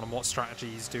going on and what strategy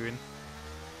he's doing.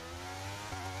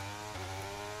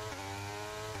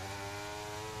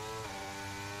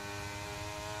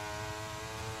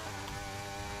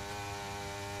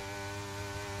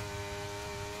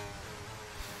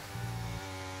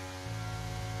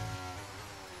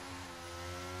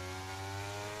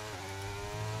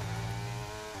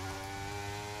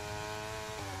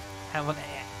 Have an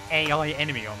AI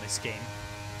enemy on this game.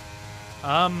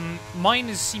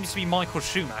 Mine seems to be Michael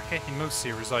Schumacher. In most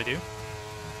series I do.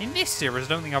 In this series I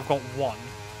don't think I've got one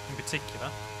in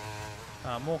particular.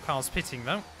 More cars pitting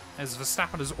though, as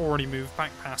Verstappen has already moved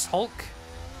back past Hulk.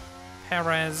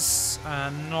 Perez,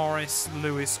 Norris,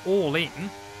 Lewis all in.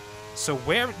 So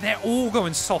they're all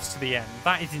going softs to the end.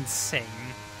 That is insane.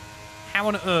 How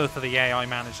on earth are the AI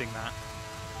managing that?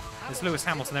 As Lewis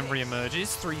Hamilton then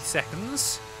re-emerges, 3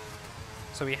 seconds.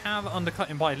 So we have undercut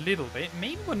him by a little bit.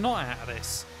 Maybe we're not out of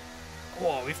this.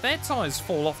 Whoa, if their tyres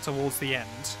fall off towards the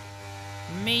end,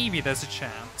 maybe there's a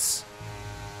chance.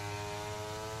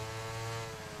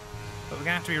 But we're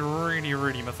going to have to be really,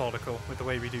 really methodical with the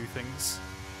way we do things.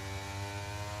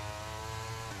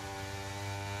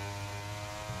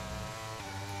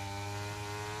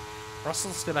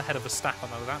 Russell's still ahead of Verstappen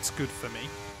though, that's good for me.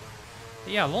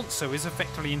 But yeah, Alonso is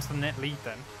effectively into the net lead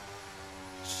then.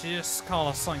 Just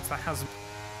Carlos Sainz that hasn't...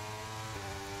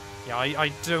 Yeah,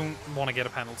 I don't want to get a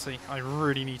penalty. I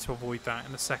really need to avoid that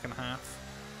in the second half.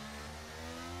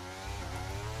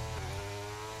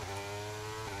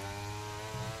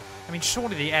 I mean,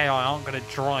 surely the AI aren't going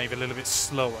to drive a little bit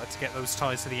slower to get those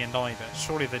tyres to the end either.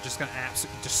 Surely they're just going to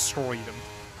absolutely destroy them,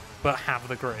 but have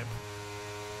the grip.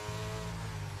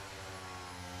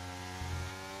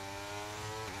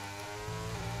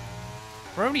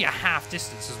 We're only a half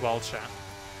distance as well, chat.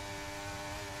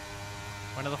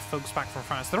 When are the folks back from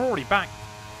France? They're already back.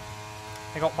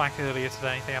 They got back earlier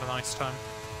today. They had a nice time.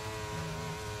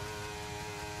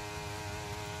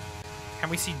 Can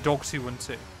we see Dog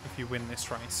 212 if you win this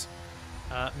race?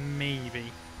 Maybe.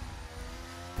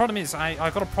 Problem is,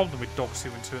 I've got a problem with Dog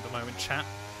 212 at the moment, chat.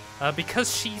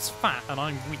 Because she's fat and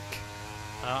I'm weak,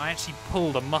 I actually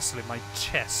pulled a muscle in my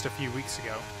chest a few weeks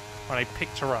ago when I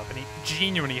picked her up, and it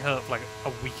genuinely hurt for like a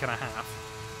week and a half.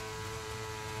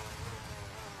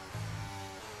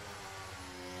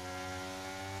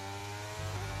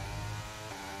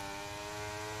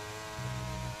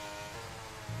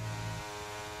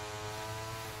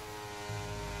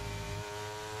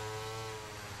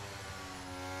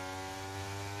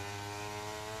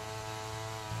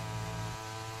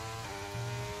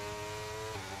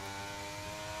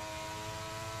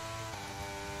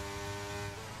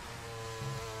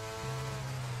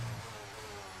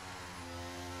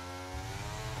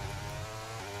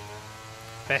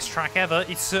 Best track ever.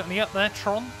 It's certainly up there,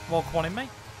 Tron. Welcome on in, mate.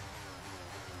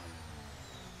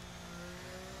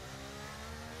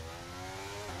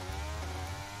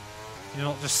 You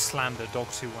not just slander Dog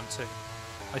 212.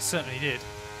 I certainly did.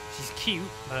 She's cute,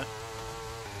 but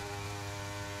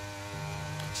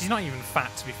she's not even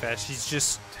fat, to be fair. She's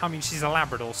just, I mean, she's a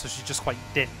Labrador, so she's just quite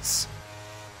dense.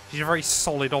 She's a very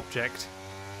solid object.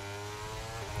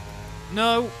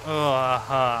 No.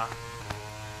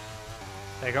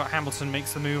 There you go. Hamilton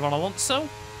makes the move on Alonso.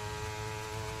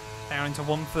 Down into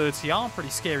 130R. Pretty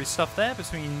scary stuff there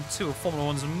between two of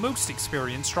Formula 1's most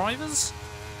experienced drivers.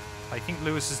 I think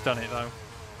Lewis has done it, though.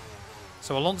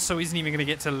 So Alonso isn't even going to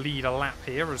get to lead a lap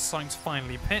here as Sainz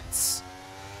finally pits.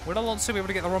 Would Alonso be able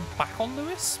to get the run back on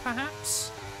Lewis,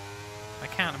 perhaps? I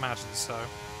can't imagine so.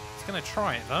 He's going to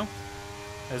try it, though.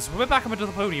 As we're back up into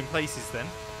the podium places, then.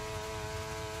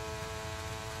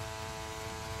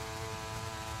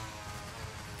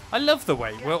 I love the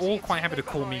way we're all quite happy to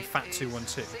call me Fat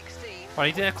 212. But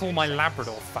I dare call my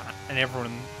Labrador fat, and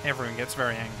everyone gets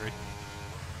very angry.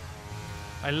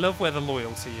 I love where the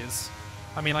loyalty is.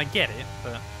 I mean, I get it,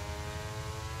 but...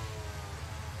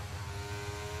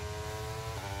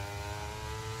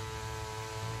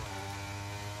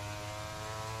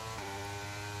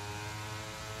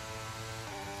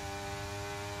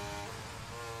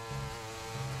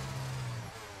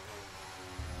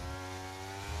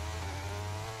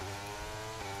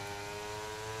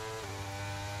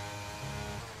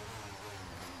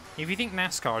 If you think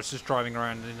NASCAR is just driving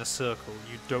around in a circle,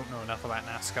 you don't know enough about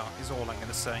NASCAR, is all I'm going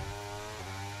to say.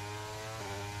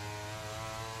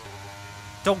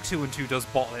 Dog 212 does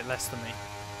bottle it less than me.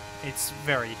 It's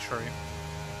very true.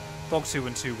 Dog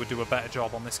 212 would do a better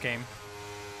job on this game.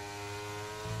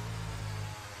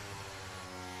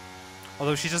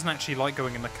 Although she doesn't actually like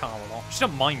going in the car a lot. She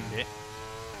doesn't mind it,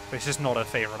 but it's just not her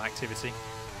favourite activity.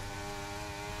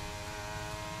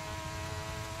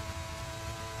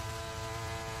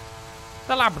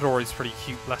 The Labrador is pretty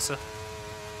cute, bless her.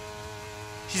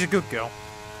 She's a good girl.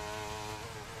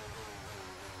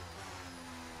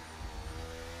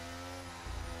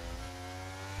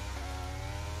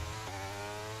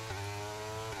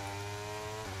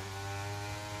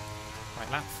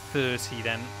 Right, lap 30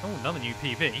 then. Oh, another new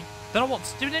PB. Don't know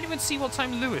what. Did anyone see what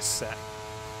time Lewis set?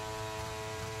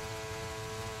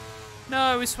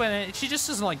 No, it's when she just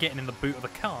doesn't like getting in the boot of the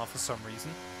car for some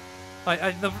reason.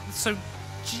 So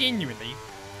genuinely,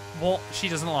 what she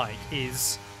doesn't like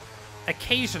is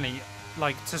occasionally,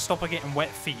 like, to stop her getting wet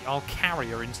feet, I'll carry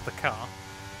her into the car.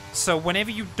 So whenever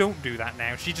you don't do that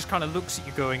now, she just kind of looks at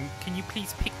you going, can you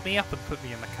please pick me up and put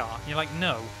me in the car? And you're like,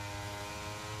 no.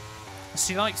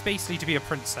 She likes basically to be a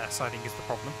princess, I think, is the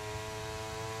problem.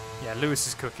 Yeah, Lewis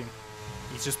is cooking.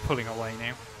 He's just pulling away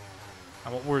now.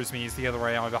 And what worries me is the other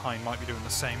AI behind might be doing the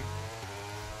same.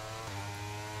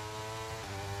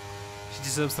 She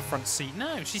deserves the front seat.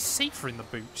 No, she's safer in the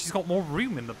boot. She's got more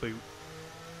room in the boot.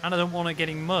 And I don't want her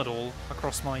getting mud all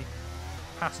across my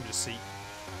passenger seat.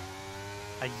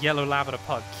 A yellow Labrador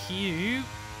pug. Cute.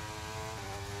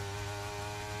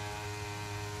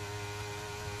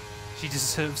 She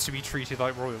deserves to be treated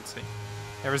like royalty.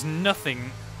 There is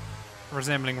nothing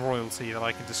resembling royalty that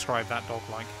I can describe that dog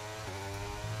like.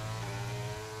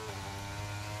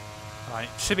 Right,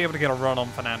 should be able to get a run on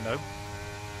Fernando.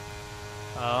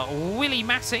 Willie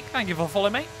Matic, thank you for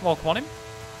following, mate. Welcome on him.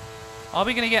 Are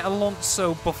we going to get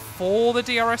Alonso before the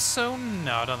DRS zone?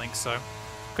 No, I don't think so.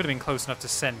 Could have been close enough to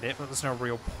send it, but there's no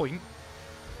real point.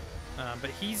 But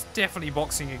he's definitely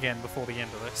boxing again before the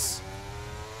end of this.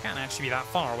 Can't actually be that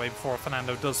far away before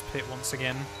Fernando does pit once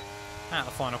again. At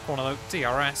the final corner though,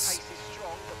 DRS.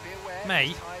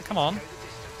 Mate, come on.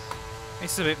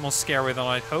 It's a bit more scary than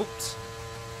I'd hoped.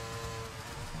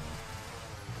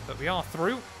 But we are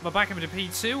through. We're back into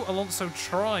P2. Alonso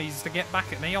tries to get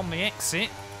back at me on the exit.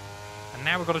 And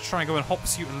now we've got to try and go and hot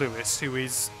pursuit Lewis, who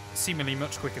is seemingly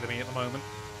much quicker than me at the moment.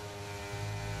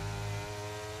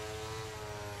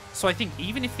 So I think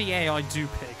even if the AI do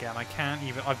pit again, I can't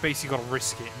even... I've basically got to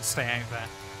risk it and stay out there.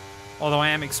 Although I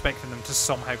am expecting them to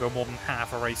somehow go more than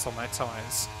half a race on their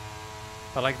tyres.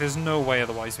 But, like, there's no way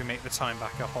otherwise we make the time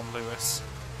back up on Lewis.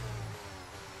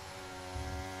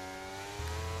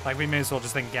 Like, we may as well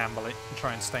just then gamble it and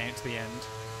try and stay out to the end.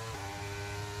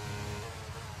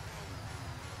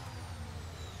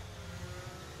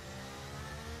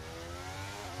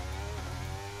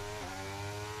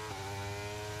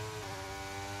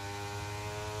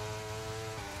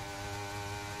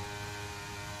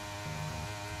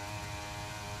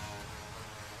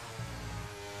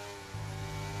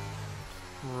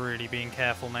 Really being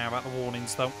careful now about the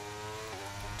warnings, though.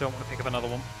 Don't want to pick up another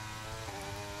one.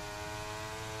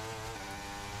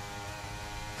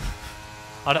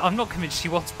 I'm not convinced she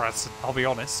wants Bradson, I'll be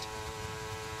honest.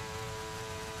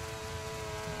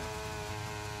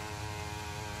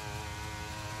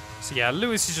 So yeah,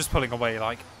 Lewis is just pulling away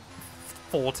like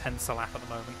 4/10 a lap at the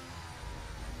moment.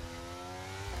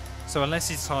 So unless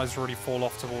his tyres really fall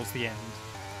off towards the end,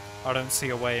 I don't see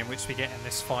a way in which we get in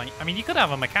this fight. I mean, you could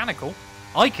have a mechanical.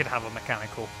 I could have a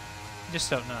mechanical. I just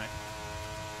don't know.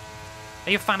 Are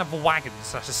you a fan of wagons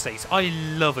slash estates? I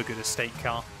love a good estate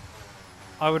car.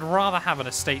 I would rather have an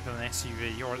estate than an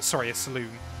SUV, or sorry, a saloon.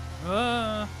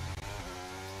 That's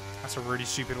a really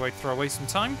stupid way to throw away some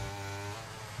time.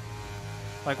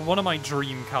 Like, one of my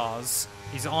dream cars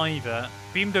is either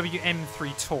BMW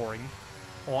M3 Touring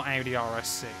or Audi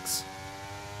RS6.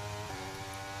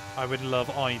 I would love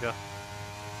either.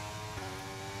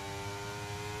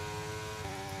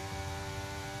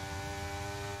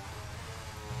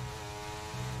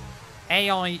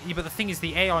 AI, but the thing is,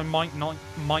 the AI might not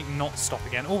stop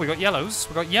again. Oh, we got yellows.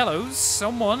 We got yellows.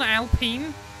 Someone,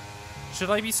 Alpine. Should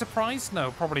I be surprised?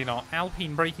 No, probably not.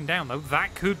 Alpine breaking down, though.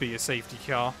 That could be a safety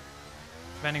car,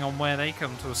 depending on where they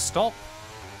come to a stop.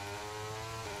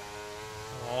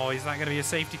 Oh, is that going to be a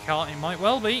safety car? It might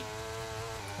well be.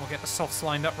 We'll get the softs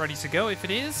lined up, ready to go if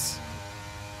it is.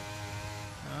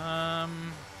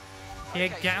 Here, Okay,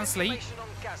 Gasly.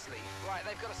 Right,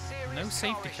 they've got a serious No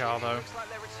safety issue. car, It though. looks like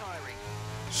they're retiring.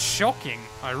 Shocking.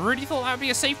 I really thought that would be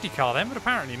a safety car then, but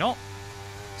apparently not.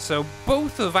 So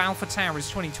both of Alpha Tauri's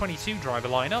 2022 driver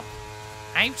lineup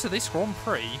out of this Grand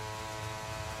Prix.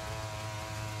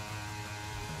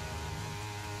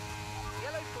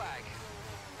 Yellow flag.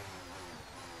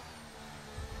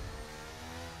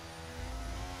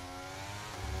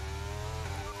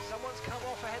 Someone's come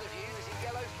off ahead of you. There's a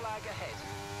yellow flag ahead.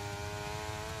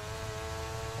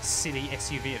 A silly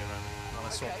SUV at the moment.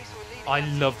 Honestly. Okay, so we're leading I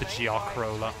that love the team GR by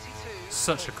Corolla. 22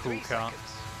 Such a or cool 3 car. seconds.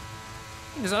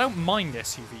 Because I don't mind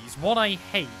SUVs. What I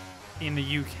hate in the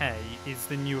UK is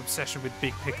the new obsession with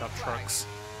big pickup trucks.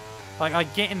 Like, I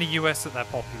get in the US that they're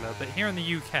popular, but here in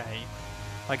the UK,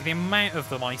 like, the amount of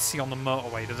them I see on the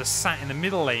motorway that are sat in the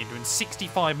middle lane doing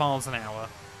 65 miles an hour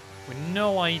with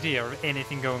no idea of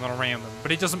anything going on around them.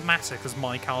 But it doesn't matter because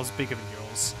my car's bigger than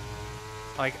yours.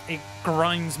 Like, it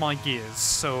grinds my gears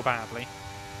so badly.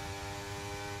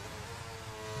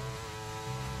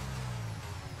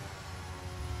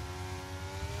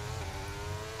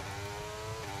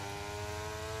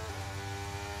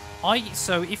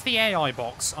 So if the AI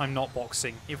box, I'm not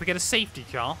boxing. If we get a safety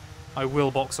car, I will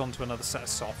box onto another set of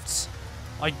softs.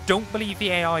 I don't believe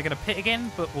the AI are going to pit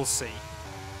again, but we'll see.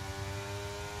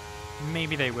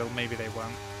 Maybe they will, maybe they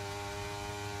won't.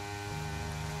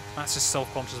 That's just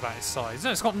self-conscious about his size.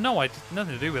 No, it's got nothing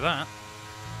to do with that.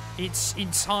 It's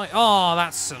entire. Oh,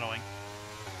 that's annoying.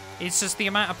 It's just the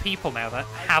amount of people now that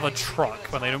have a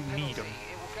truck when they don't need them,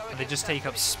 and they just take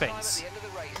up space.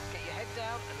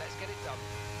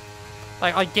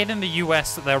 Like, I get in the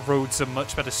US that their roads are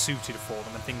much better suited for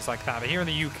them and things like that, but here in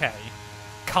the UK,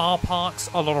 car parks,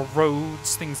 a lot of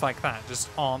roads, things like that just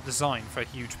aren't designed for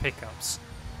huge pickups.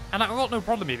 And I've got no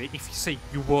problem with it if you say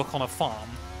you work on a farm,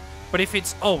 but if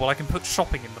it's, oh, well, I can put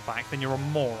shopping in the back, then you're a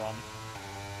moron.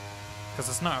 Because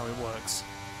that's not how it works.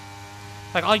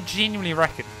 Like, I genuinely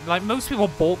reckon, like, most people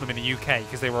bought them in the UK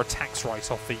because they were a tax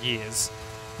write-off for years.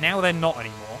 Now they're not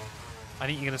anymore. I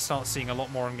think you're going to start seeing a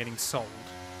lot more of them getting sold.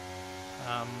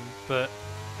 But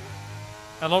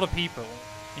a lot of people,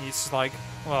 it's like,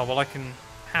 well, I can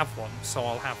have one, so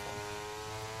I'll have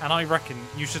one. And I reckon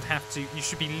you should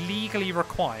be legally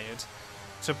required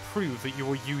to prove that you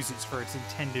will use it for its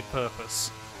intended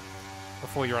purpose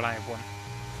before you're allowed one.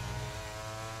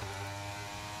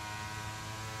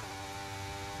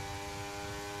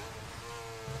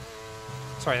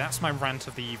 Sorry, that's my rant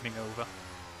of the evening over.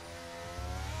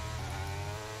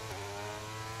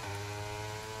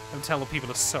 Don't tell the people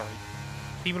of Surrey.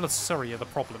 People of Surrey are the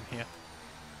problem here.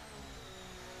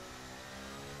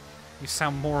 You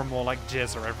sound more and more like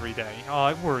Jezza every day. Oh,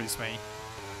 it worries me.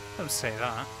 Don't say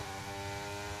that.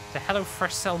 The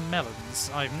HelloFresh sell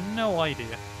melons? I have no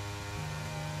idea.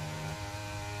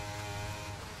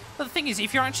 But the thing is,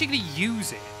 if you're actually going to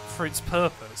use it for its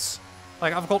purpose,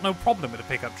 like, I've got no problem with a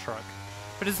pickup truck.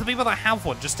 But it's the people that have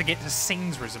one just to get to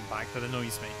Sainsbury's and back that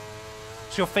annoys me.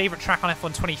 What's your favourite track on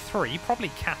F123? Probably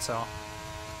Qatar.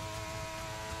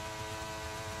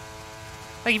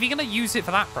 Like, if you're going to use it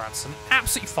for that, Branson,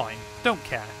 absolutely fine. Don't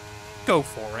care. Go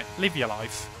for it. Live your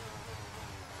life.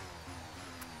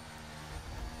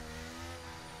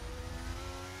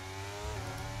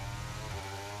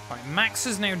 Right, Max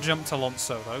has now jumped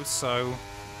Alonso, though, so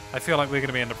I feel like we're going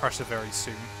to be under pressure very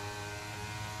soon.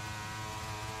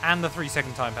 And the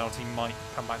 3-second time penalty might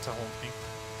come back to haunt me.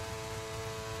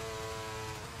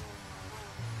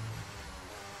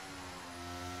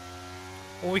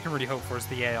 All we can really hope for is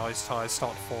the AI's tyres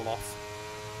start to fall off.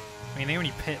 I mean, they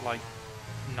only pit like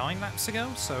 9 laps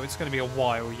ago, so it's going to be a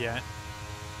while yet.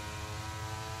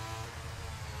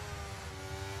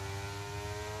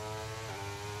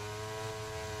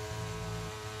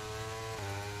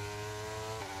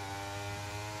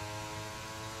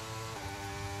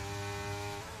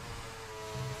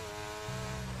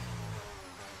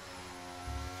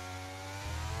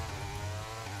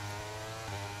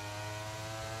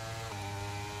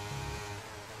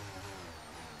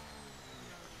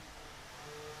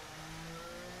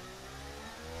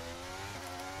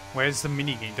 Where's the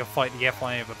minigame to fight the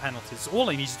FIA over penalties? All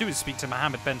I need to do is speak to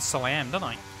Mohammed Ben Sulayem, don't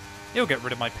I? He'll get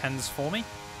rid of my pens for me.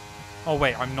 Oh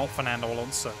wait, I'm not Fernando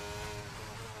Alonso.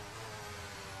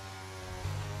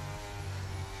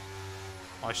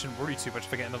 I shouldn't worry too much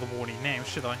if I get another warning now,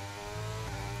 should I?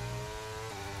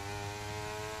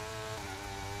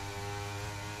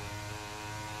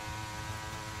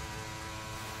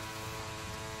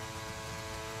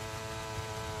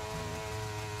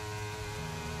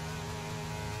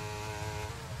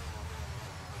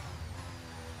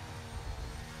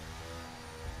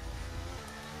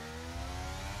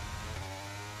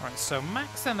 Right, so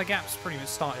Max and the gap's pretty much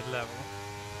started level.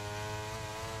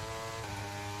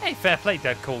 Hey, fair play,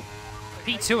 Deadcool.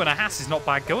 P2 and a Haas is not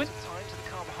bad going.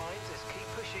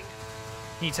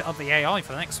 Need to up the AI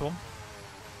for the next one.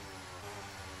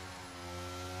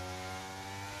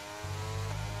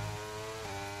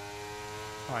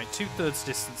 Alright, 2/3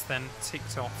 distance then,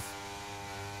 ticked off.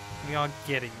 We are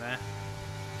getting there.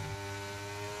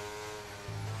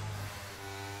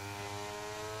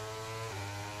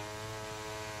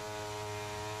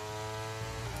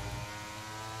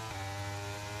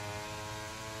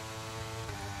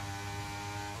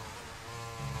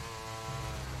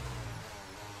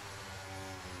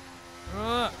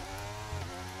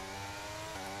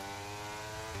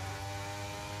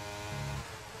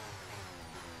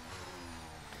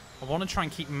 I want to try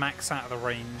and keep Max out of the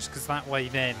range, because that way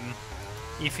then,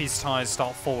 if his tyres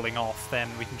start falling off, then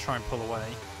we can try and pull away.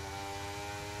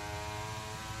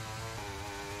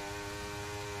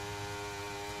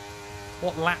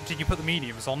 What lap did you put the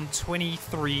mediums on?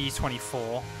 23,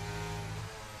 24.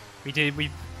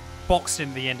 We boxed in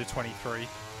at the end of 23.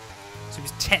 So it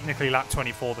was technically lap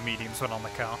 24 the mediums went on the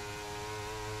car.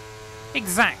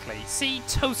 Exactly. See,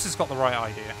 Toaster's got the right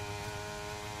idea.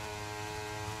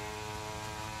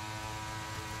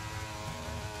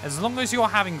 As long as you're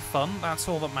having fun, that's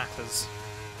all that matters.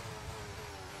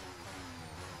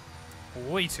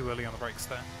 way too early on the brakes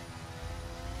there.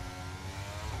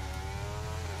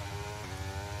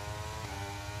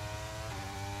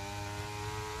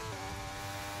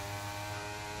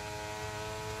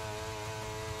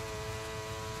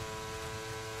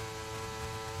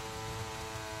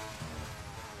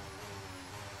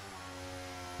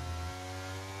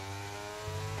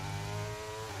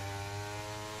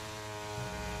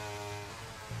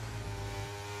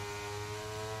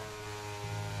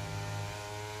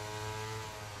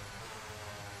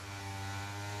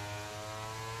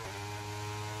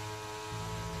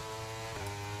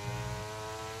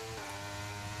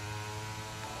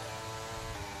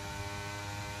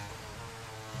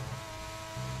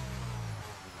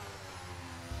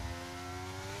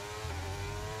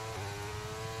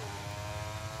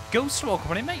 Ghost,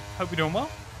 welcome in, mate. Hope you're doing well.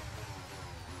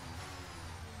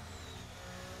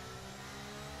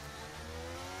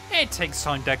 It takes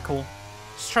time, Deadcool.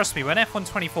 Just trust me, when F1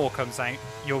 24 comes out,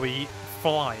 you'll be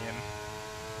flying.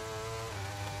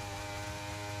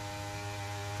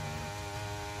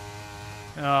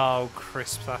 Oh,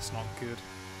 crisp, that's not good.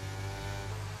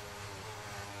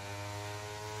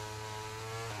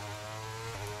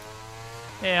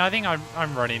 Yeah, I think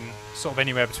I'm running sort of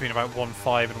anywhere between about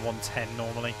 1.5 and 1.10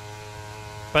 normally.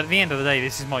 But at the end of the day,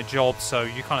 this is my job, so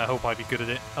you kind of hope I'd be good at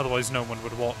it. Otherwise, no one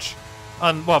would watch.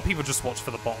 Well, people just watch for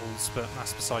the bottles, but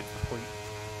that's beside the point.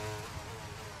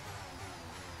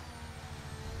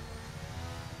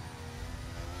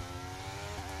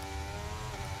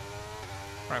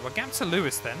 Right, well, gap to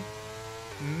Lewis then.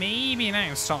 Maybe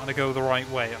now starting to go the right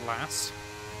way at last.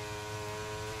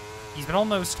 He's been on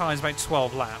those tyres about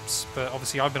 12 laps, but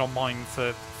obviously I've been on mine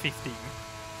for 15.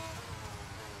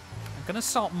 I'm going to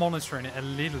start monitoring it a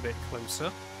little bit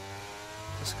closer,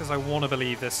 just because I want to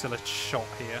believe there's still a shot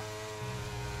here.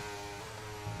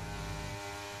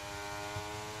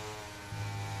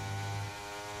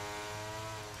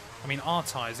 I mean, our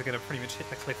tyres are going to pretty much hit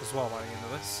the cliff as well by the end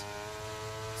of this.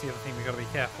 That's the other thing we've got to be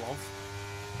careful of.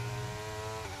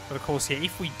 But of course, yeah,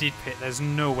 if we did pit, there's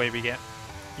no way we get...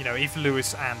 You know, if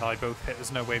Lewis and I both pit,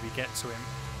 there's no way we get to him.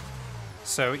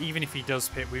 So even if he does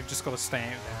pit, we've just got to stay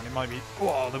out there. And it might be,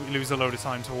 oh, that we lose a load of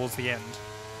time towards the end.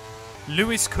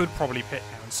 Lewis could probably pit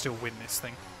now and still win this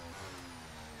thing.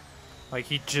 Like,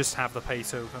 he'd just have the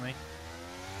pace over me.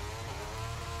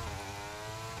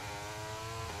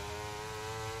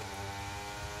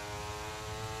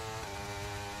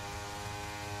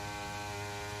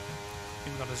 I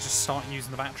think we've got to just start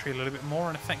using the battery a little bit more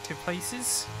in effective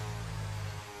places.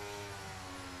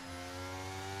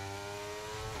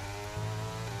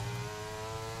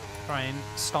 Try and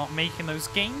start making those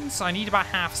gains. I need about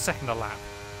half a second a lap.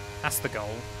 That's the goal.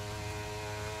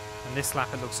 And this lap,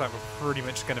 it looks like we're pretty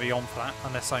much going to be on for that,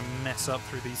 unless I mess up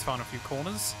through these final few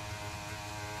corners.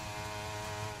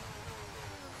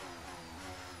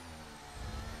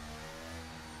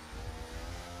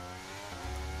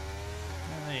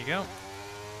 And there you go.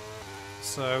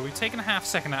 So we've taken a half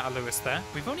second out of Lewis there.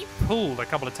 We've only pulled a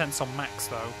couple of tenths on Max,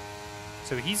 though.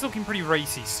 So he's looking pretty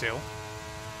racy still.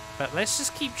 But let's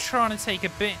just keep trying to take a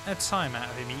bit of time out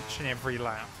of him each and every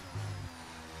lap.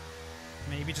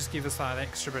 Maybe just give us that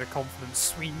extra bit of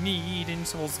confidence we need in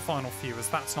towards the final few, as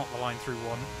that's not the line through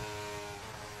one.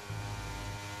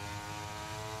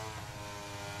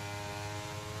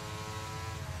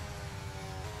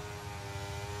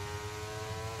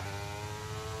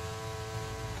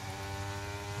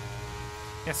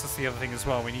 Guess that's the other thing as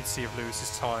well. We need to see if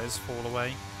Lewis's tyres fall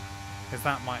away, because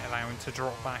that might allow him to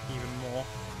drop back even more.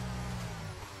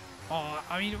 Oh,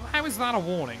 I mean, how is that a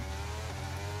warning?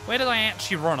 Where did I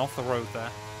actually run off the road there?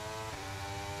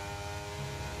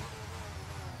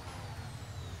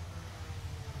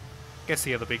 Guess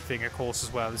the other big thing, of course,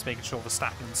 as well, is making sure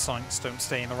Verstappen and Sainz don't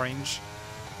stay in the range.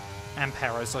 And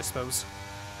Perez, I suppose.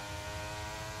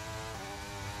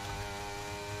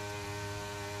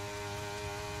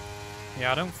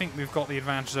 Yeah, I don't think we've got the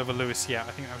advantage over Lewis yet.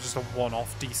 I think that was just a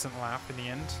one-off decent lap in the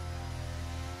end.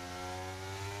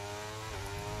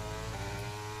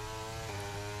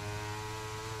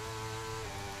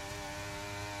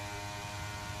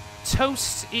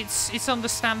 Toast, it's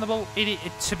understandable.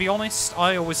 To be honest,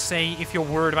 I always say if you're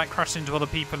worried about crashing into other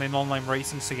people in online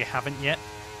racing, so you haven't yet,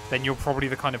 then you're probably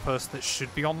the kind of person that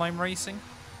should be online racing.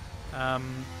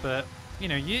 But, you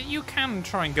know, you can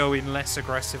try and go in less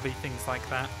aggressively, things like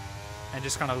that, and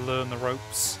just kind of learn the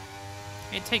ropes.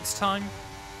 It takes time,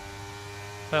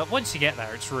 but once you get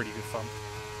there, it's really good fun.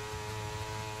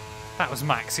 If that was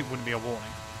Max, it wouldn't be a warning.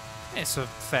 It's a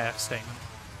fair statement.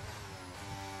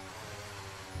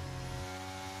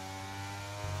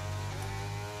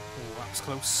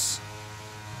 Close.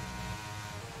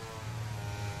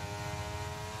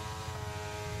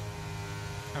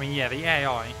 mean, yeah, the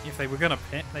AI, if they were going to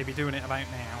pit, they'd be doing it about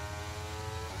now.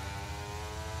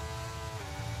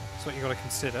 That's what you got to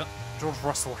consider. George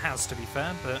Russell has, to be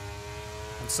fair, but...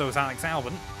 And so is Alex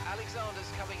Albon.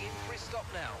 Alexander's coming in for his stop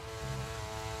now.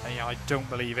 Yeah, I don't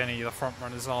believe any of the front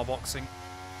runners are boxing.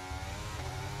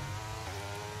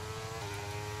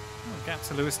 Oh, gap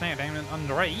to Lewis now, down in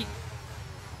under 8.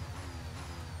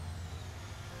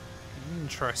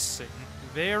 Interesting.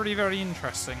 Very, very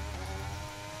interesting.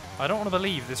 I don't want to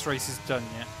believe this race is done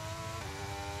yet.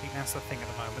 I think that's the thing at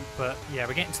the moment. But yeah,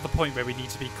 we're getting to the point where we need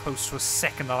to be close to a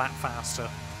second a lap faster.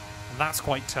 And that's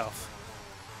quite tough.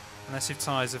 Unless your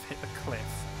tyres have hit the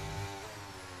cliff.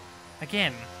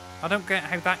 Again, I don't get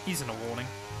how that isn't a warning.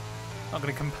 Not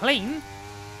going to complain,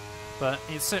 but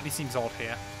it certainly seems odd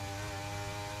here.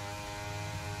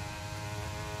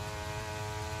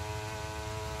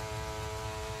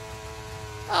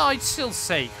 Oh, I'd still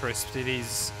say, Crisp, it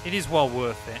is well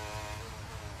worth it.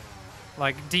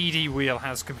 Like, DD Wheel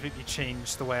has completely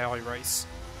changed the way I race,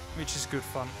 which is good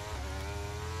fun.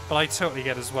 But I totally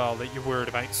get as well that you're worried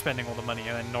about spending all the money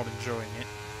and then not enjoying it.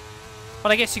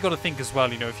 But I guess you got to think as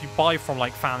well, you know, if you buy from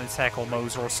like Fanatec or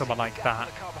Moser or someone like that,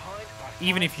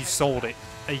 even if you sold it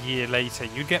a year later,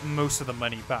 you'd get most of the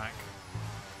money back.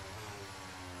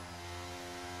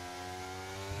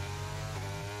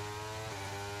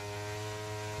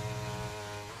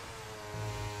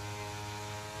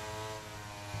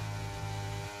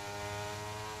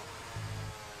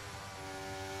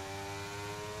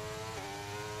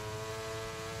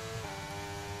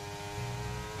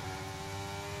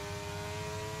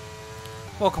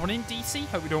 Welcome on in, DC.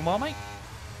 Hope you're doing well, mate.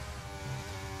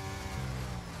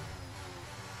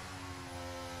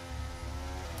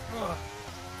 Ugh.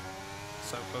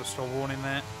 So close to a warning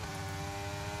there.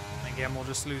 And again, we'll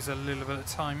just lose a little bit of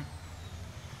time.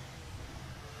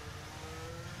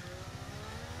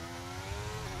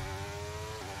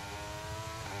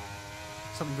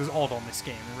 Something was odd on this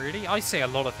game, really. I say a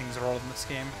lot of things are odd in this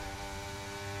game.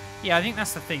 Yeah, I think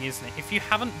that's the thing, isn't it? If you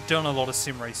haven't done a lot of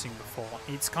sim racing before,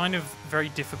 it's kind of very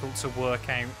difficult to work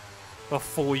out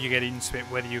before you get into it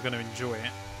whether you're going to enjoy it.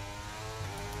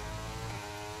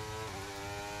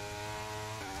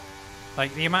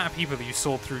 Like, the amount of people that you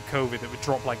saw through COVID that would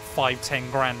drop like 5-10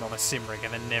 grand on a sim rig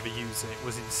and then never use it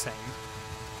was insane.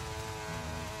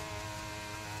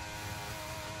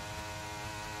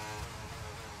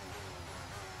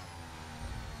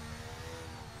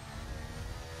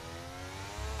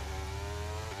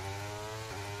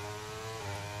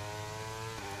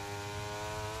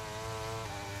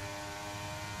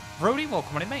 Brody,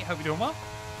 welcome on in, mate. Hope you're doing well.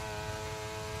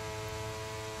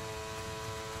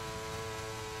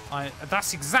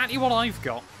 That's exactly what I've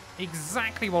got.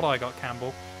 Exactly what I got,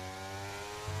 Campbell.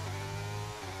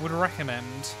 Would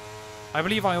recommend. I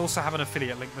believe I also have an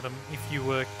affiliate link with them if you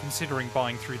were considering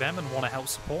buying through them and want to help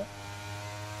support.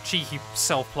 Cheeky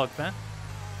self-plug there.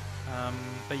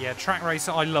 But yeah, Track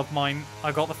Racer, I love mine.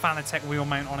 I got the Fanatec wheel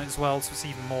mount on it as well, so it's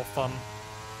even more fun.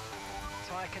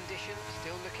 Tyre condition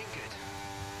still looking good.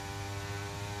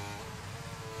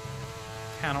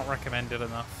 Cannot recommend it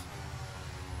enough.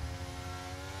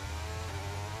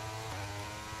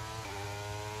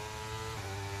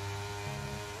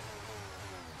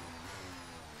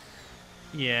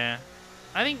 Yeah.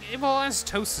 I think, well, as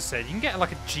Toaster said, you can get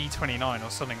like a G29 or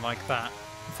something like that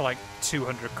for like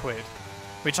 200 quid.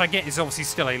 Which I get is obviously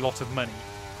still a lot of money.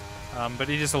 But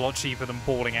it is a lot cheaper than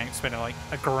balling out spending like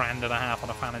 $1.5 grand on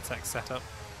a Fanatec setup.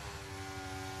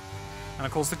 And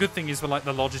of course the good thing is with like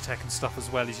the Logitech and stuff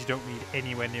as well is you don't need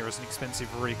anywhere near as an expensive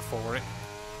rig for it.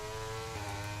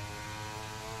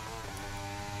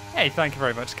 Hey, thank you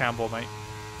very much, Campbell, mate.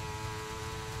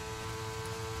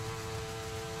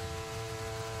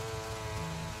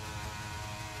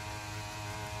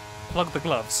 Plug the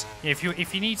gloves. Yeah,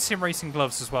 if you need sim racing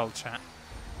gloves as well, chat.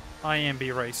 IMB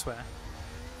Racewear.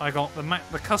 I got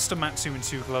the custom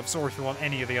Matt212 gloves, or if you want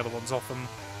any of the other ones off them,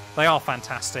 they are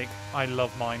fantastic. I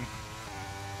love mine.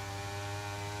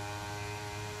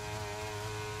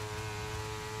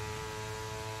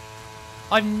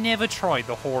 I've never tried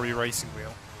the Hori racing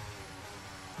wheel,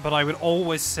 but I would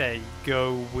always say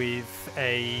go with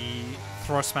a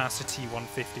Thrustmaster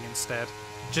T150 instead,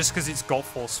 just because it's got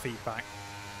force feedback.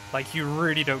 Like, you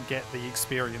really don't get the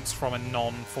experience from a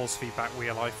non-force feedback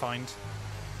wheel, I find.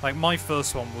 Like, my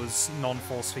first one was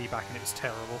non-force feedback and it was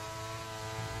terrible.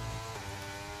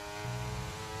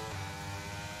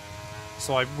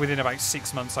 So within about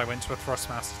 6 months I went to a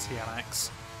Thrustmaster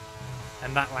TNX,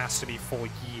 and that lasted me for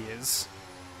years.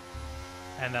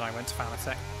 And then I went to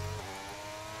Fanatec.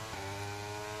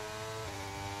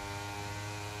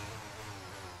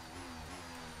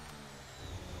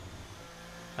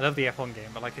 I love the F1 game,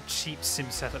 but like a cheap sim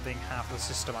setup being half the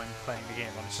system I'm playing the game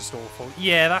on, it's just awful.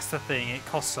 Yeah, that's the thing, it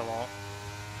costs a lot.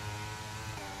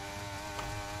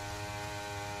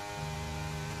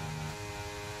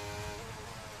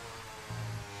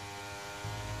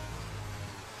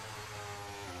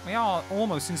 We are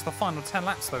almost into the final 10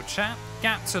 laps though, chat.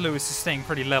 Gap to Lewis is staying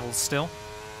pretty level still.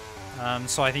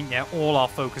 So I think, yeah, all our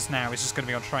focus now is just going to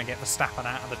be on trying to get Verstappen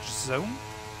out of the zone.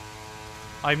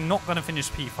 I'm not going to finish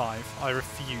P5. I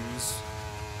refuse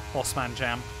Bossman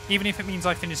Jam. Even if it means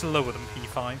I finish lower than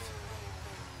P5.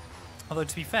 Although,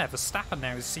 to be fair, Verstappen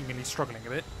now is seemingly struggling a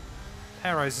bit.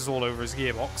 Perez is all over his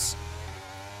gearbox.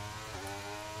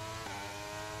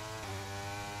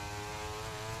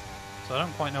 So I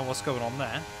don't quite know what's going on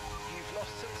there. You've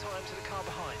lost some time to the car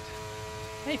behind.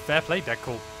 Hey, fair play,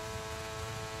 Deadpool.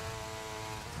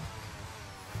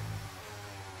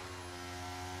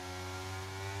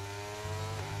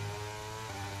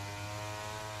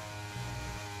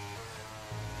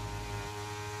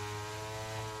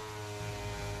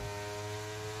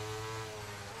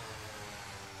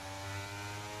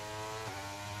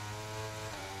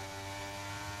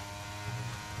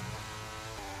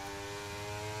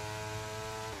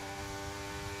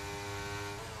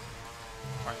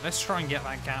 Right, let's try and get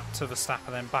that gap to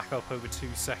Verstappen then back up over 2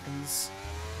 seconds.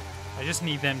 I just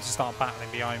need them to start battling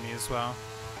behind me as well.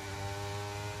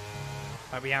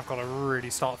 Like, we have got to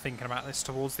really start thinking about this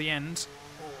towards the end.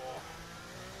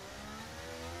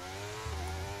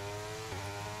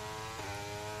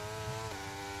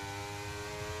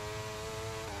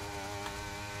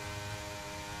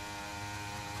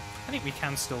 I think we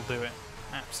can still do it.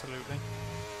 Absolutely.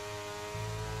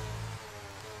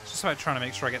 Just about trying to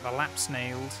make sure I get the laps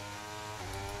nailed.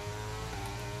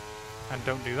 And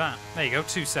don't do that. There you go,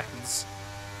 2 seconds.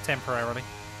 Temporarily.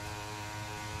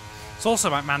 It's also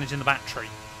about managing the battery.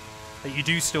 That you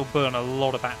do still burn a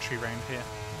lot of battery around here.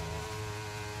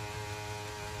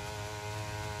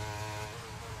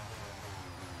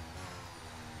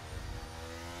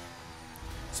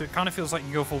 So it kind of feels like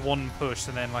you go for one push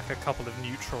and then like a couple of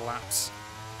neutral laps.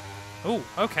 Oh,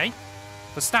 okay.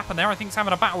 Verstappen there, I think, is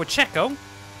having a battle with Checo.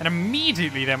 And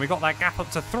immediately then we got that gap up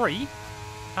to 3.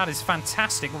 That is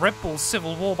fantastic. Red Bull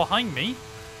Civil War behind me.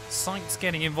 Sainz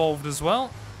getting involved as well.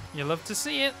 You love to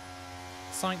see it.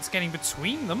 Sainz getting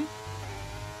between them.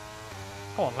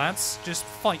 Come on, lads. Just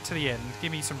fight to the end.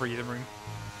 Give me some breathing room.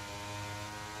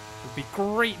 Would be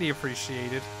greatly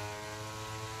appreciated.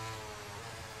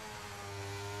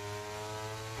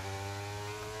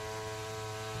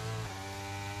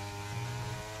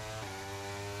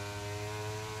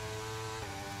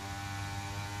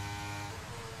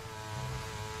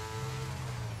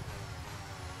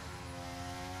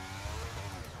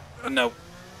 No.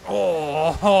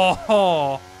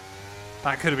 Oh.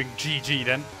 That could have been GG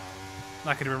then.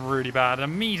 That could have been really bad.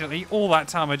 Immediately, all that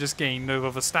time I just gained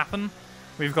over Verstappen,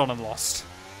 we've gone and lost.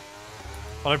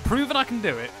 But I've proven I can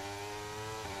do it.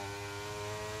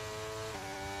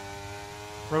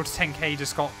 Road to 10k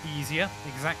just got easier,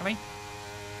 exactly.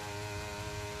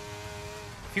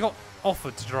 If you got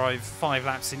offered to drive 5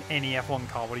 laps in any F1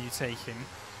 car, what are you taking?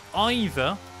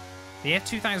 Either the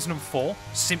F2004,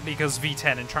 simply because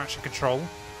V10 and traction control,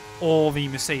 or the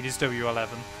Mercedes W11.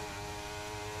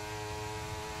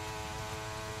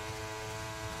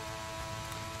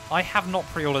 I have not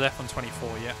pre-ordered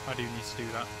F124 yet. I do need to do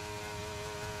that.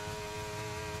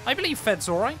 I believe Fed's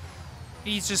alright.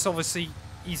 He's just obviously,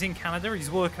 he's in Canada, he's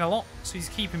working a lot, so he's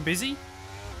keeping busy.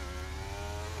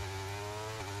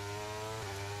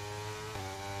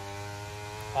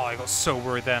 Oh, I got so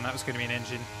worried then that was going to be an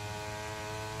engine.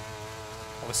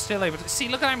 I was still able to... See,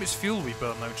 look at how much fuel we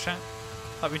burned though, chat.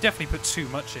 Like, we definitely put too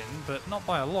much in, but not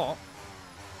by a lot.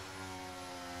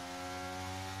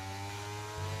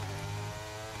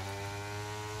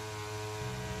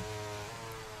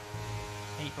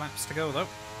 Eight laps to go, though.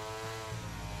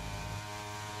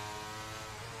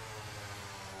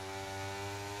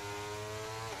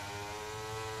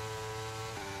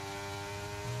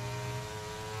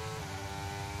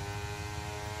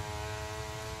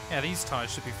 Yeah, these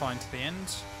tyres should be fine to the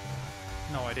end.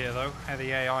 No idea, though, how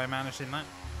the AI are managing that.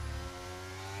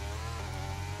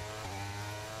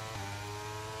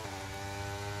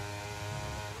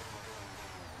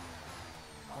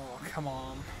 Oh, come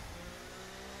on.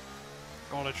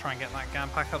 Gotta try and get that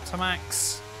gap back up to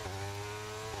max.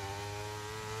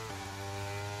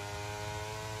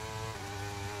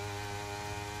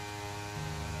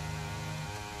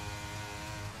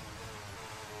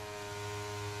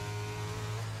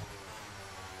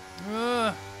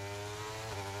 Oh,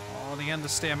 the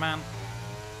understeer, man.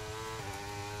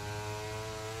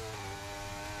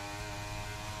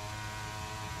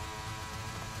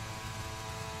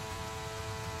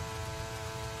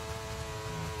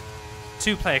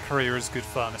 Two-player career is good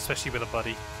fun, especially with a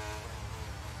buddy.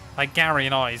 Like Gary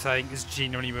and I think has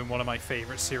genuinely been one of my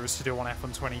favourite series to do on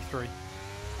F1 23.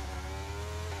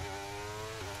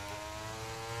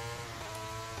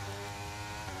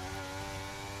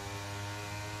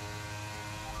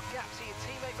 Gap to your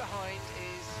teammate behind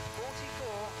is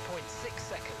 44.6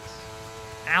 seconds.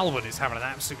 Albon is having an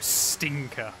absolute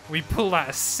stinker. We pulled out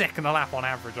a second a lap on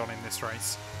average on in this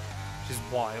race, which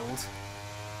is wild.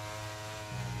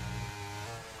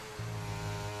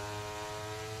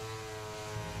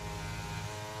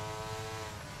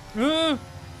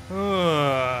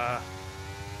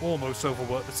 Almost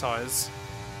overworked the tyres.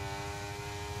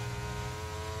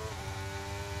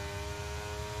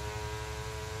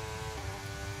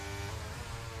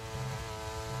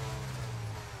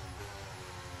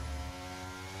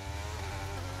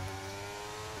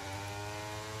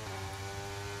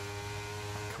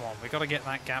 Come on, we got to get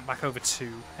that gap back over 2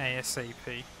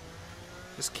 ASAP.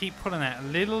 Just keep putting that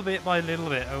little bit by little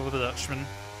bit over the Dutchman.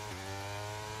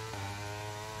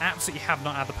 Absolutely have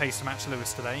not had the pace to match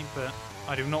Lewis today, but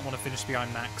I do not want to finish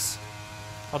behind Max.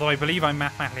 Although I believe I'm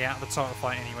mathematically out of the title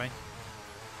fight anyway.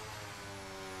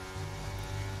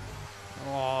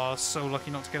 Oh, so lucky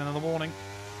not to get another warning.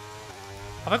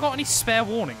 Have I got any spare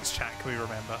warnings, chat? Can we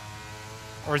remember?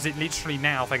 Or is it literally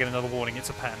now if I get another warning,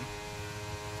 it's a pen?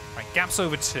 Right, gap's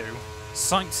over 2.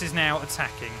 Sainz is now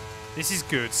attacking. This is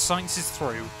good. Sainz is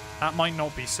through. That might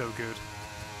not be so good.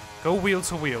 Go wheel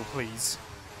to wheel, please.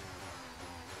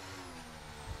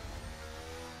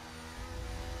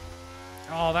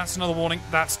 Oh, that's another warning.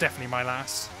 That's definitely my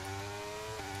last.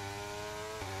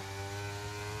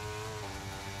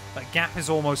 That gap is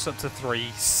almost up to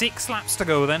 3. 6 laps to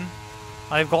go then.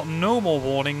 I've got no more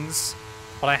warnings,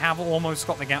 but I have almost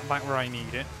got the gap back where I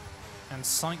need it. And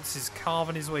Sainz is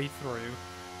carving his way through.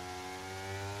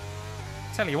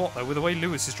 Tell you what though, with the way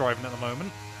Lewis is driving at the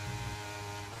moment,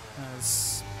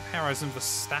 as Perez and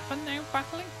Verstappen now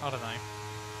battling? I don't know.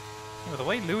 With the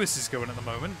way Lewis is going at the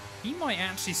moment, he might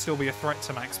actually still be a threat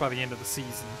to Max by the end of the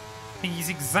season. I think he's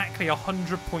exactly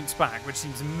 100 points back, which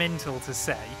seems mental to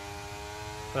say.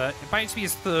 But about to be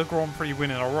his 3rd Grand Prix win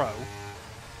in a row.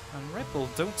 And Red Bull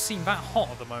don't seem that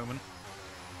hot at the moment.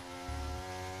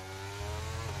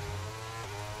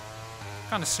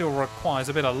 Kind of still requires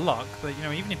a bit of luck, but you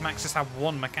know, even if Max just had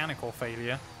one mechanical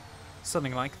failure,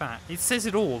 something like that, it says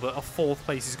it all that a 4th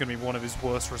place is going to be one of his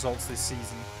worst results this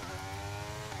season.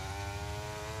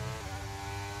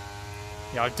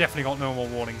 Yeah, I've definitely got no more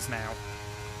warnings now.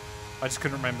 I just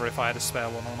couldn't remember if I had a spare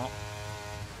one or not.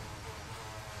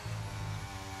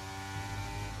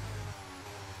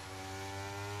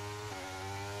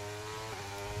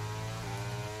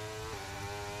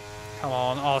 Come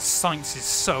on. Oh, Sainz is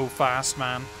so fast,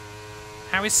 man.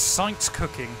 How is Sainz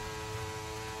cooking?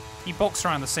 He boxed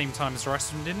around the same time as the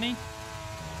rest of them, didn't he?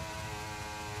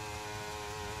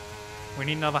 We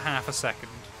need another half a second.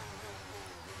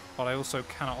 But I also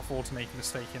cannot afford to make a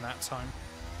mistake in that time.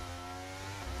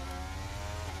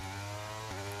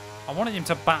 I wanted him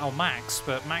to battle Max,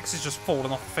 but Max is just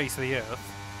falling off the face of the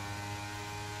earth.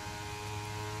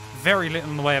 Very little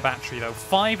in the way of battery, though.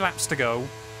 5 laps to go.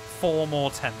 4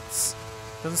 more tenths.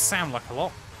 Doesn't sound like a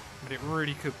lot, but it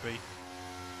really could be.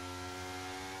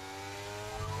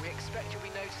 We expect you'll be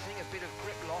noticing a bit of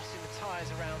grip loss in the tyres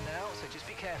around now, so just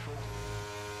be careful.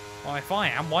 Well, if I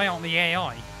am, why aren't the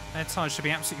AI? Their tyres should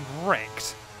be absolutely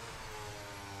wrecked.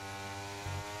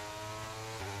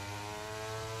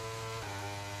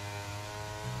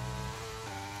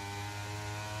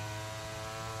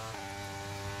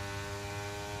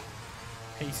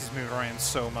 Pace is moving around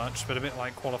so much, but a bit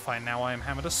like qualifying now, I am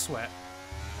having to sweat.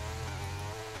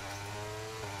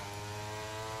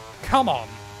 Come on!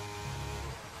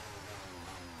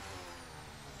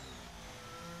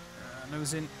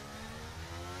 Nose in.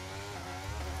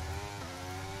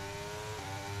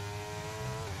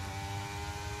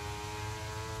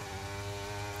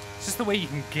 It's just the way you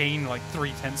can gain like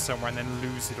 3 tenths somewhere and then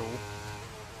lose it all.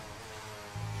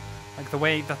 Like the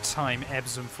way that time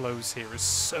ebbs and flows here is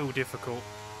so difficult.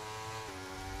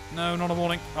 No, not a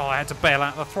warning. Oh, I had to bail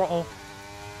out the throttle.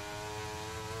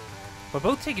 We're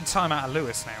both taking time out of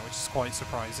Lewis now, which is quite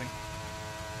surprising.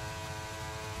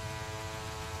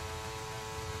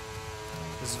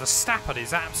 As Verstappen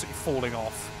is absolutely falling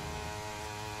off.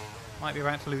 Might be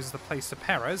about to lose the place to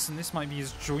Perez, and this might be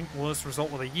his joint worst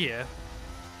result of the year.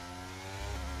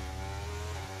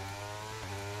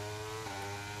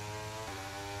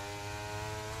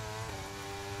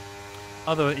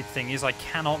 Other thing is I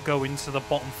cannot go into the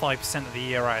bottom 5% of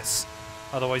the ERS.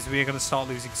 Otherwise we are going to start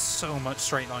losing so much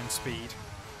straight line speed.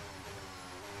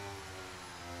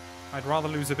 I'd rather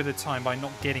lose a bit of time by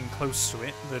not getting close to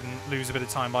it than lose a bit of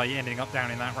time by ending up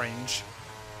down in that range.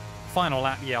 Final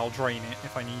lap, yeah, I'll drain it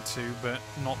if I need to, but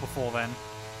not before then.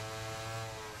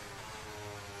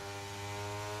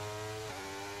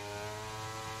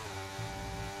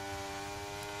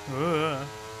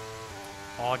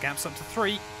 Our gap's up to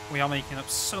 3. We are making up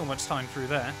so much time through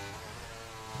there.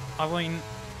 I mean,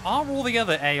 are all the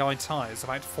other AI tyres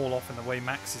about to fall off in the way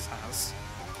Max's has?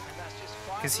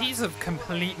 Because he's have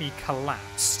completely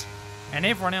collapsed, and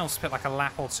everyone else put like a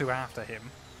lap or two after him.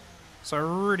 So I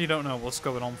really don't know what's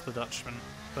going on for the Dutchman,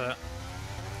 but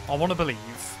I want to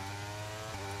believe.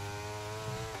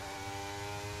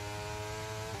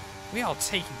 We are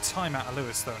taking time out of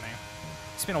Lewis though now.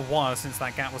 It's been a while since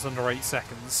that gap was under 8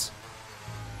 seconds.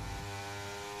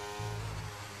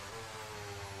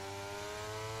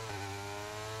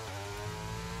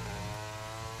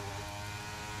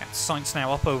 Sainz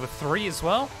now up over 3 as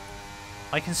well.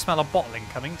 I can smell a bottle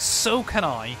incoming, so can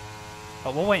I.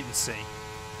 But we'll wait and see.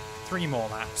 3 more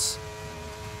laps.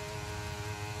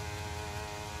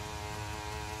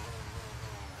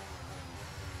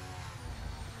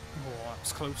 Oh, that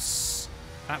was close.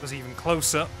 That was even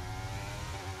closer.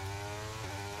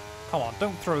 Come on,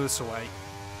 don't throw this away.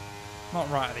 Not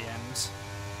right at the end.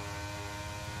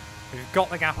 We've got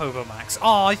the gap over Max.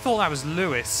 Oh, I thought that was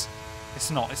Lewis. It's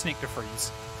not, it's Nick de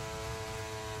Vries.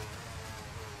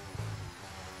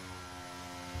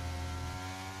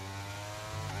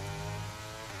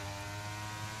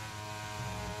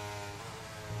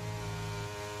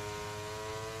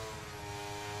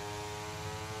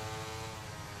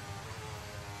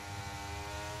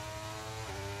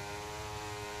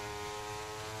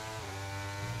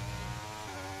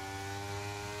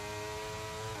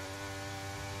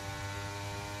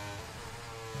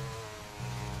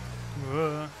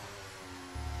 Yeah,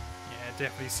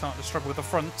 definitely starting to struggle with the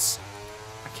fronts.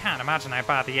 I can't imagine how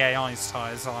bad the AI's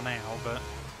tyres are now, but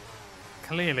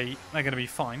clearly they're going to be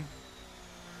fine.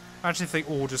 Imagine if they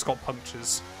all just got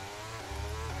punctures.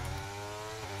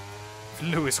 If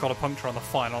Lewis got a puncture on the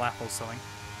final lap or something.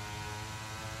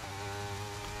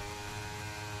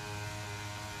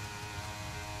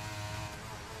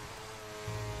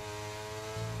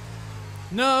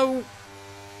 No!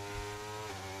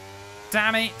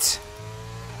 Damn it!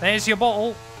 There's your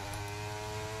bottle.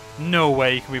 No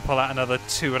way can we pull out another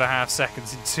 2.5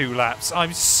 seconds in 2 laps.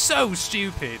 I'm so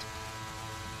stupid.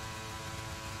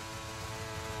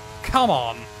 Come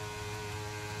on.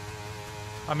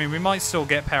 I mean, we might still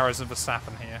get Perez and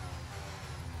Verstappen here.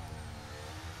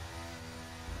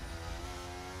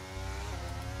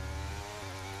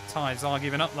 Tyres are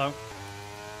giving up though.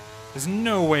 There's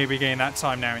no way we gain that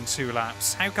time now in 2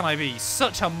 laps. How can I be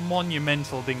such a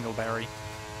monumental dingleberry?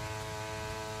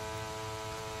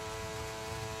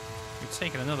 We've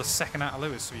taken another second out of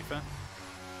Lewis, to be fair.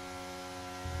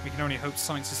 We can only hope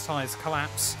Sainz's tyres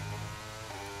collapse.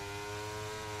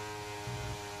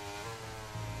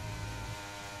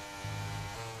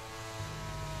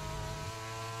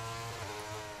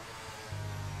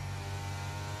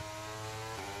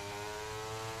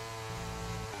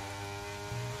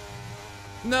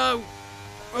 No!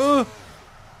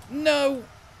 No!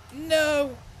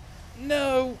 No!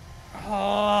 No!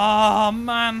 Oh,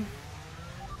 man.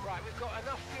 Right, we've got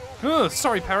enough fuel.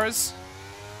 Sorry, Perez.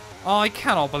 Oh, I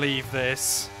cannot believe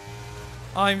this.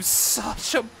 I'm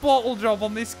such a bottle job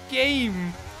on this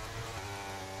game.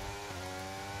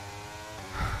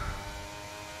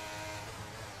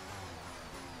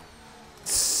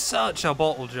 Such a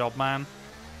bottle job, man.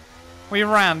 We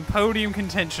ran podium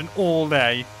contention all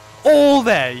day. All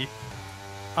day!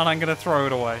 And I'm going to throw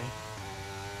it away.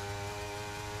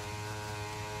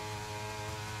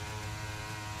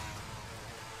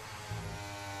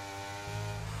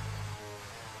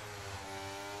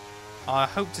 I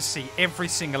hope to see every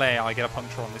single AI get a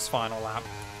puncture on this final lap.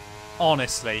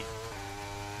 Honestly.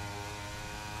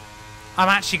 I'm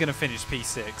actually going to finish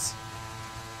P6.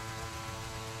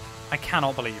 I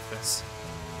cannot believe this.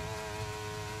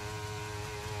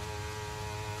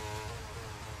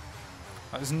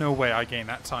 There's no way I gain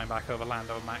that time back over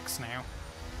Lando and Max now.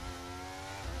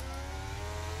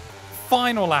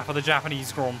 Final lap of the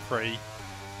Japanese Grand Prix.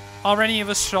 Are any of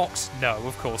us shocked? No,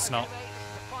 of course not. Okay, mate, this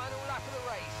is the final lap of the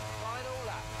race. Final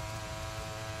lap.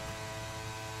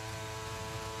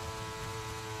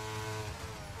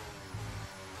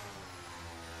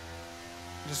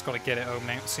 Just got to get it home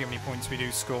now, see how many points we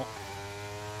do score.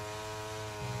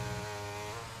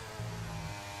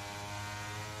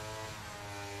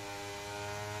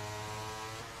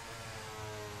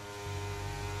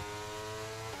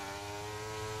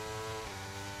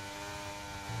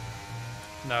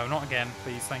 No, not again,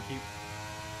 please, thank you.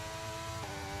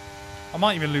 I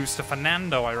might even lose to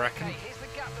Fernando, I reckon. Okay, here's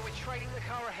the gap that we're trailing the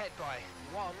car ahead by.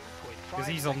 1.5 Because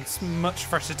he's on seconds. much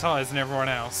fresher tyres than everyone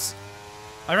else.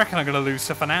 I reckon I'm going to lose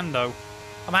to Fernando.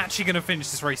 I'm actually going to finish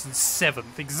this race in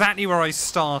 7th, exactly where I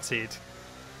started,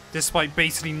 despite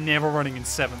basically never running in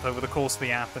 7th over the course of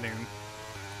the afternoon.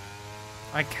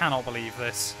 I cannot believe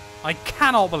this. I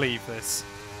cannot believe this.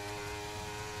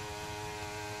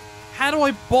 How do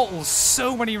I bottle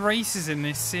so many races in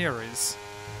this series?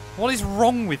 What is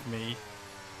wrong with me?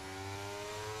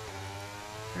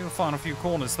 Maybe the final few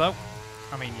corners, though.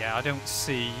 I mean, yeah, I don't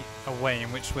see a way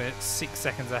in which we're 6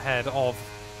 seconds ahead of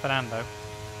Fernando.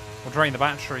 We'll drain the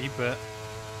battery, but...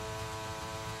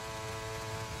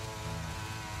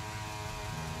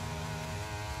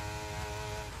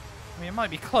 I mean, it might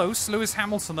be close. Lewis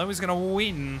Hamilton, though, is going to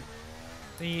win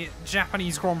the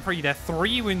Japanese Grand Prix there.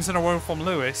 3 wins in a row from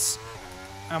Lewis.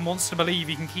 And wants to believe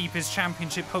he can keep his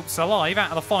championship hopes alive out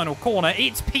of the final corner.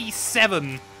 It's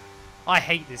P7. I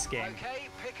hate this game. Okay,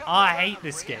 pick up the I run hate and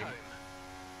this bring it game. home.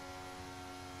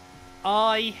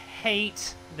 I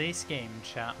hate this game,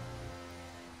 chat.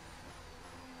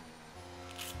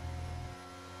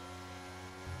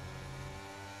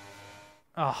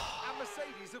 Oh. And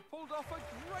Mercedes have pulled off a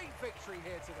great victory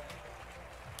here today.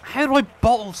 How do I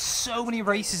bottle so many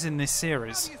races in this How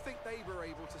series? do you think they were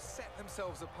able to set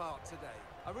themselves apart today?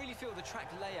 I really feel the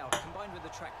track layout combined with the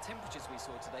track temperatures we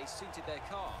saw today suited their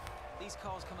car. These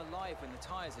cars come alive when the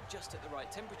tyres are just at the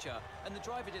right temperature, and the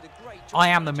driver did a great job. I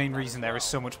am the managing main that reason as there well. is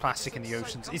so much plastic in the It just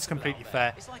oceans. looks It's so completely comfortable fair.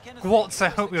 out there. It's like anything. Gwatz, I It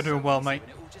just hope you're looks doing so well, easy mate. when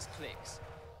it all just clicks.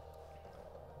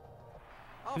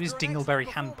 Who's After an Dingleberry excellent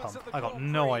hand performance pump? at the I got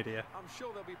Grand no Prix, idea. I'm sure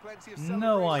there'll be plenty of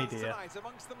No celebrations idea. tonight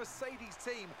amongst the Mercedes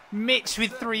team. Mitch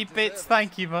with 3 bits.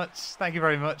 Thank you much. Thank you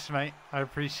very much, mate. I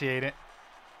appreciate it.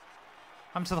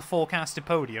 I'm to the forecasted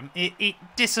podium. It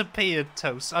disappeared,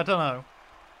 Toast. I don't know.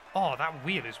 Oh, that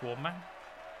wheel is warm, man.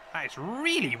 That is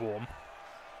really warm.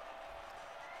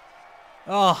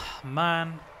 Oh,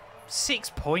 man. 6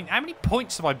 points. How many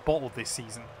points have I bottled this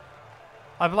season?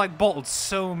 I've, like, bottled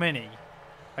so many.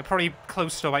 I'm probably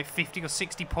close to, like, 50 or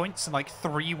 60 points and, like,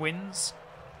 3 wins.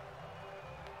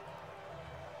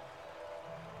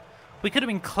 We could have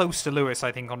been close to Lewis,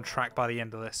 I think, on track by the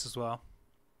end of this as well.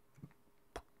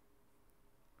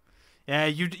 Yeah,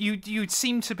 you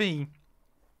seem to be...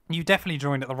 You definitely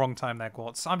joined at the wrong time there,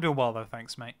 Gwatz. I'm doing well, though,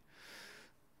 thanks, mate.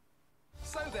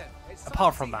 So then, it's time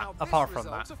Apart to from see that, how this apart from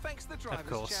result that, affects the of Drivers'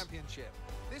 course. Championship.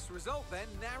 This result then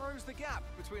narrows the gap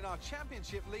between our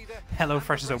championship leader Hello, and the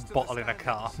Fresh is a rest of the bottle in a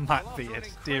car. standings. Matt Well, after an Beard,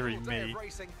 incredible dearie day of me.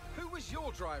 racing, who was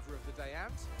your driver of the day,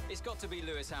 Ant? It's got to be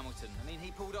Lewis Hamilton. I mean,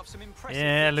 he pulled off some impressive.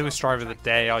 Yeah, feats Lewis off driver of track the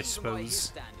day, I even by his suppose.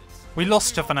 standards. We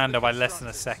lost to Moving on Fernando the by less than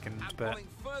a constructors, second, and but pulling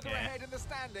further yeah. ahead in the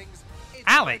standings, it's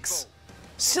Alex! Red Bull.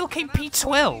 Still came An absolutely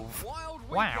P12. wild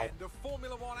Wow. weekend of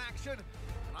Formula One action,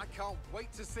 and I can't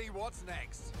wait to see what's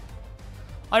next.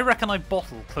 I reckon I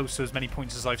bottled close to as many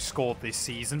points as I've scored this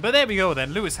season. But there we go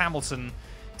then. Lewis Hamilton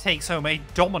takes home a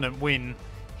dominant win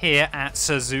here at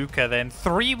Suzuka then.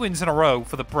 3 wins in a row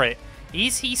for the Brit.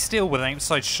 Is he still with an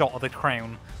outside shot of the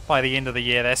crown by the end of the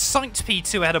year there? Sainz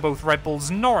P2 ahead of both Red Bulls,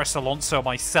 Norris, Alonso,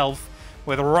 myself,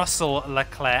 with Russell,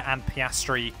 Leclerc and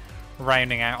Piastri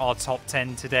rounding out our top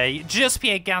 10 today. Just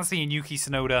Pierre Gasly and Yuki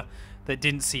Tsunoda that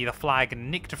didn't see the flag, and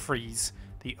Nick de Vries,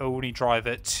 the only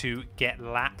driver to get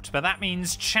lapped. But that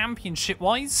means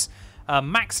championship-wise,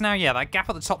 Max now, yeah, that gap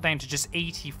at the top down to just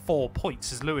 84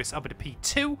 points as Lewis up at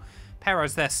P2.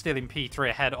 Perez there still in P3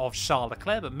 ahead of Charles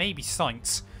Leclerc, but maybe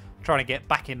Sainz trying to get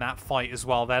back in that fight as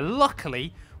well there.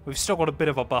 Luckily, we've still got a bit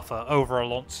of a buffer over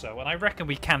Alonso, and I reckon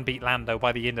we can beat Lando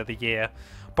by the end of the year.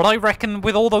 But I reckon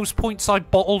with all those points I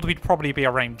bottled, we'd probably be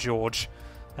around George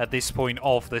at this point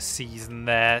of the season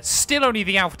there. Still only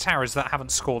the AlphaTauris that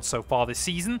haven't scored so far this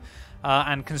season.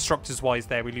 And constructors-wise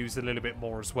there, we lose a little bit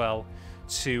more as well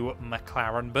to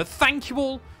McLaren. But thank you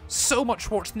all so much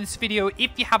for watching this video.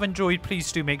 If you have enjoyed, please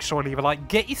do make sure to leave a like.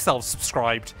 Get yourself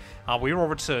subscribed. We will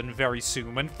return very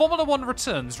soon when Formula 1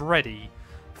 returns ready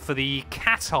for the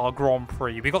Qatar Grand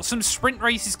Prix. We've got some sprint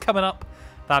races coming up.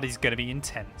 That is going to be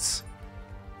intense.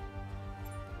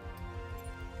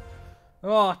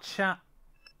 Oh, chat.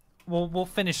 We'll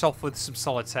finish off with some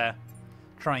solitaire.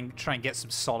 Try and get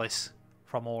some solace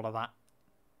from all of that.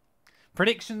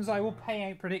 Predictions. I will pay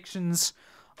out predictions.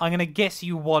 I'm going to guess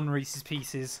you won Reese's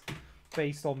Pieces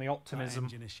based on the optimism.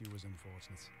 The engine issue was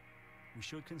unfortunate. We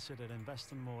should consider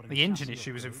investing more in The engine chassis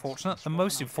issue was upgrades unfortunate. and The swapping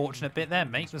most out unfortunate engine bit there,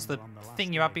 mate, components was when the we're on the last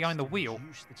thing you had legs behind the to wheel.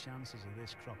 reduce the chances of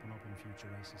this cropping up in future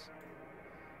races.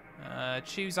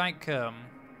 Choose outcome.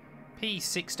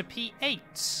 P6 to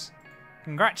P8.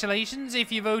 Congratulations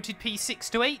if you voted P6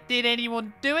 to 8. Did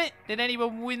anyone do it? Did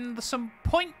anyone win some points?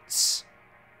 points.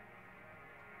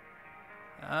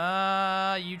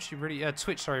 YouTube really,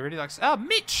 Twitch, sorry, really likes.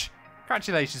 Mitch!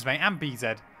 Congratulations, mate, and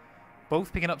BZ.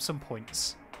 Both picking up some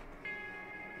points.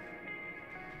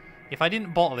 If I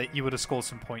didn't bottle it, you would have scored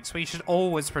some points. So you should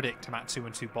always predict a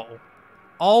Matt212 bottle.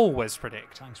 Always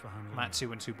predict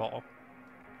Matt212 bottle.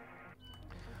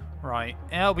 Right.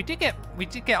 We did get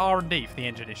R&D for the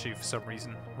engine issue for some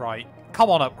reason. Right. Come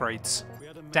on, upgrades.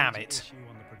 Damn it.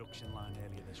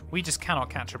 We just cannot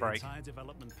catch a break.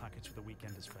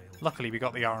 Luckily, we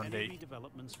got the R&D.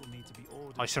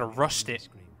 I should have rushed it.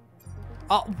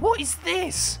 What is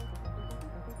this?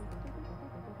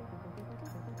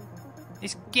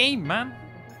 This game, man.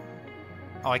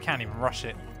 Oh, I can't even rush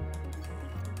it.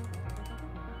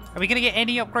 Are we going to get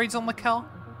any upgrades on the car?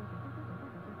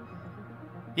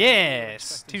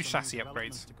 Yes! 2 chassis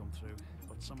upgrades.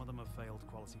 So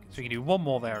we can do one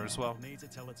more there as well.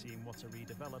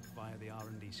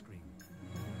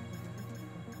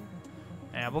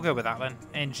 Yeah, we'll go with that then.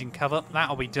 Engine cover.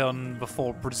 That'll be done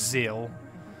before Brazil.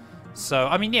 So,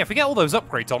 I mean, yeah, if we get all those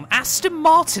upgrades on, Aston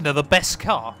Martin are the best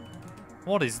car.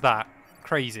 What is that?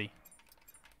 Crazy.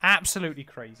 Absolutely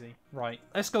crazy. Right,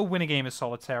 let's go win a game of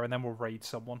solitaire and then we'll raid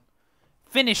someone.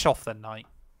 Finish off the night.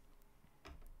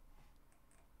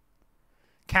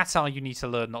 Qatar, you need to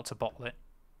learn not to bottle it.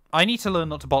 I need to learn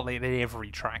not to bottle it at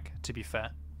every track, to be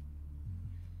fair.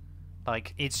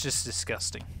 Like, it's just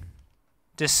disgusting.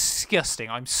 Disgusting.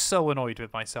 I'm so annoyed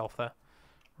with myself there.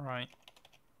 Right.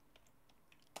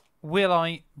 Will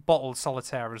I bottle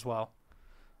solitaire as well?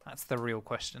 That's the real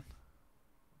question.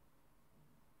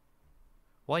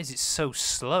 Why is it so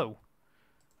slow?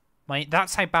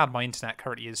 That's how bad my internet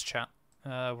currently is, chat.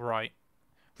 Right.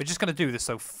 We're just going to do this,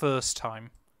 though, first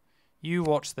time. You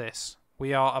watch this.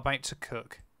 We are about to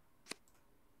cook.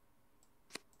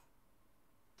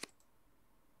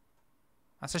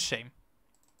 That's a shame.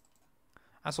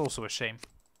 That's also a shame.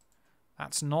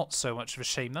 That's not so much of a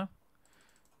shame, though.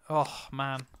 Oh,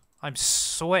 man. I'm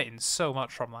sweating so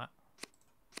much from that.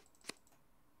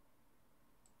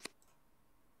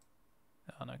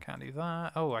 Oh, no, can't do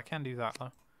that. Oh, I can do that,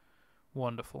 though.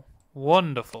 Wonderful.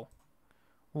 Wonderful.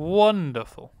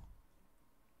 Wonderful.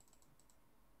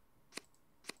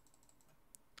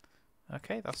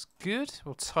 Okay, that's good.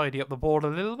 We'll tidy up the board a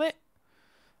little bit.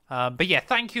 But yeah,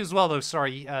 thank you as well, though,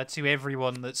 sorry, to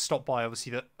everyone that stopped by,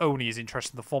 obviously, that only is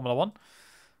interested in the Formula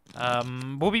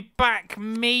 1. We'll be back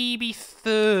maybe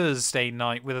Thursday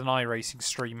night with an iRacing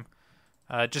stream.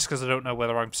 Just because I don't know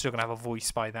whether I'm still going to have a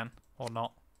voice by then or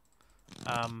not.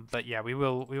 But yeah, we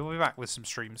will be back with some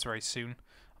streams very soon.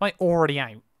 Am I already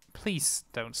out? Please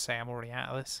don't say I'm already out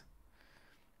of this.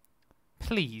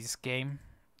 Please, game.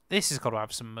 This has got to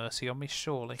have some mercy on me,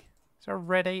 surely. Is there a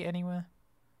red 8 anywhere?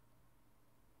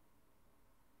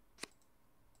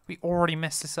 We already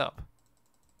messed this up.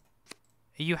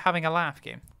 Are you having a laugh,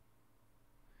 game?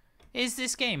 Is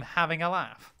this game having a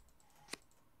laugh?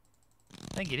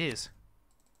 I think it is.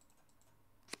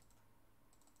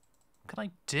 What can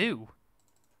I do?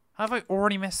 How have I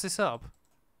already messed this up?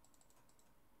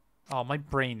 Oh, my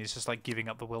brain is just like giving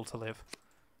up the will to live.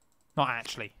 Not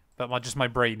actually, but my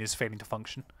brain is failing to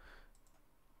function.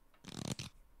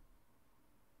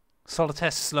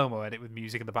 Solitaire slow-mo edit with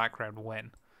music in the background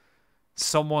when?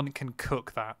 Someone can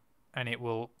cook that and it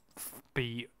will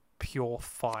be pure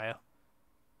fire.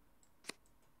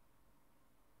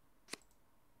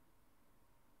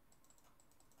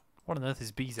 What on earth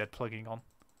is BZ plugging on?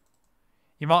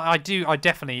 I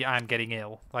definitely am getting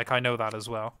ill. Like, I know that as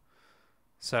well.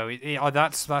 So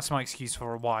that's my excuse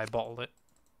for why I bottled it.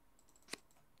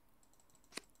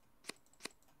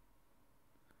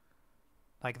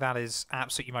 Like, that is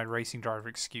absolutely my racing driver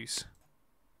excuse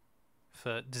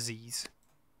for disease.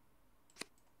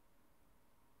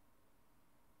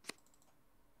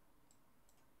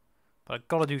 But I've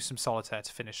got to do some solitaire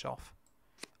to finish off.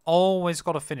 Always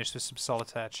got to finish with some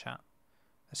solitaire, chat.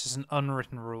 That's just an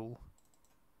unwritten rule.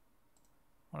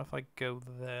 What if I go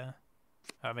there?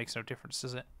 Oh, it makes no difference,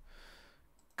 does it?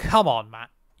 Come on,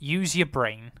 Matt. Use your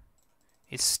brain.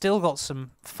 It's still got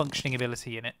some functioning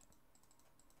ability in it.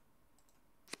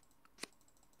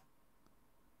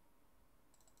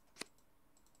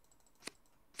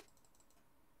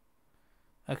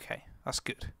 Okay, that's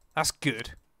good. That's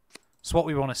good. It's what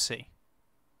we want to see.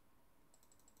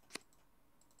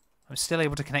 I'm still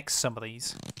able to connect some of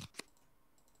these.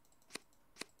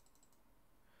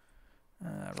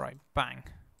 Right, bang.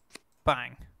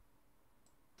 Bang.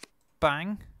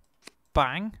 Bang.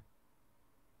 Bang.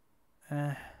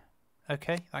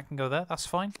 Okay, that can go there. That's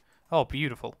fine. Oh,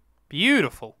 beautiful.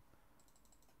 Beautiful.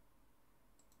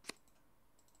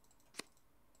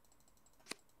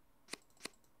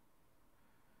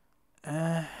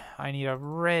 I need a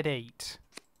red 8.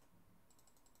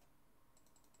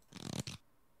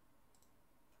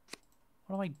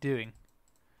 What am I doing?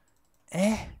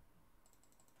 Like,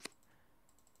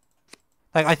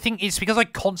 I think it's because I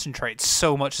concentrate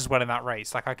so much as well in that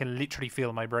race. Like, I can literally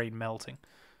feel my brain melting.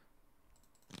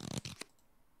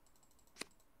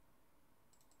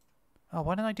 Oh,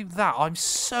 why didn't I do that? I'm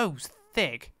so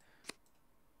thick.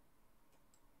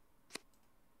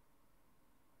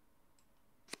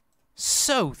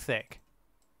 So thick.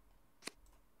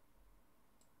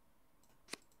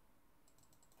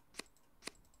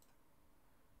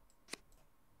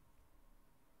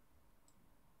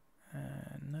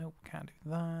 Nope, can't do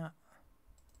that.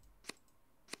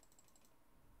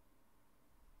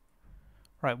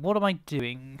 Right, what am I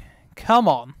doing? Come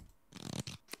on.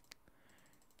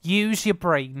 Use your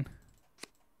brain.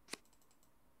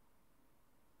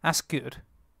 That's good.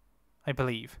 I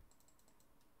believe.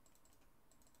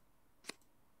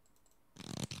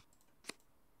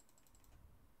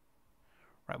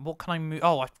 Right, what can I move?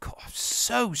 Oh, I'm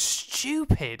so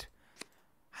stupid.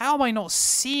 How am I not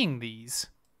seeing these?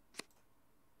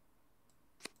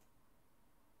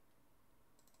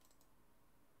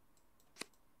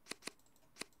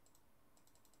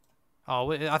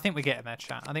 Oh, I think we're getting there,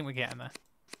 chat. I think we're getting there.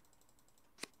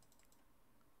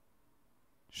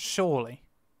 Surely.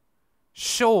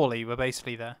 Surely we're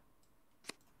basically there.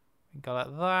 Go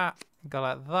like that. Go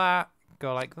like that.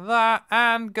 Go like that.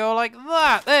 And go like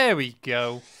that. There we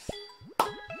go.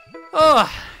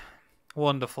 Oh,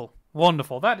 wonderful.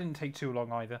 Wonderful. That didn't take too long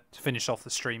either to finish off the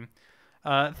stream.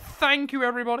 Thank you,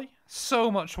 everybody, so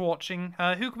much for watching.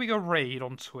 Who can we go raid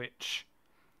on Twitch?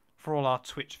 For all our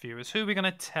Twitch viewers, who are we going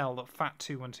to tell that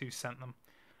Fat212 sent them?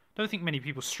 Don't think many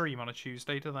people stream on a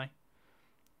Tuesday, do they?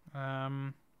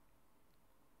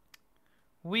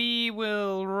 We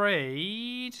will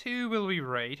raid. Who will we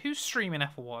raid? Who's streaming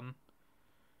F1?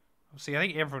 Obviously, I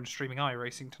think everyone's streaming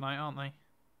iRacing tonight, aren't they?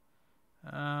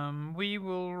 We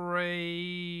will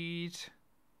raid.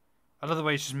 I love the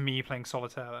way it's just me playing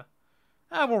solitaire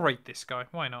there. We'll raid this guy.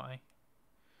 Why not, eh?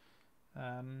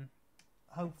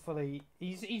 Hopefully,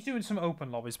 he's doing some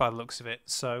open lobbies by the looks of it.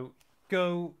 So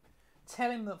go tell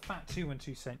him that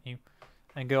Fat212 sent you,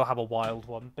 and go have a wild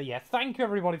one. But yeah, thank you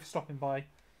everybody for stopping by.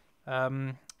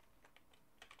 Like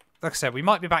I said, we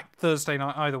might be back Thursday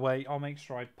night either way. I'll make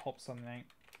sure I pop something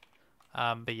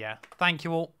out. But yeah, thank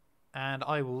you all, and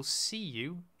I will see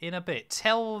you in a bit.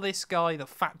 Tell this guy that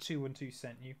Fat212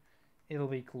 sent you. It'll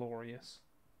be glorious.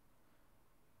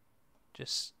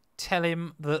 Just tell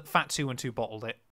him that Fat212 bottled it.